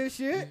wrote this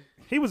shit.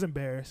 He was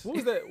embarrassed. What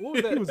was that? What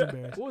was that? He was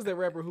embarrassed. What was that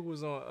rapper who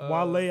was on?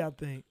 Wale, I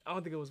think. I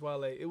don't think it was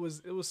Wale. It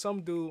was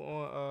some dude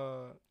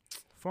on.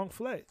 Funk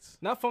Flex.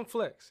 Not Funk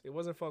Flex. It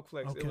wasn't Funk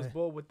Flex. It was Okay.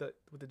 Bull with the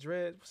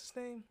dreads. What's his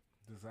name?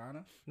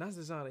 Designer? Not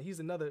Designer. He's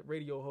another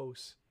radio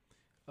host.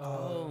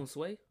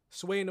 Sway?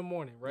 Sway in the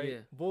morning, right? Yeah.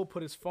 Bull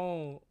put his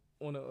phone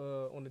on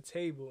the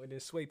table, and then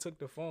Sway took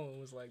the phone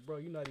and was like, "Bro,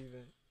 you're not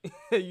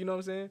even." You know what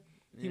I'm saying?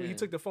 He Yeah.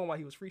 took the phone while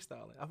he was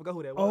freestyling. I forgot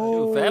who that was.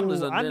 Oh,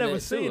 Fabulous I done never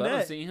that seen too. I done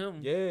that. seen him.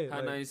 Yeah, Hot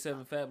like-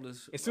 97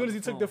 Fabulous. As soon as he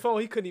took the phone,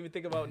 he couldn't even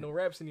think about no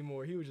raps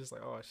anymore. He was just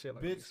like, "Oh shit,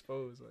 like Bitch.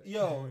 exposed." Like,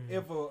 Yo,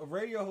 if a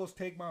radio host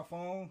take my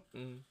phone,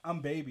 mm.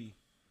 I'm baby.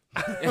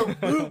 boop,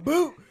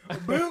 boop,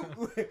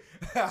 boop.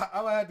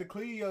 I'm gonna have to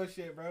clean your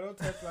shit, bro. Don't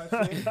touch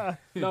my shit.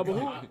 No, but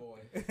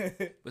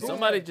who? But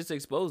somebody just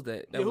exposed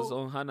that. That Yeah, was who-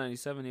 on Hot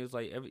 97. He was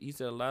like, he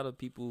said a lot of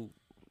people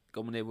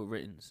go in there with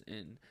writtens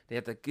and they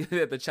have to they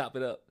have to chop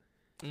it up.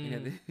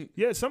 And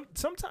Yeah,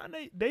 sometimes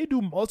they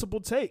do multiple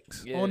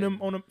takes Yeah. on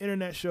them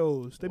internet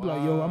shows. They be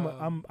like, "Yo,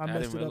 Wow. I I messed didn't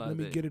it up. Let realize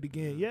me that. get it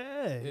again."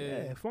 Yeah,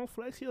 Yeah. yeah. Funk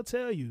Flex, he'll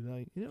tell you,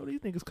 like, these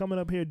niggas coming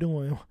up here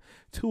doing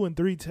 2 and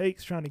 3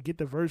 takes trying to get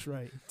the verse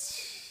right.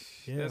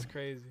 Yeah, That's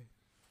crazy.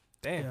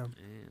 Damn. yeah.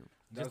 Damn.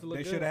 Just to look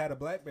They good. should have had a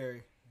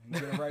BlackBerry and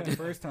get it right the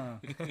first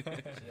time.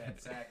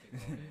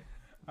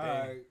 All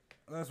right,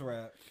 let's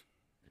rap.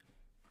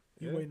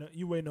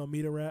 You waiting on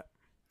me to rap?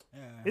 Yeah.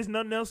 It's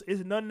nothing else.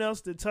 It's nothing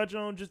else to touch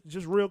on.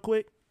 Just real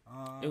quick.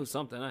 It was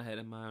something I had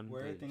in mind.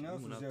 where but everything we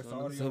else went is off just to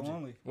another audio subject.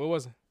 only. What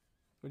was it?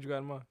 What you got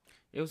in mind?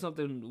 It was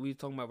something we was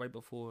talking about right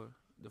before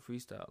the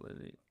freestyle.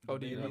 And it, Oh,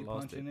 do you Baby I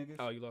lost punching it. niggas.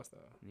 Oh, you lost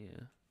that. Yeah.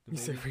 The You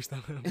said baby-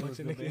 freestyle. It Bunch was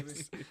of the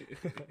niggas.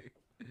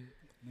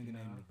 Nigga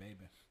named the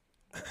baby.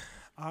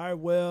 All right,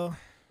 well,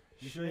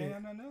 You sure you ain't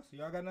got nothing else?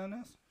 Y'all got nothing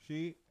else?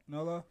 She,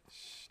 Nola?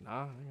 Nah,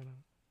 I ain't gonna.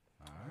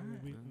 All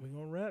we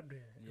gonna rap then.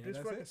 Yeah, If this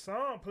that's fucking it.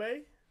 song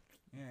play.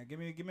 Yeah, give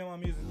me my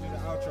music to the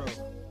outro.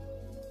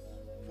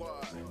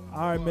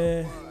 All right,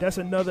 man. That's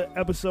another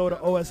episode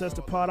of OSS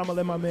the Pod. I'm gonna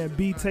let my man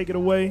B take it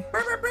away.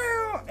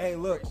 Hey,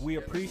 look, we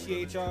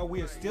appreciate y'all.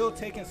 We are still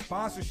taking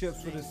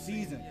sponsorships for the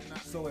season.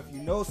 So if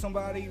you know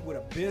somebody with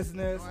a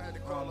business,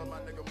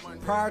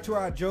 prior to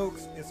our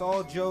jokes, it's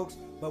all jokes,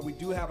 but we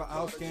do have an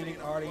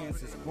outstanding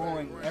audience. It's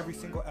growing every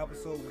single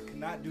episode. We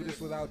cannot do this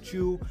without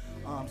you.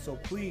 So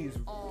please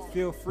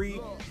feel free.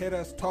 Hit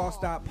us,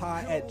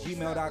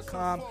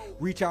 toss.pod@gmail.com.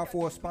 Reach out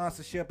for a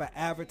sponsorship, an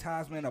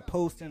advertisement, a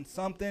posting,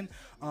 something,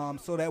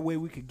 so that way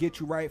we could get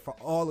you right for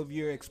all of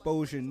your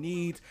exposure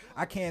needs.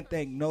 I can't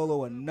thank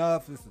Nolo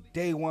enough. It's a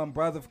day one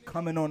brother for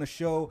coming on the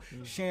show,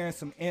 sharing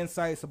some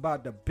insights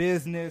about the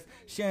business,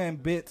 sharing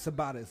bits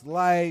about his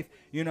life.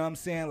 You know what I'm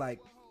saying? Like,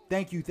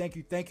 thank you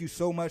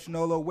so much,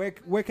 Nolo.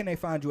 Where can they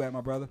find you at,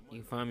 my brother? You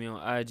can find me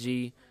on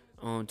IG,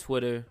 on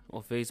Twitter,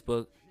 on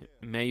Facebook,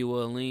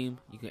 Emmanuel Aleem.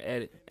 You can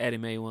add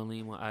Emmanuel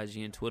Aleem on IG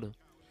and Twitter.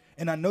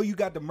 And I know you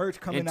got the merch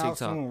coming And out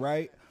TikTok. soon,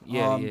 right?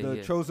 Yeah, The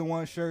yeah. Chosen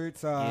One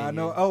shirts. Yeah, I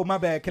know. yeah. Oh, my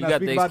bad. Can You I got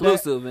speak the about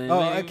exclusive, that? man. Oh,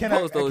 We ain't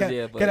post those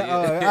yet, but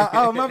yeah.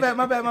 Oh, my bad.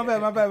 My bad.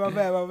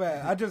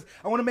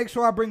 I want to make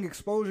sure I bring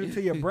exposure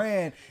to your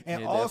brand,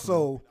 and Yeah,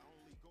 also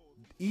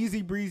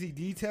easy breezy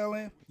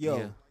detailing.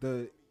 Yo,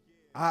 Yeah.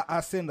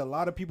 I send a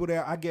lot of people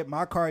there. I get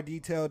my car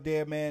detailed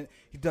there, man.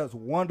 He does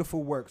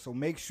wonderful work. So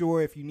make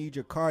sure if you need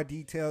your car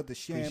detailed, the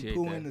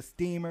shampoo and the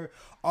steamer,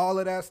 all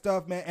of that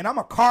stuff, man. And I'm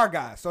a car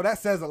guy, so that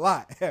says a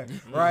lot,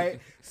 right?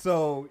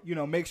 So,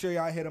 make sure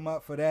y'all hit him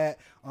up for that.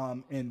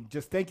 And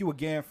just thank you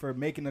again for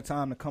making the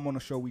time to come on the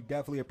show. We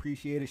definitely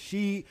appreciate it.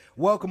 She,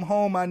 welcome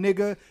home, my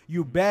nigga.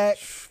 You back.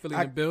 Philly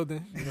in the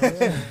building. You know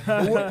what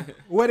I'm saying?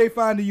 Where they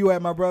finding you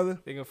at, my brother?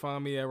 They can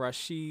find me at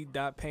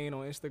Rashid.Payne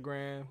on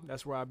Instagram.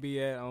 That's where I be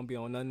at. I don't be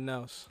on nothing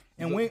else.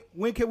 And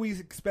when can we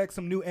expect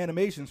some new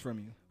animations from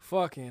you?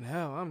 Fucking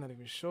hell, I'm not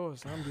even sure.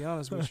 So I'm gonna be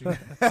honest with you.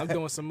 I'm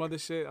doing some other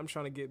shit. I'm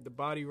trying to get the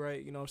body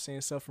right. You know what I'm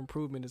saying?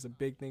 Self-improvement is a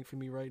big thing for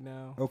me right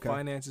now. Okay.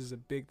 Finances is a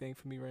big thing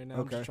for me right now.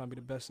 I'm Okay. just trying to be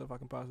the best stuff I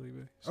can possibly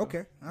be. So,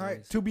 Okay. All right.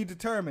 Nice. To be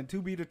determined.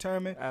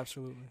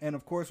 absolutely. And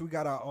of course, we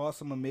got our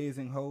awesome,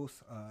 amazing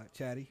host,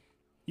 Chatty.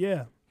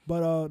 Yeah,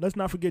 but let's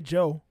not forget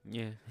Joe.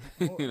 Yeah.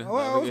 Well,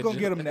 I was gonna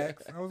get him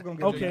next.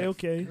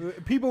 Okay.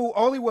 People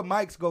only with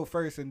mics go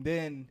first, and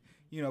then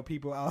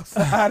people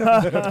outside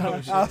of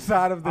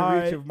the All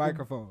reach right. of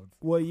microphones.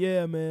 Well,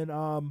 yeah, man.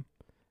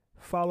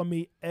 Follow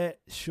me at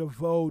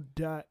Chavo.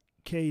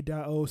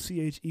 K.O.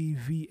 CHEVAUX.K.O.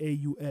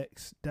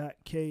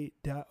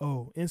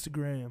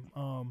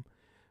 Instagram.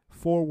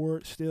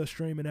 Forward, still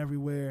streaming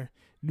everywhere.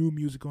 New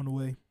music on the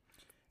way.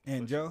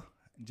 And Joe,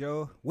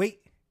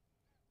 wait.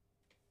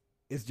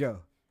 It's Joe.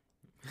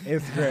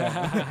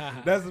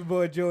 Instagram. That's his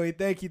boy Joey.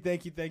 Thank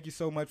you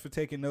so much for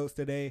taking notes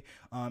today.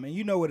 And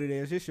you know what it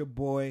is. It's your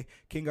boy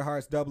King of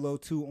Hearts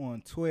 002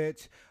 on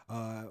Twitch,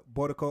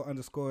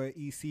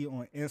 Bordico_EC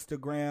on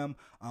Instagram.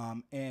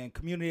 And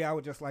community, I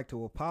would just like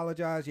to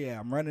apologize. Yeah,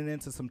 I'm running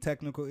into some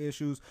technical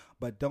issues,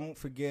 but don't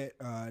forget,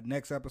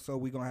 next episode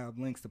we're gonna have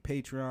links to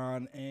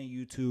Patreon and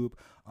YouTube.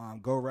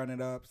 Go run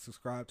it up,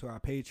 subscribe to our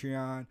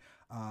Patreon,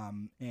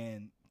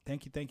 and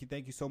Thank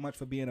you so much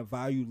for being a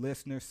value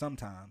listener.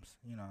 Sometimes,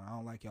 I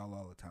don't like y'all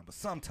all the time, but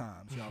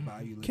sometimes y'all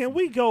value listeners.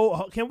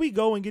 Can we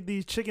go and get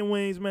these chicken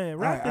wings, man?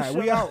 Wrap this show.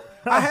 We out.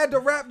 I had to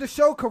wrap the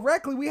show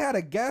correctly. We had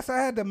a guest. I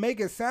had to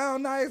make it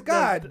sound nice.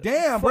 God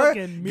damn, bro.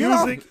 Fucking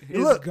music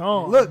is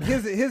gone. Look,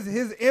 his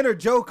inner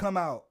Joe come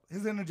out.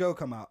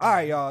 All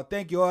right, y'all.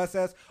 Thank you,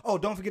 OSS. Oh,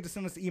 don't forget to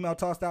send us an email,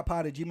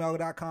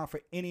 toss.pod@gmail.com for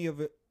any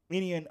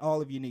and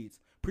all of your needs.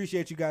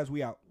 Appreciate you guys.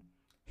 We out.